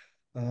housing.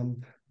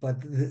 But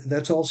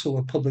that's also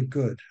a public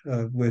good,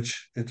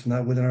 which it's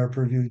not within our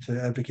purview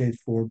to advocate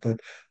for.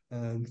 But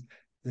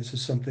this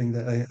is something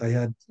that I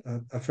had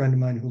a friend of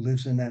mine who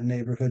lives in that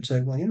neighborhood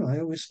say, well, I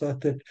always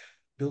thought that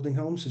building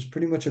homes is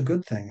pretty much a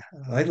good thing.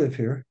 I live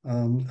here.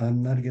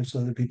 I'm not against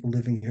other people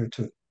living here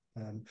too.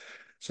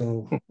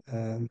 So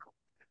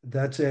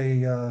that's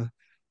an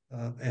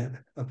an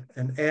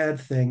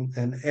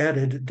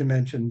added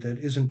dimension that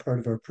isn't part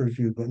of our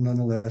purview, but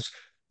nonetheless,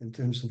 in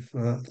terms of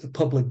the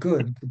public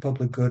good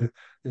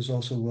is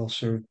also well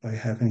served by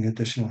having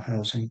additional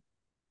housing.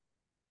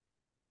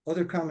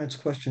 Other comments,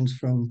 questions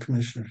from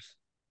commissioners?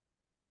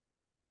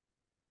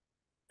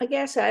 I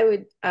guess I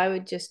would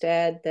just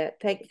add that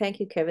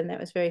thank you, Kevin. That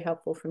was very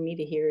helpful for me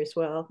to hear as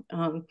well.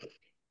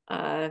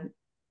 I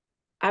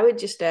would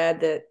just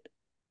add that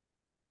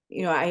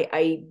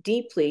I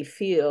deeply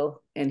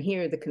feel and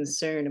hear the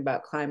concern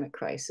about climate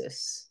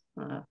crisis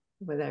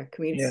with our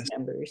community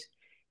members.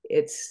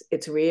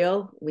 It's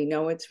real. We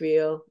know it's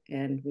real,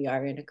 and we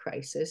are in a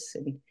crisis,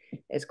 and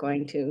it's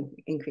going to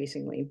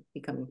increasingly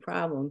become a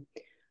problem.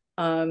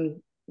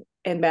 And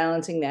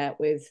balancing that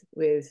with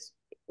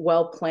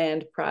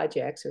well-planned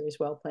projects, or as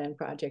well-planned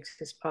projects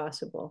as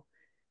possible.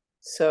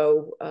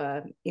 So,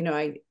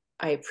 I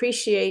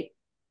appreciate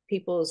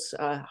people's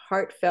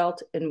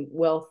heartfelt and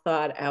well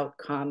thought out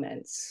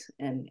comments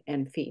and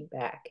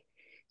feedback,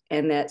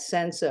 and that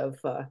sense of,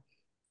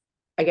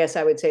 I guess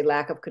I would say,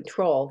 lack of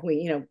control.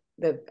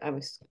 I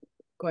was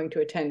going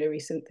to attend a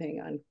recent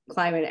thing on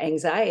climate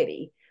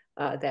anxiety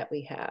that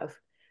we have.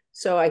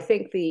 So I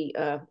think the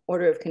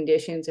order of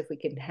conditions, if we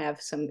can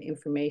have some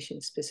information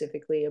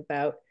specifically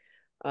about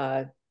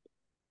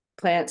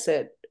plants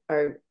that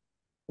are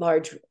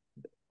large,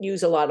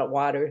 use a lot of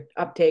water,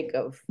 uptake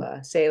of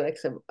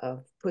salix,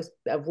 of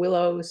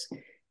willows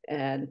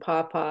and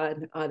pawpaw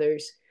and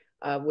others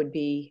would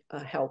be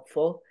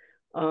helpful.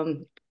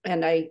 And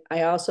I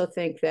also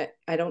think that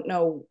I don't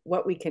know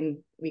what we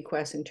can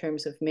request in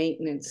terms of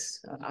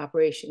maintenance,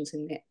 operations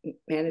and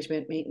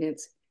management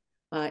maintenance,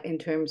 in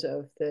terms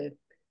of the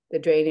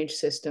drainage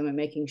system and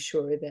making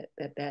sure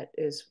that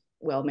is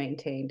well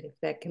maintained. If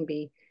that can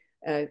be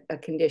a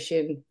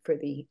condition for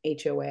the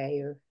HOA,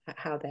 or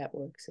how that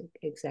works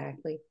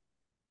exactly.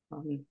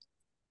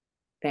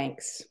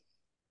 Thanks.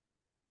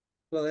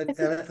 Well,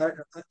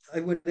 I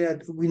would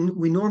add,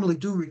 we normally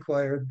do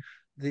require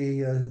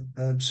the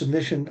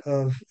submission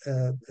of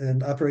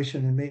an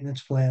operation and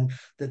maintenance plan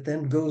that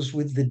then goes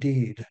with the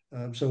deed.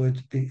 So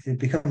it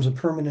becomes a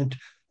permanent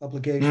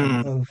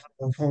obligation of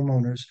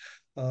homeowners.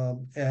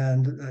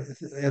 And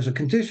as a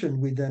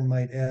condition, we then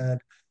might add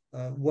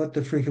what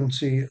the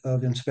frequency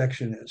of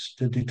inspection is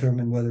to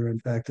determine whether, in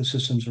fact, the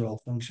systems are all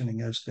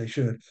functioning as they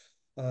should.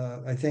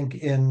 I think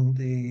in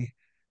the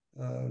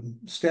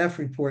staff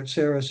report,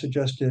 Sarah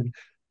suggested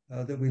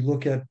that we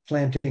look at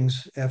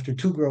plantings after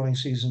 2 growing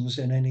seasons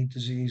and any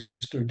diseased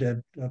or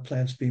dead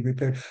plants be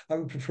repaired. I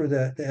would prefer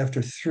that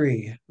after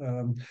 3.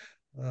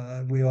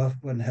 We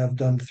often have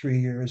done 3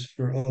 years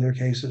for other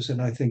cases,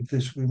 and I think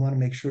we want to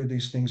make sure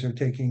these things are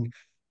taking,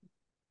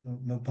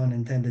 no pun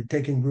intended,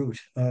 taking root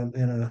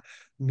in a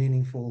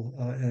meaningful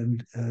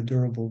and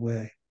durable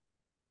way.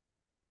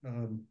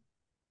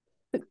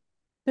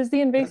 Does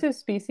the invasive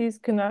species,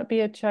 can that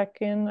be a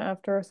check-in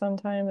after some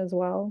time as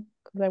well?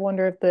 Because I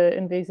wonder if the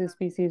invasive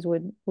species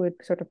would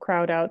sort of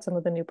crowd out some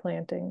of the new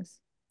plantings.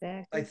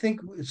 I think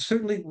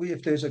certainly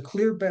if there's a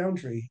clear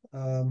boundary,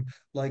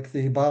 like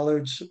the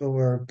bollards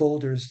or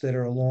boulders that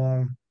are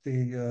along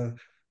the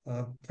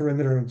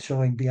perimeter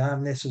showing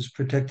beyond this is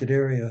protected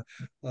area,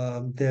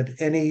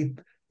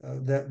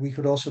 that we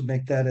could also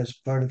make that as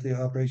part of the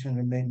operation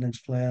and maintenance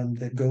plan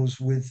that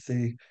goes with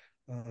the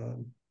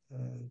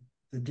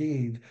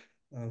deed.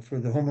 for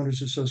the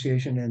homeowners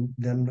association, and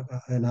then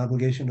an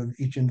obligation of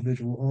each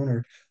individual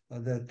owner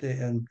that they,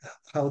 and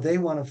how they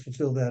want to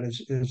fulfill that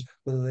is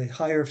whether they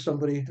hire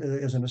somebody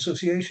as an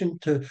association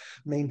to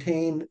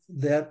maintain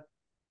that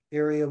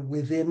area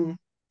within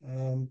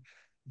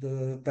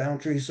the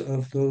boundaries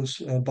of those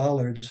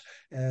bollards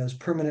as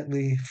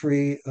permanently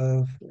free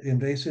of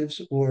invasives,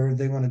 or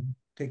they want to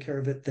take care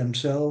of it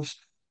themselves.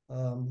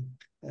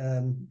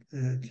 And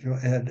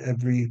at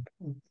every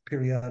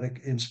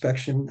periodic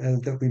inspection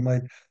that we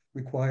might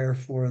require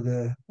for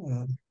the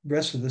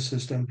rest of the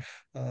system,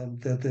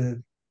 that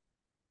the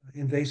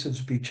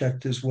invasives be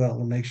checked as well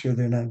and make sure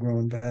they're not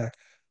growing back.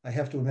 I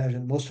have to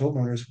imagine most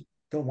homeowners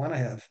don't want to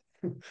have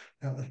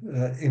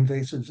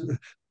invasives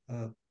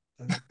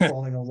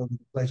falling all over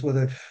the place.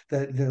 Whether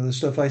that the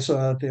stuff I saw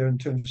out there in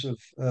terms of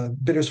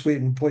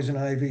bittersweet and poison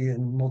ivy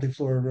and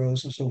multiflora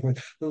rose and so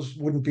forth, those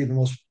wouldn't be the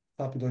most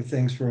popular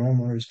things for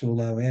homeowners to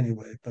allow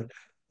anyway. But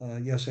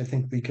yes, I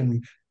think we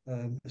can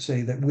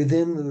say that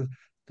within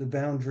the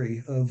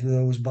boundary of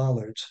those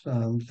bollards,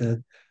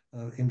 that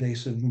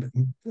invasive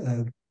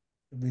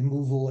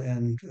removal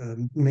and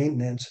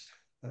maintenance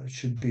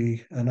should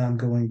be an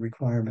ongoing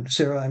requirement.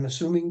 Sarah, I'm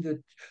assuming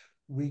that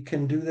we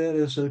can do that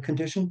as a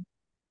condition?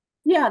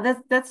 Yeah,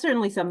 that's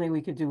certainly something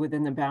we could do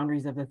within the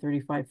boundaries of the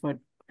 35-foot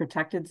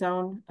protected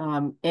zone.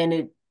 And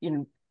it,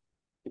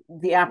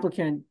 the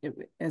applicant,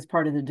 as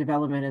part of the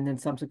development and then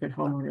subsequent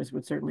homeowners,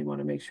 would certainly want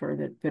to make sure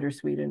that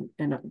bittersweet and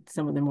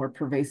some of the more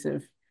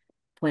pervasive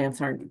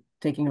plants aren't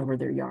taking over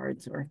their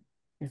yards or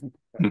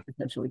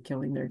potentially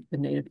killing the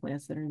native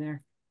plants that are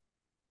there.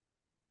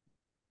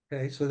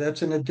 Okay, so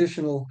that's an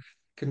additional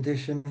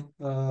condition.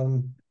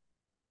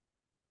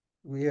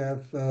 We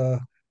have,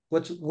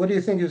 what do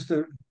you think is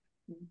the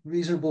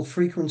reasonable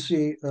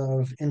frequency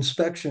of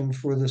inspection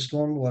for the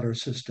stormwater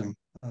system?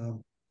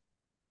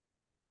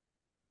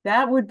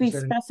 That would be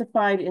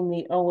specified in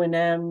the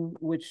O&M,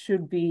 which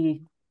should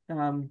be,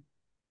 I'm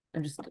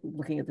just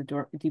looking at the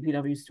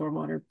DPW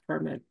stormwater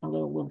permit,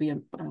 although it will be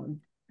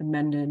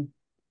amended.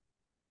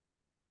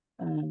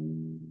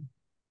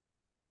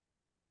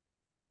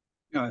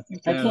 Yeah, I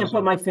think I can't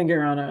put my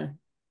finger on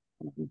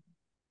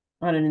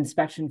an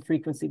inspection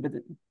frequency, but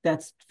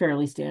that's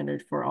fairly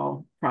standard for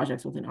all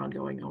projects with an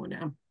ongoing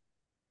O&M.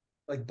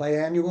 Like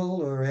biannual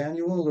or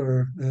annual,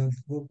 or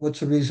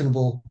what's a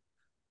reasonable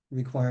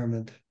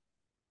requirement?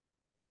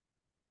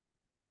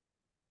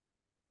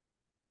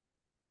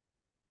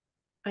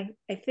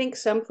 I think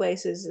some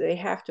places they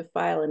have to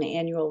file an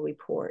annual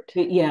report.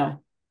 Yeah,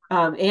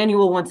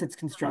 annual once it's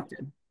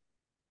constructed.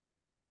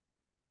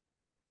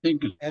 I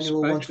think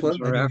Annual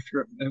inspections are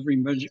after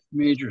every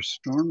major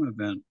storm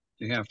event.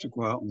 They have to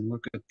go out and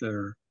look at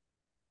their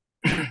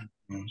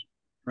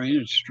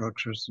drainage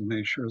structures to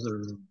make sure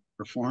they're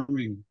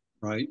performing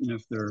right. And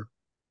if they're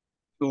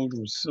filled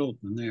with silt,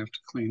 then they have to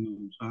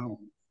clean those out.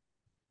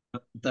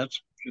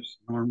 That's just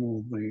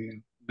normal,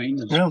 the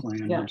maintenance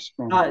plan of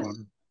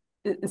stormwater.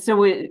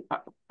 So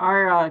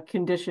our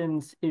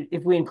conditions,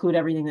 if we include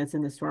everything that's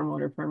in the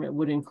stormwater permit,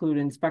 would include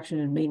inspection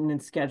and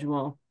maintenance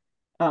schedule,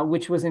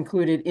 which was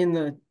included in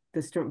the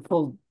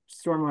full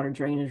stormwater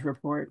drainage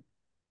report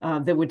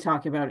that would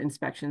talk about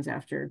inspections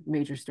after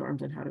major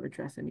storms and how to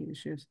address any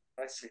issues.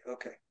 I see.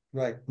 Okay.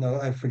 Right.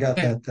 No, I forgot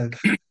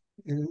that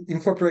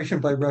incorporation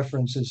by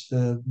reference is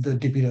the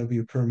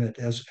DPW permit,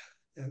 as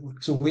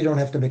so we don't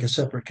have to make a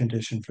separate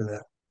condition for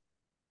that.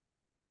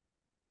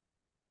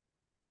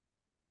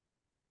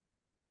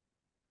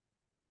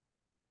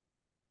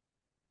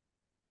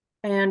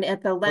 And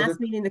at the last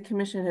meeting, the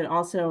commission had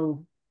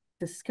also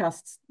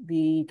discussed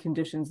the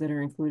conditions that are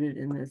included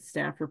in the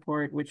staff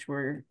report, which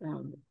were,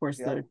 of course,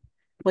 the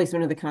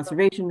placement of the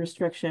conservation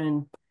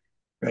restriction,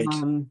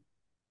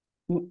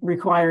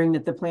 requiring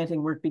that the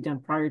planting work be done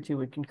prior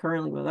to and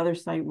concurrently with other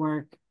site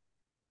work.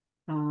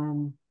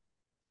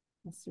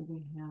 Let's see,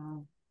 we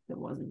have that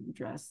wasn't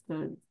addressed: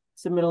 the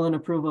submittal and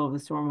approval of the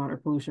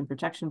stormwater pollution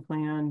protection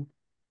plan,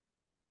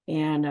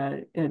 and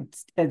a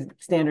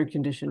standard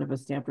condition of a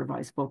stamped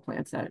revised full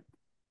plan set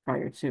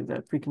prior to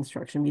the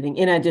pre-construction meeting,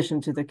 in addition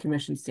to the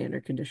commission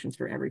standard conditions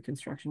for every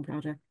construction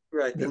project.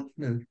 Right.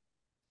 The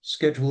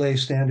Schedule A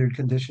standard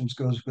conditions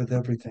goes with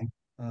everything.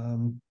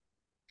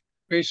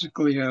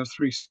 Basically, you have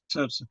three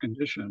sets of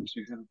conditions.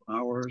 You have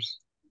ours,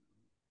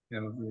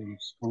 you have the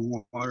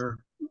stormwater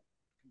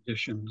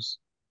conditions,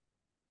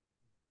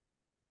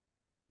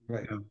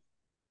 right? You have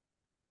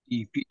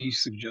DEP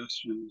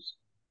suggestions.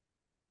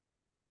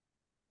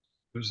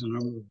 There's a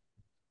number of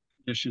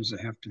conditions that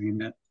have to be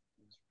met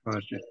for this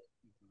project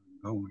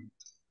going.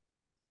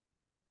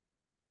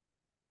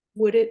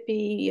 Would it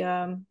be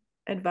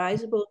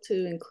advisable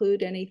to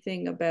include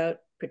anything about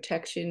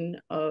protection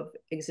of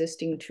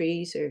existing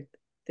trees or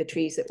the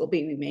trees that will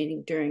be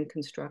remaining during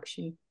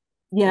construction?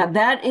 Yeah,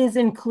 that is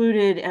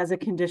included as a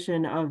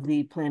condition of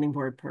the planning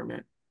board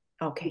permit.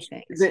 Okay,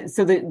 thanks.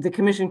 So the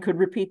commission could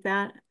repeat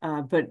that,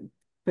 but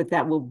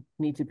that will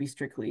need to be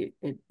strictly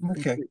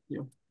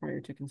prior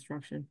to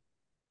construction.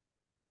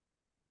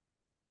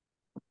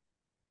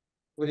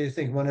 What do you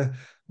think? Want to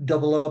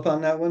double up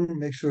on that one?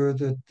 Make sure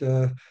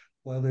that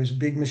while there's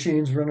big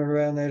machines running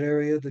around that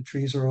area, the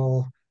trees are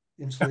all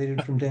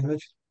insulated from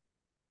damage?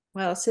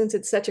 Well, since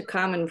it's such a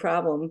common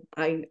problem,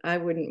 I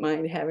wouldn't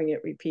mind having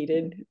it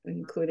repeated,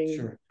 including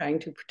Sure. trying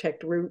to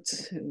protect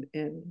roots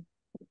and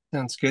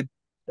Sounds good.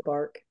 the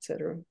bark,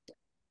 etc.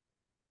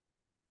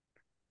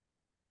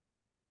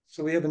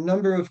 So we have a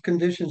number of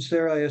conditions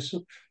there. I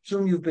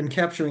assume you've been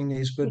capturing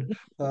these, but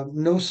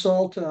no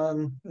salt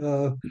on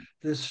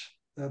this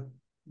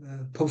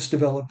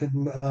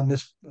post-development on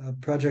this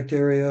project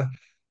area.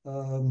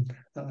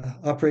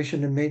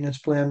 Operation and maintenance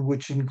plan,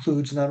 which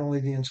includes not only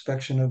the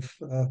inspection of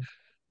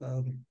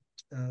um,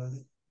 uh,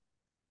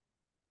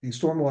 the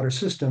stormwater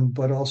system,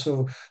 but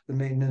also the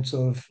maintenance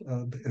of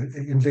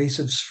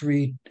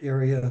invasives-free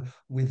area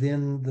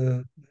within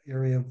the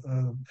area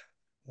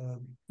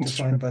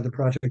defined by the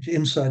project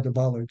inside the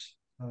bollards.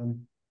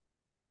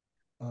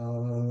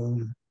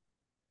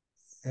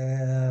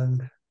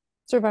 And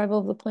Survival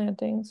of the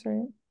plantings,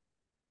 right?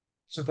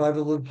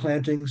 survival of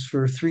plantings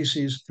for three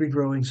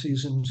growing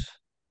seasons.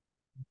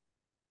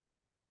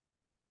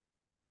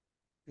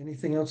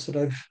 Anything else that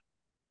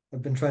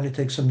I've been trying to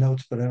take some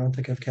notes, but I don't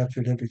think I've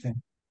captured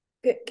everything.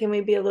 Can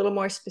we be a little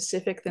more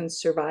specific than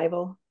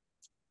survival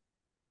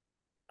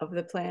of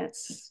the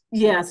plants?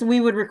 Yeah, so we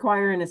would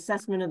require an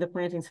assessment of the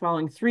plantings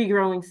following 3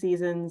 growing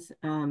seasons,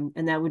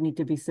 and that would need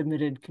to be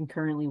submitted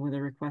concurrently with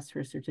a request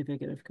for a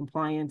certificate of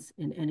compliance,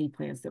 and any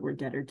plants that were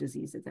dead or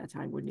diseased at that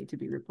time would need to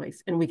be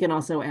replaced. And we can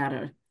also add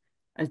a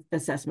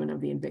assessment of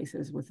the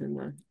invasives within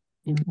the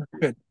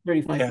Good.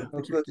 35 Yeah.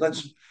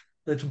 foot.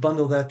 Let's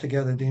bundle that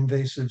together. The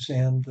invasives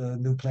and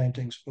new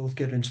plantings both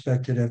get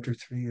inspected after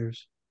 3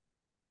 years.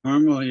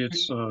 Normally,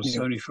 it's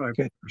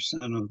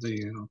 75% of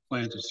the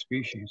planted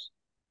species.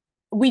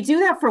 We do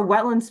that for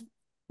wetlands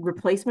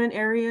replacement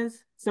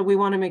areas. So we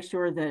want to make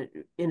sure that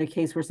in a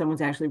case where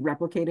someone's actually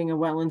replicating a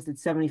wetlands, that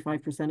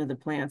 75% of the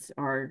plants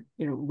are,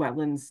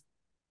 wetlands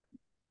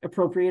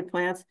appropriate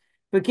plants.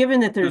 But given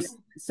that there's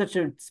such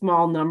a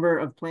small number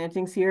of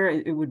plantings here,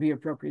 it would be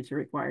appropriate to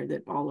require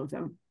that all of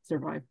them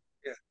survive.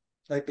 Yeah,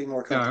 I'd be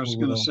more Yeah, comfortable. I was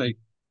going to say,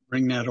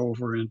 bring that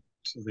over into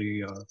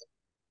the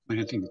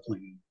planting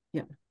plan.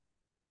 Yeah.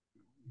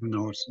 Even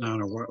though it's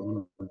not a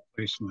wetland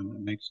replacement,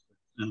 it makes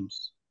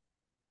sense.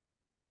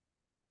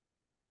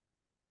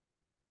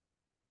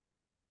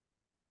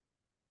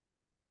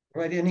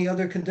 Right, any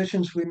other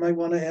conditions we might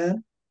want to add?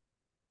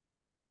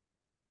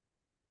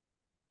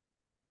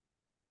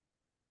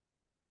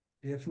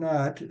 If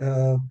not,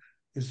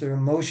 is there a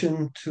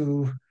motion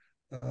to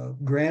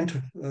grant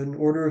an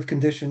order of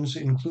conditions,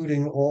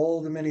 including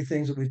all the many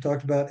things that we've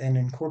talked about and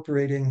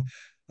incorporating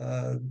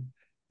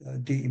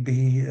DEB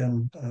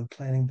and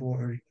planning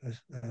board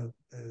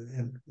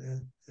and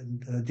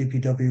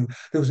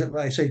DPW.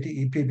 I say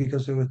DEP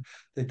because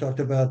they talked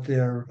about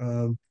their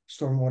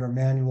stormwater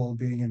manual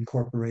being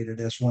incorporated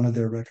as one of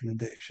their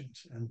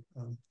recommendations, and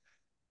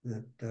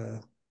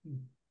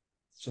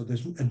so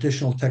there's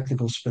additional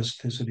technical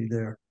specificity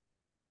there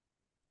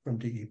from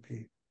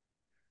DEP.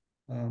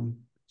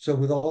 So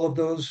with all of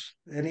those,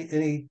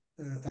 I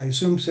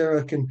assume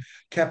Sarah can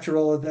capture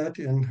all of that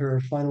in her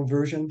final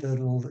version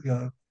that'll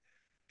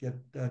get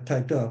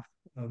typed up.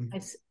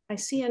 I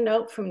see a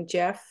note from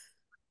Jeff.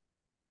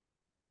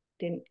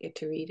 Didn't get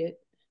to read it.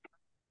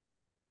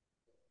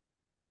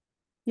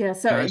 Yeah,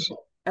 so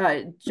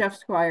Jeff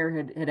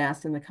Squire had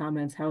asked in the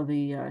comments how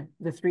the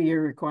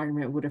 3-year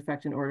requirement would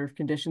affect an order of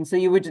conditions.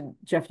 So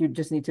Jeff, you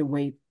just need to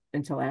wait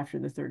until after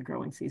the 3rd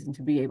growing season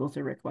to be able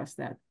to request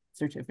that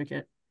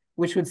certificate,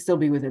 which would still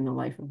be within the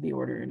life of the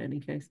order in any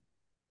case,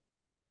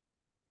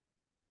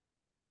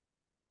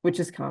 which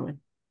is common.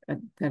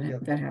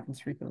 That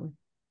happens frequently.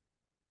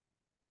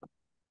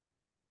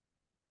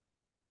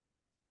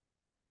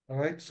 All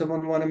right,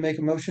 someone want to make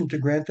a motion to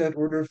grant that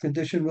order of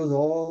condition with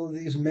all of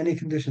these many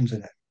conditions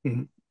in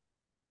it?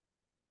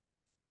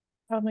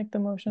 I'll make the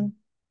motion.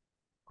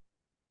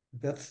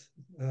 Beth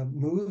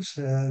moves.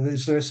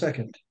 Is there a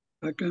second?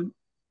 Second.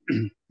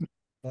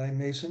 By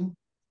Mason.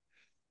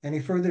 Any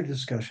further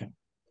discussion?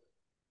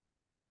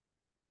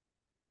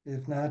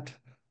 If not,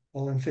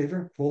 all in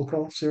favor? Roll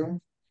call, Sarah?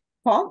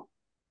 Paul?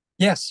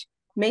 Yes.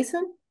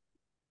 Mason?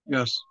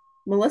 Yes.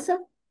 Melissa?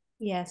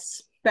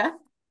 Yes. Beth?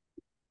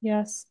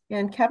 Yes.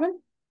 And Kevin?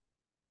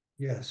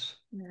 Yes.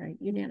 All right,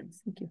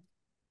 unanimous. Thank you.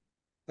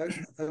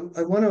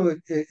 I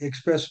want to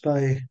express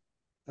my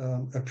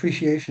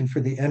appreciation for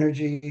the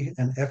energy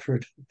and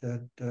effort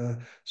that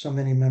so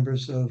many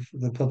members of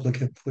the public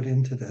have put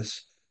into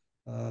this.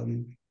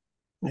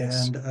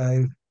 Yes. And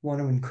I want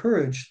to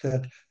encourage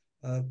that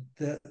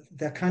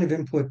that kind of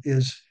input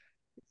is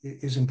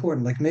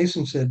important. Like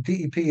Mason said,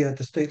 DEP at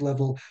the state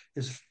level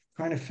is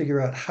trying to figure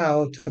out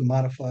how to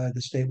modify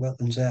the State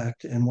Wetlands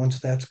Act. And once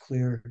that's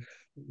clear,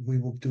 we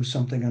will do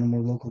something on a more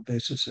local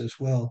basis as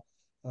well.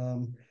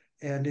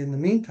 And in the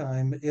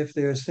meantime, if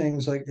there's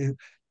things like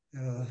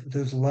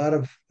there's a lot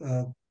of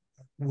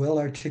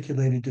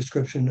well-articulated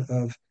description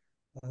of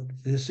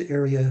this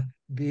area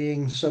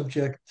being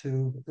subject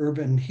to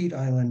urban heat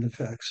island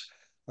effects.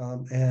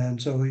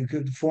 And so we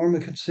could form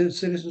a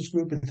citizens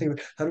group and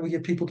think, how do we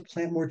get people to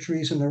plant more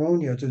trees in their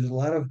own yards? There's a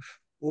lot of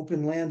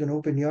open land and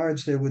open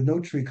yards there with no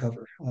tree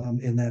cover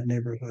in that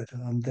neighborhood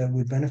that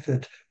would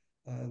benefit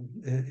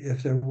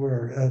if there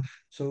were.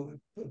 So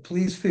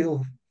please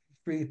feel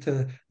free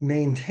to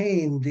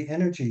maintain the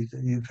energy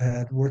that you've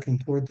had working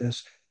toward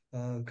this,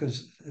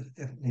 because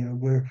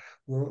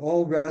we're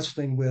all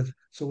wrestling with.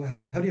 So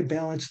how do you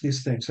balance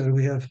these things? How do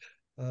we have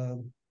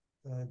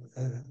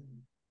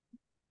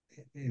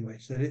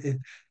anyways,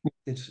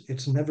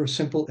 it's never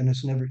simple and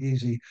it's never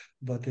easy,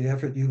 but the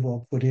effort you've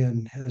all put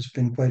in has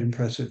been quite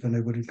impressive, and I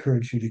would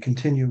encourage you to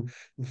continue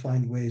and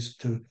find ways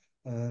to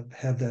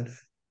have that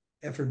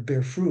effort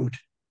bear fruit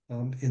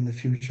in the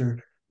future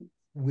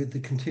with the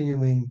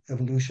continuing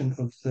evolution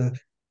of the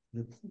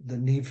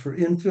need for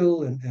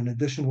infill and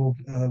additional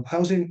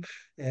housing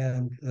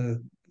and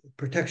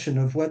protection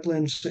of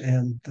wetlands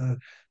and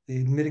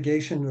the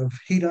mitigation of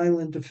heat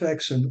island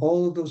effects and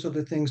all of those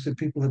other things that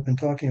people have been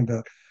talking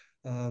about.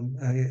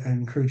 I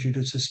encourage you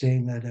to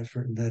sustain that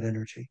effort and that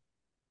energy.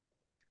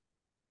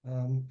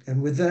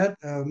 And with that,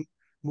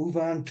 move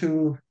on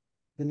to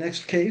the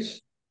next case,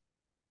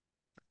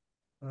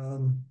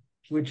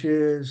 which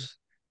is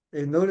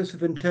a notice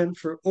of intent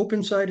for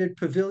open-sided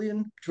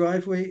pavilion,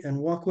 driveway, and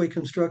walkway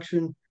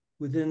construction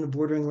within the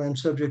bordering land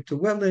subject to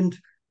wetland.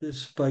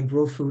 This by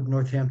Grow Food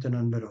Northampton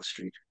on Meadow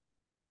Street.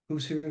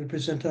 Who's here to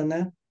present on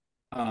that?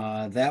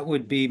 That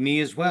would be me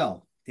as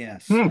well.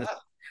 Yes.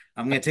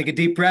 I'm going to take a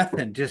deep breath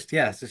and just,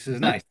 yes, this is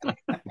nice.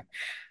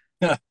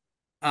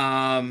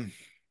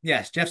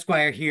 Yes, Jeff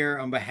Squire here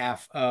on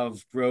behalf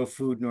of Grow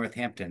Food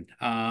Northampton.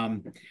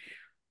 I'll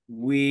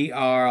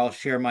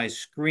share my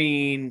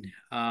screen.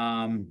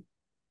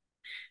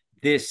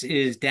 This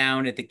is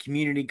down at the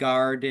community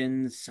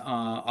gardens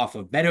off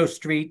of Meadow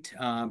Street.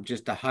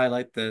 Just to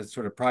highlight the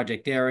sort of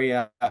project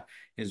area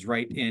is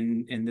right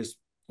in this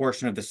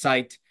portion of the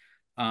site.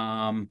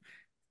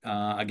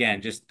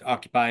 Again, just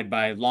occupied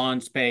by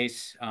lawn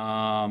space.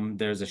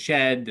 There's a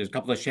shed. There's a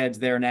couple of sheds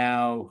there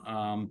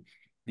now.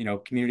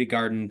 Community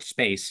garden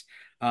space.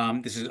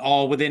 This is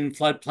all within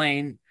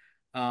floodplain.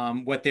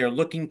 What they're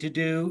looking to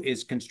do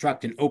is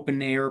construct an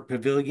open air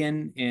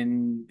pavilion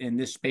in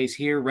this space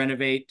here,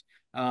 renovate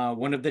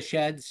one of the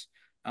sheds,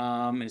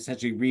 and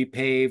essentially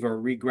repave or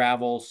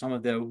re-gravel some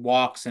of the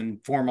walks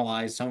and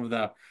formalize some of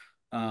the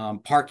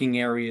parking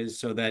areas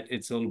so that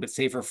it's a little bit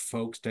safer for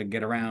folks to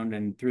get around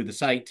and through the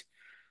site.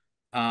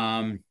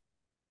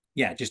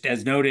 Yeah, just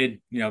as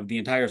noted, the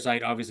entire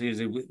site obviously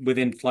is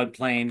within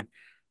floodplain.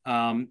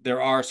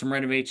 There are some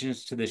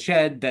renovations to the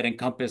shed that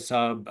encompass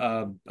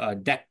a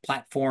deck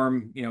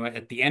platform,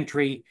 at the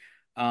entry.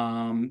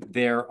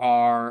 There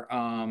are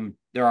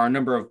a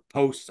number of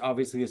posts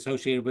obviously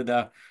associated with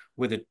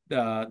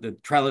the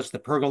trellis, the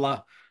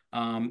pergola.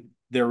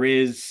 There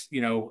is,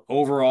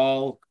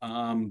 overall,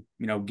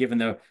 given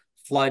the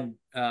flood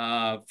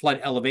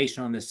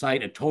elevation on the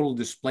site, a total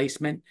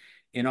displacement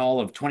in all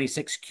of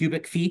 26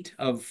 cubic feet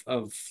of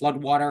flood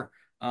water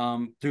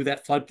through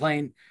that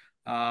floodplain.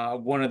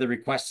 One of the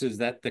requests is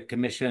that the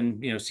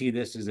commission, see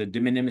this as a de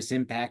minimis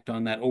impact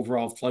on that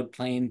overall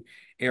floodplain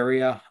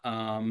area.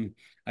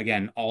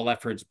 Again, all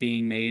efforts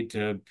being made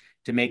to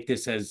make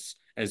this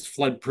as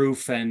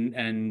flood-proof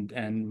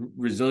and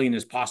resilient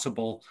as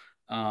possible,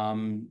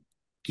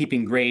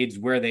 keeping grades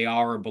where they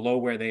are or below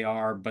where they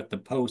are, but the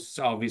posts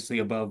obviously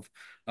above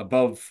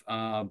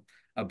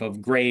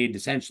grade.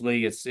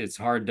 Essentially, it's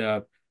hard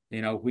to,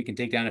 we can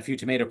take down a few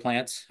tomato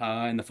plants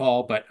in the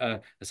fall,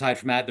 but aside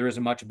from that, there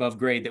isn't much above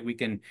grade that we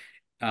can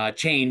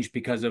change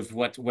because of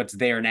what's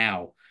there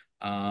now.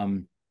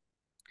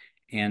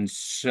 And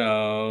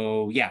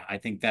so, yeah, I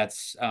think that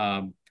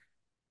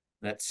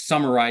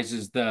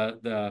summarizes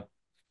the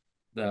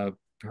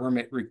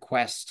permit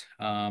request.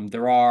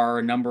 There are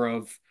a number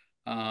of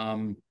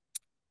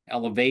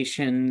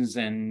elevations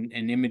and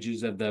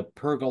images of the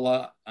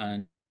pergola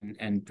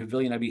and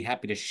pavilion I'd be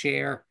happy to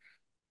share.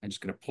 I'm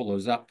just going to pull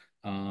those up,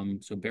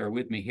 so bear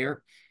with me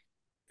here.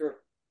 Sure.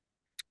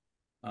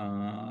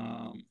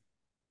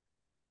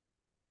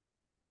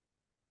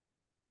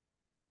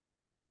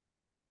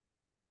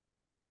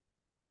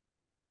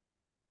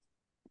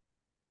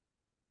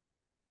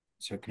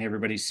 So can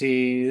everybody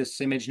see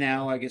this image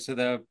now, I guess, of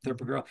the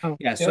pergola? Oh,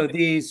 yeah, so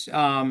these,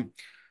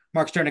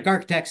 Mark Sternick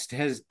Architects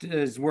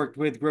has worked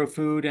with Grow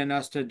Food and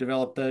us to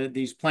develop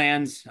these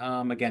plans.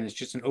 Again, it's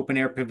just an open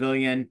air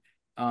pavilion.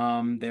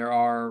 There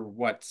are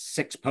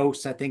 6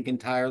 posts, I think,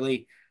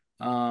 entirely,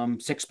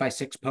 6 by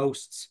 6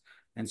 posts.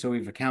 And so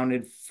we've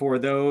accounted for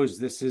those.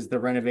 This is the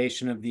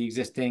renovation of the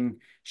existing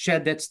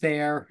shed that's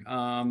there.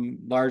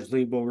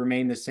 Largely will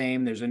remain the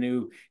same. There's a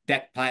new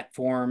deck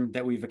platform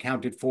that we've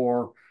accounted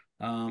for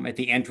at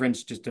the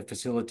entrance just to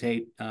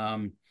facilitate,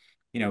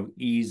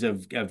 ease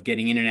of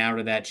getting in and out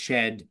of that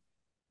shed.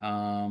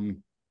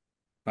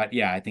 But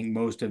yeah, I think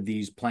most of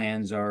these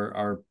plans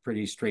are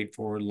pretty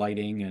straightforward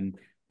lighting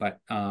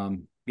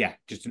yeah,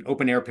 just an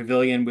open air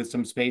pavilion with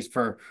some space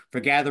for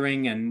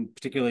gathering, and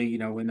particularly,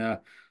 in the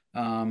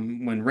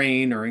when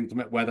rain or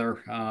inclement weather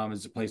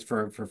is a place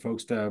for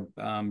folks to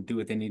do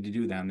what they need to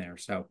do down there.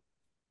 So,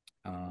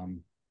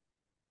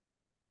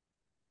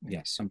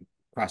 yes, some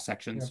cross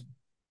sections.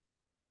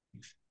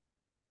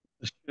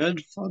 The shed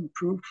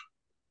flood-proof?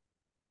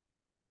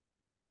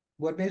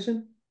 What,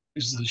 Mason?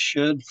 Is the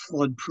shed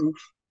flood-proof?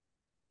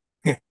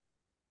 Can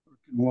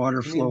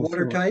water You mean flow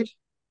through it? watertight?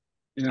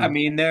 Yeah. I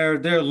mean,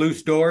 they're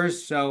loose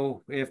doors,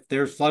 so if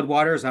there's flood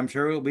waters, I'm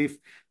sure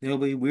there'll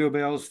be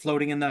wheelbarrows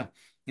floating in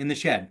the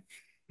shed.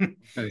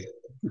 Okay.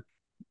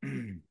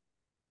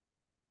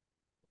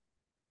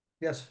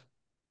 Yes.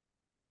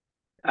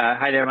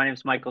 Hi there, my name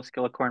is Michael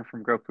Skillicorn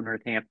from Grove,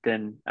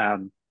 Northampton.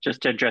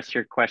 Just to address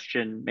your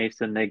question,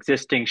 Mason, the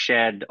existing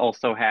shed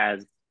also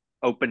has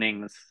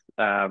openings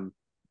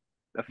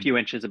a few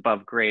inches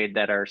above grade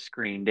that are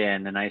screened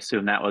in, and I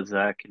assume that was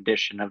a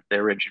condition of the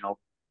original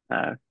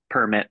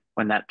permit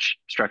when that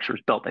structure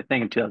was built, I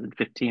think in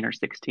 2015 or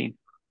 16.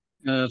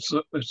 It's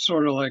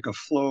sort of like a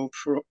flow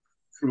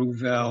through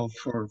valve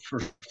for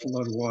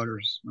flood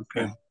waters.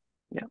 Okay.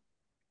 Yeah.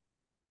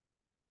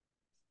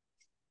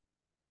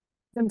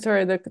 I'm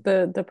sorry,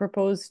 the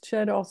proposed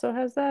shed also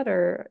has that,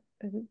 or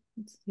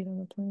it's, you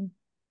know, the plan.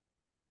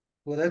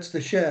 Well, that's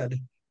the shed.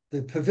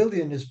 The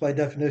pavilion is by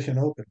definition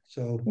open,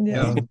 so.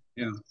 Yeah.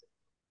 Yeah.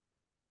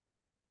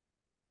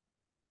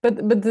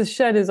 But the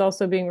shed is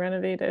also being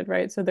renovated,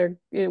 right? So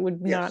it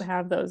would not Yes.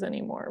 have those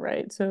anymore,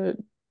 right? So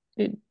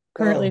it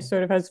currently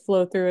sort of has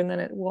flow through and then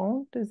it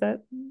won't. Is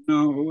that?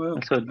 No, well.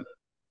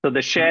 So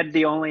the shed,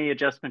 the only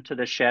adjustment to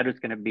the shed is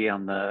going to be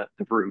on the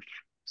roof.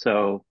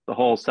 So the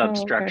whole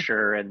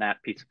substructure and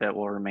that piece of it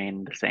will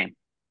remain the same.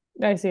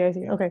 I see.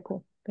 Okay,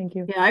 cool. Thank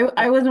you. Yeah,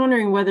 I was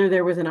wondering whether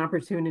there was an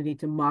opportunity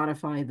to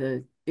modify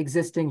the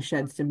existing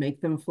sheds to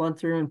make them flood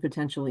through and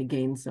potentially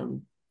gain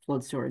some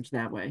flood storage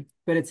that way.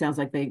 But it sounds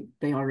like they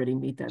already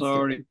meet that. It's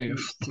already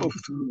flow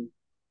through.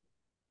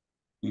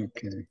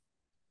 Okay.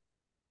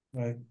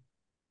 Right.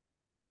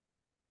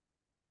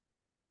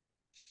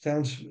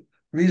 Sounds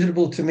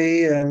reasonable to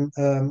me, and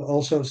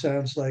also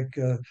sounds like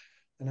an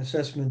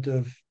assessment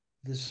of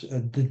this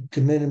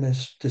de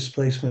minimis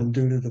displacement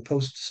due to the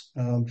posts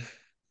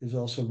is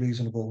also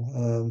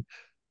reasonable.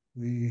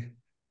 We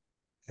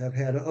have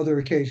had other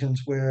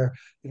occasions where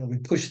we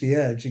push the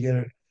edge. You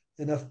get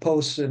enough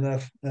posts,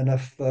 enough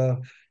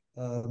um,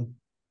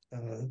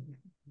 uh,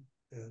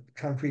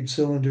 concrete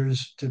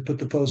cylinders to put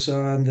the posts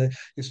on, that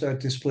you start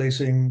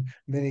displacing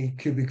many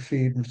cubic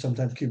feet and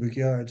sometimes cubic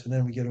yards, and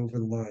then we get over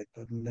the line.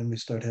 But then we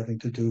start having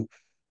to do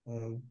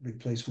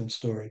replacement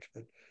storage.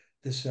 But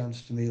this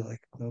sounds to me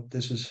like, no,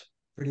 this is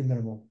pretty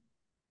minimal.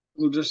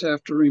 We'll just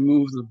have to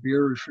remove the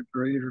beer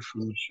refrigerator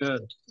from the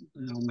shed,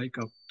 and it'll make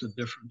up the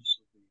difference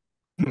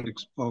of the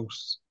fixed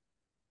posts.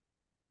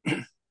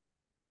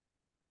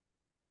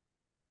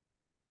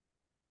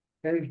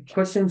 Any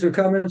questions or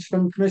comments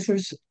from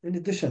commissioners in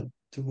addition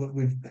to what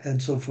we've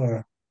had so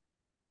far?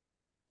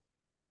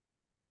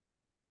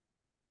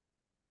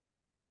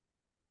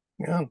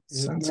 Yeah.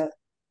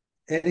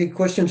 Any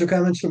questions or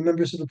comments from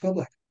members of the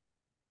public?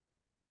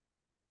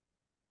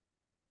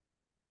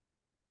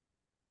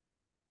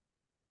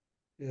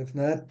 If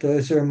not,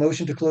 is there a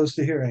motion to close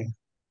the hearing?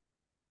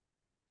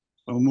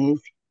 So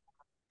moved.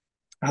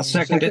 I'll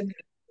second it.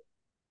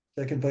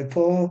 Second by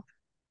Paul.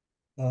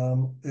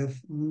 If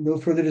no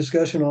further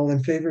discussion, all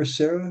in favor,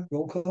 Sarah,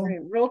 roll call. Right,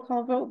 roll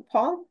call vote.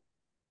 Paul?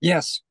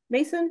 Yes.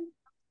 Mason?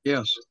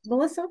 Yes.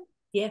 Melissa?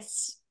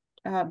 Yes.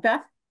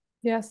 Beth?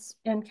 Yes.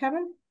 And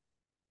Kevin?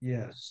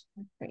 Yes.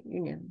 Great,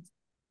 unanimous.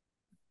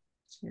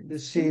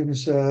 This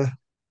seems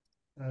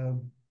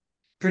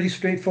pretty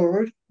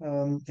straightforward,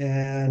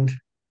 and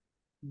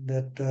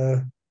that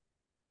there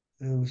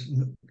was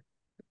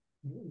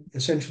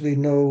essentially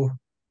no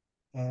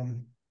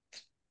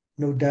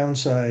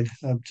downside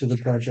to the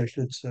project.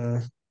 It's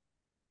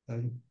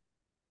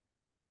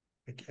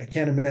I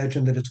can't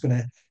imagine that it's going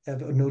to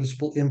have a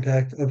noticeable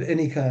impact of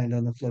any kind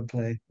on the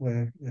floodplain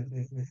where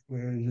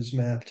it is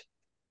mapped.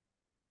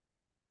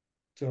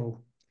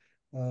 So,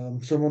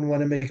 someone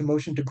want to make a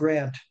motion to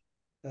grant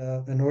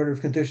an order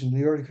of condition?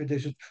 The order of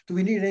conditions. Do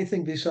we need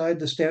anything beside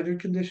the standard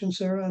conditions,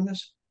 Sarah, on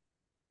this?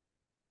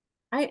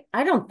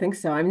 I don't think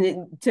so. I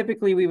mean,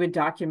 typically we would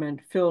document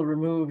fill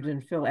removed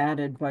and fill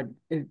added, but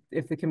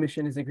if the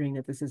commission is agreeing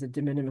that this is a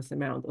de minimis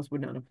amount, those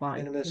would not apply.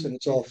 De minimis, and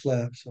it's all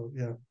flat, so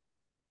yeah.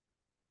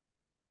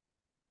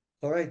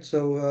 All right,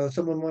 so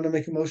someone want to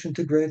make a motion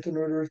to grant an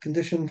order of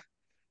condition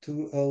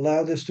to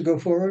allow this to go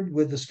forward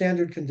with the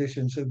standard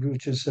conditions,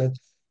 which is that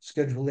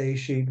Schedule A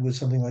sheet with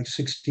something like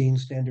 16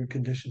 standard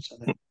conditions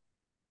on it.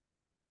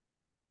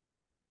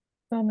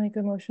 I'll make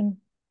a motion.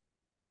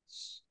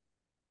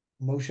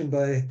 Motion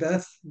by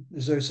Beth.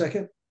 Is there a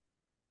second?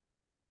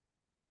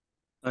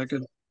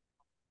 Second.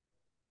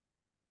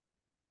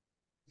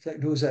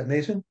 Who was that,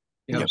 Mason?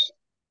 Yes.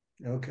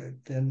 Okay,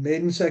 then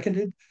made and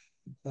seconded.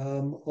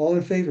 All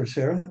in favor,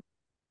 Sarah?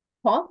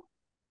 Paul?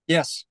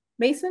 Yes.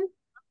 Mason?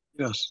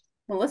 Yes.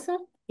 Melissa?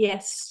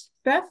 Yes.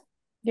 Beth?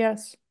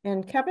 Yes.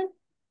 And Kevin?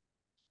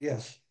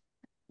 Yes.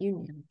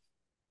 Union.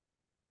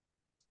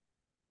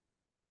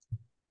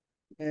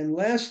 And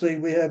lastly,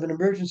 we have an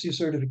emergency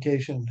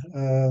certification.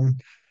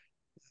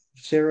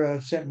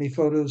 Sarah sent me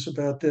photos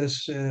about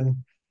this and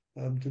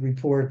the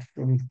report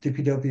from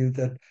DPW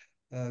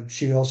that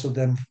she also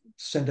then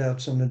sent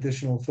out some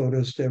additional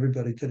photos to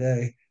everybody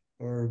today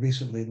or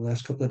recently, the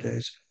last couple of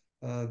days.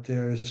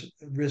 There's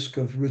risk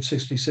of Route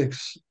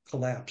 66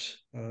 collapse,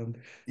 and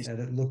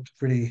it looked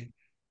pretty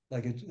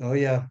like it. Oh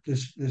yeah,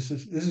 this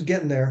is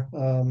getting there.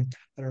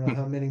 I don't know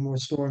how many more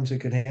storms it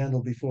could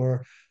handle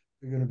before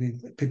you're going to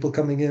be people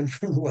coming in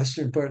from the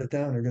western part of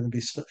town are going to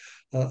be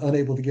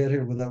unable to get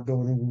here without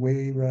going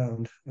way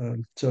around.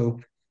 So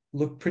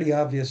look pretty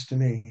obvious to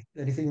me.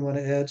 Anything you want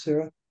to add,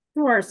 Sarah?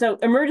 Sure. So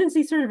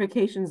emergency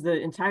certifications, the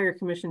entire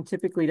commission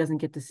typically doesn't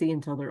get to see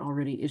until they're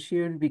already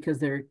issued because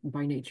they're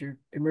by nature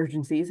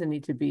emergencies and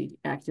need to be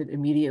acted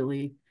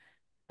immediately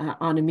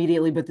on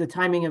immediately. But the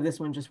timing of this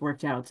one just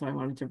worked out, so I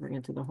wanted to bring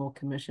it to the whole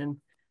commission.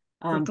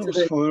 Put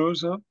those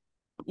photos up.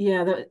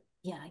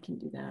 Yeah, I can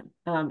do that.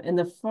 And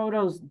the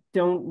photos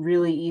don't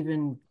really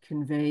even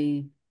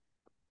convey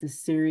the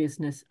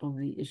seriousness of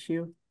the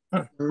issue.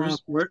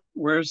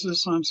 Where's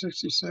this on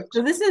 66?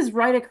 So this is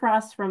right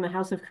across from the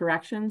House of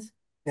Corrections.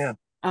 Yeah.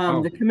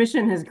 The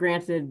commission has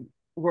granted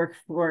work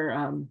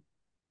for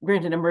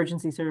granted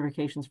emergency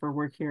certifications for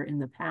work here in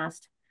the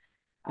past.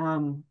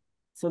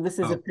 So this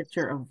is a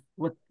picture of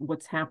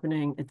what's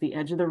happening at the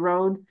edge of the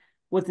road.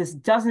 What this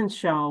doesn't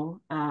show,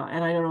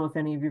 and I don't know if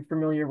any of you are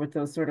familiar with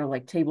those sort of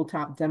like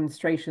tabletop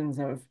demonstrations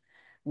of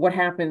what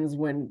happens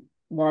when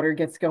water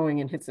gets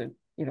going and hits a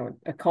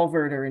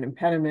culvert or an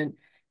impediment,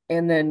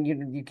 and then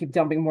you keep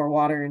dumping more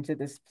water into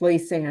this play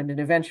sand, and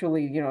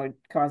eventually it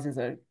causes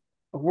a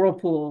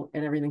whirlpool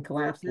and everything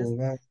collapses.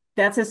 Right.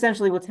 That's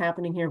essentially what's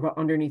happening here, but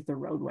underneath the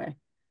roadway.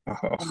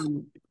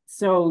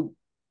 So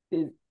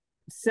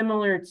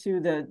similar to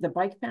the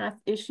bike path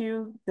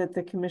issue that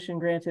the commission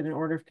granted an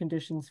order of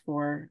conditions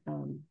for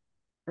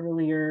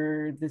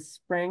earlier this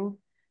spring,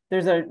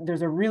 there's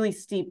a really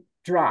steep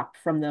drop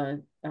from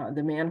the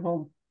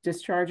manhole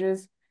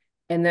discharges,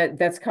 and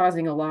that's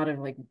causing a lot of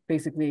like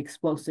basically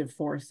explosive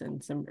force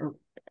and some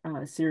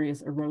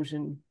serious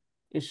erosion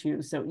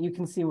issues. So you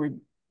can see where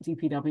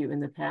DPW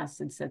in the past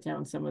had set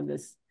down some of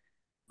this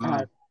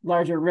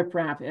larger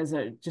riprap as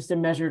just a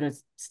measure to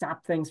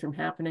stop things from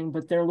happening,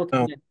 but they're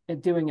looking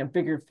at doing a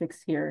bigger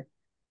fix here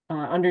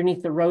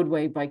underneath the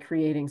roadway by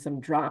creating some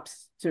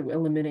drops to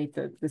eliminate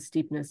the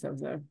steepness of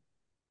the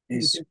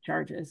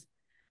discharges.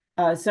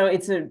 So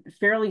it's a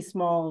fairly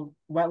small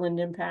wetland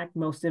impact.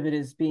 Most of it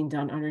is being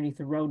done underneath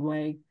the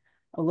roadway,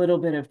 a little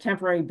bit of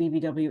temporary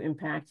BVW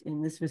impact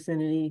in this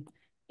vicinity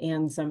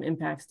and some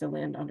impacts to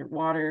land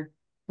underwater.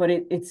 But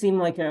it seemed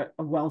like a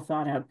well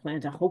thought out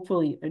plan to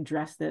hopefully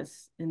address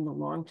this in the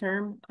long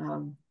term.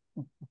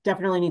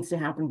 Definitely needs to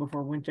happen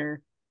before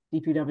winter.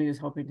 DPW is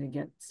hoping to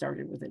get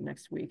started with it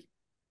next week.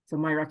 So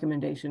my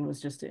recommendation was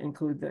just to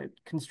include the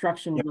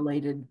construction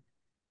related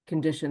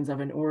conditions of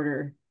an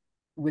order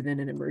within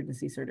an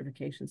emergency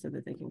certification so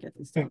that they can get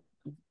this done.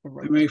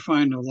 They may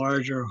find a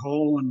larger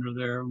hole under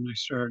there when they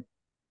start.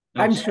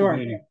 I'm sure.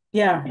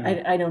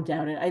 Yeah, I don't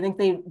doubt it. I think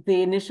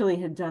they initially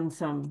had done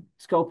some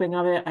scoping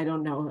of it. I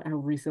don't know how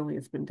recently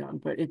it's been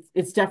done, but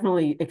it's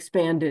definitely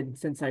expanded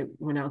since I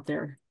went out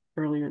there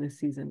earlier this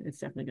season. It's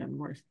definitely gotten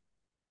worse.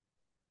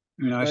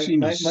 I mean, I've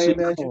seen a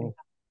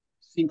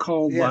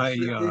sinkhole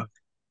by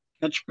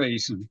catch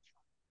basin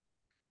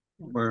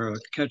where a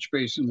catch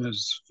basin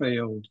has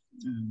failed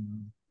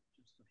and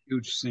just a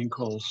huge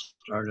sinkhole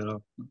started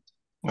up.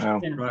 Wow.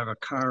 Drive a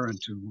car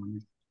into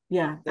one.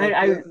 Yeah,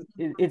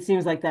 it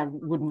seems like that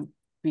wouldn't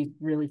be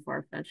really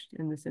far-fetched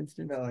in this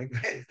instance. No,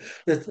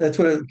 that's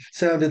what it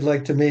sounded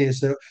like to me. Is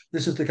that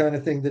this is the kind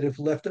of thing that if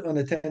left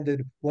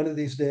unattended, one of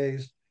these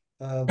days,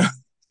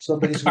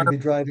 somebody's going to be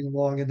driving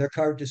along and their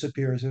car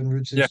disappears in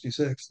Route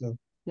 66. So.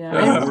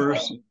 Yeah.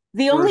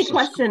 The only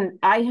question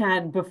I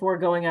had before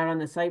going out on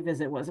the site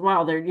visit was,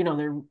 wow,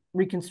 they're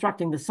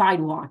reconstructing the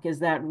sidewalk. Is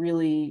that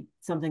really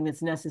something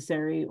that's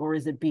necessary, or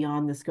is it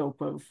beyond the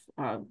scope of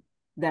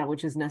that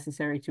which is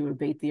necessary to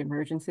abate the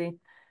emergency?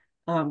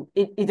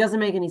 It doesn't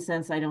make any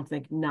sense, I don't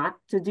think, not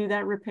to do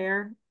that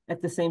repair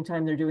at the same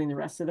time they're doing the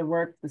rest of the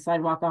work. The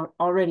sidewalk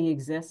already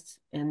exists,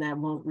 and that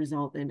won't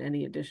result in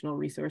any additional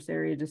resource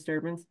area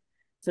disturbance.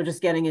 So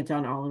just getting it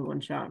done all in one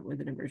shot with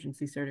an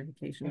emergency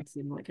certification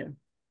seemed like a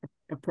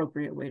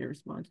appropriate way to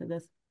respond to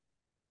this.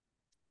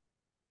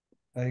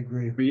 I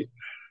agree. It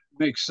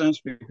makes sense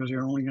because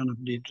you're only going to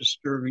be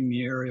disturbing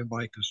the area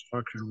by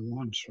construction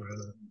once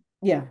rather than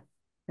yeah.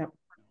 Yep.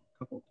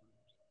 a couple.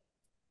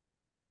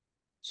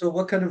 So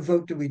what kind of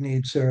vote do we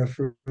need, Sarah,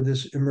 for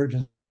this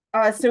emergency?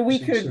 So we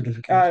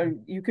could,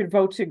 you could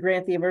vote to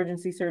grant the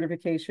emergency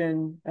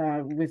certification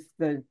with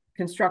the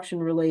construction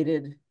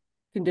related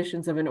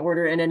conditions of an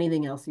order and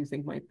anything else you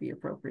think might be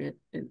appropriate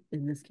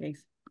in this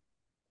case.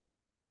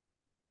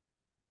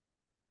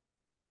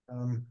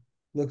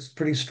 Looks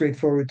pretty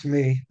straightforward to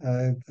me.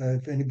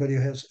 If anybody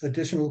has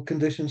additional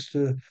conditions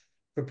to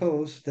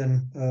propose,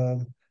 then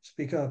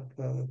speak up.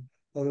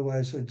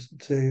 Otherwise, I'd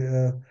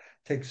say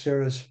take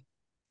Sarah's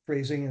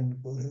phrasing and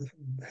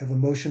have a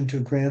motion to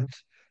grant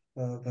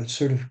a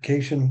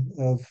certification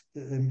of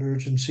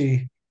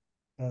emergency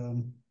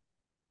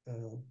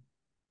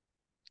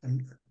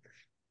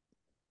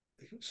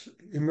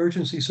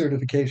emergency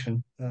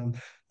certification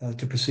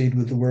to proceed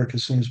with the work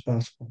as soon as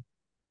possible.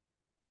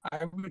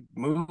 I would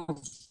move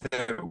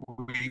that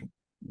we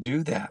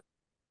do that.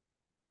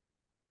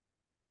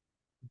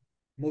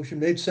 Motion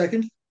made,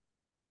 second.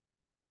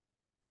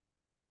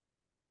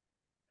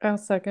 I'll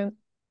second.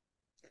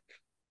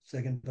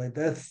 Second by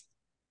Beth.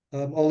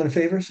 All in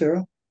favor,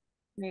 Sarah?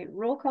 Okay,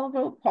 roll call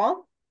vote.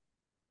 Paul?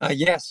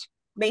 Yes.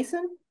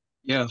 Mason?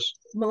 Yes.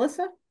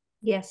 Melissa?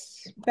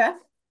 Yes. Beth?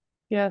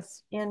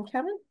 Yes. And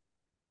Kevin?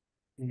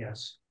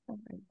 Yes.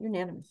 Okay,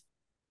 unanimous.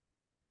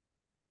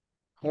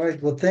 All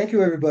right. Well, thank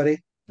you, everybody.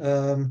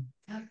 Who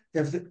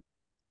fed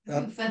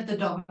the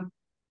dog?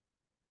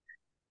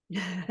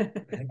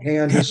 Hang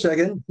on just a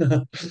second.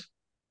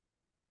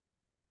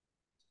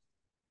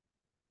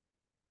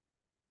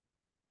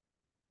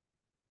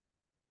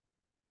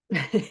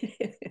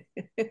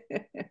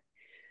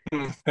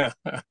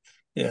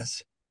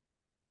 Yes.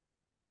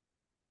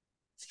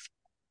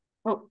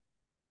 Oh,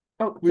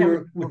 we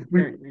Kevin.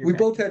 were we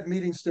both had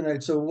meetings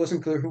tonight, so it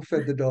wasn't clear who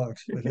fed the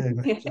dogs. But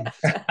anyway.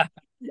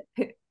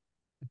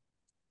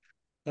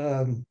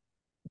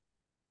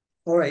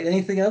 All right.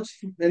 Anything else?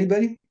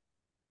 Anybody?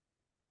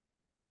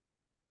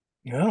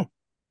 No. I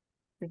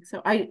think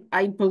so.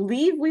 I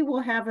believe we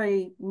will have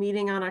a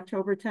meeting on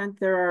October 10th.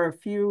 There are a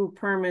few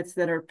permits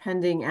that are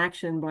pending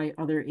action by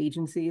other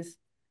agencies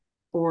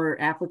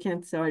or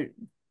applicants. So I'm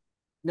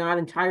not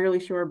entirely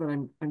sure, but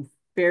I'm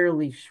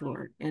fairly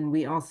sure. And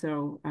we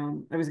also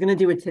I was going to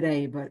do it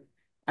today, but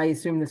I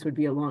assumed this would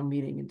be a long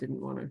meeting and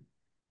didn't want to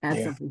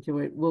add something to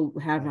it. We'll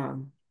have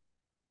an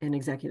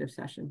executive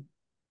session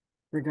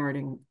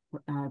regarding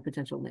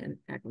potential land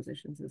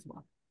acquisitions as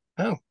well.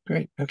 Oh,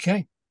 great.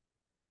 Okay.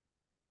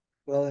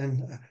 Well,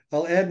 and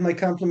I'll add my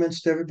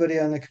compliments to everybody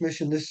on the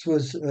commission. This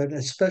was an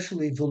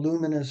especially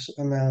voluminous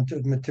amount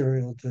of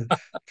material to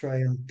try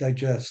and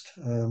digest.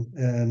 Well,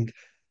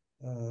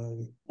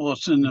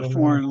 it's in the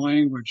foreign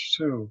language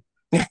too.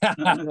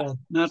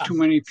 Not too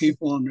many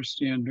people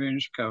understand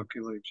drainage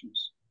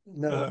calculations.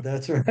 No,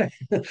 that's right.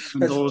 And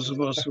those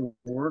of us who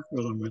work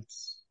with them,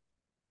 it's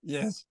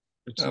a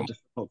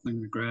difficult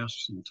thing to grasp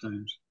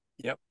sometimes.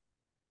 Yep.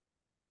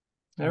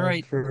 All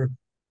right.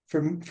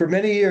 For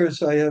many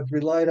years, I have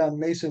relied on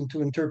Mason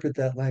to interpret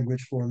that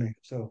language for me.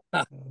 So,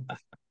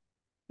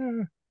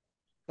 all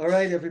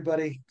right,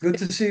 everybody. Good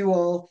to see you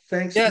all.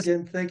 Thanks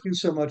again. Thank you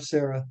so much,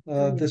 Sarah.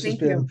 This has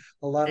been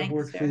a lot of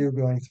work for you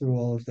going through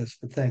all of this,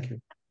 but thank you.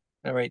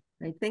 All right.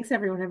 Thanks,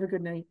 everyone. Have a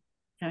good night.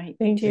 All right.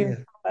 Thank you.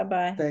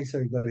 Bye-bye. Thanks,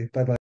 everybody.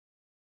 Bye-bye.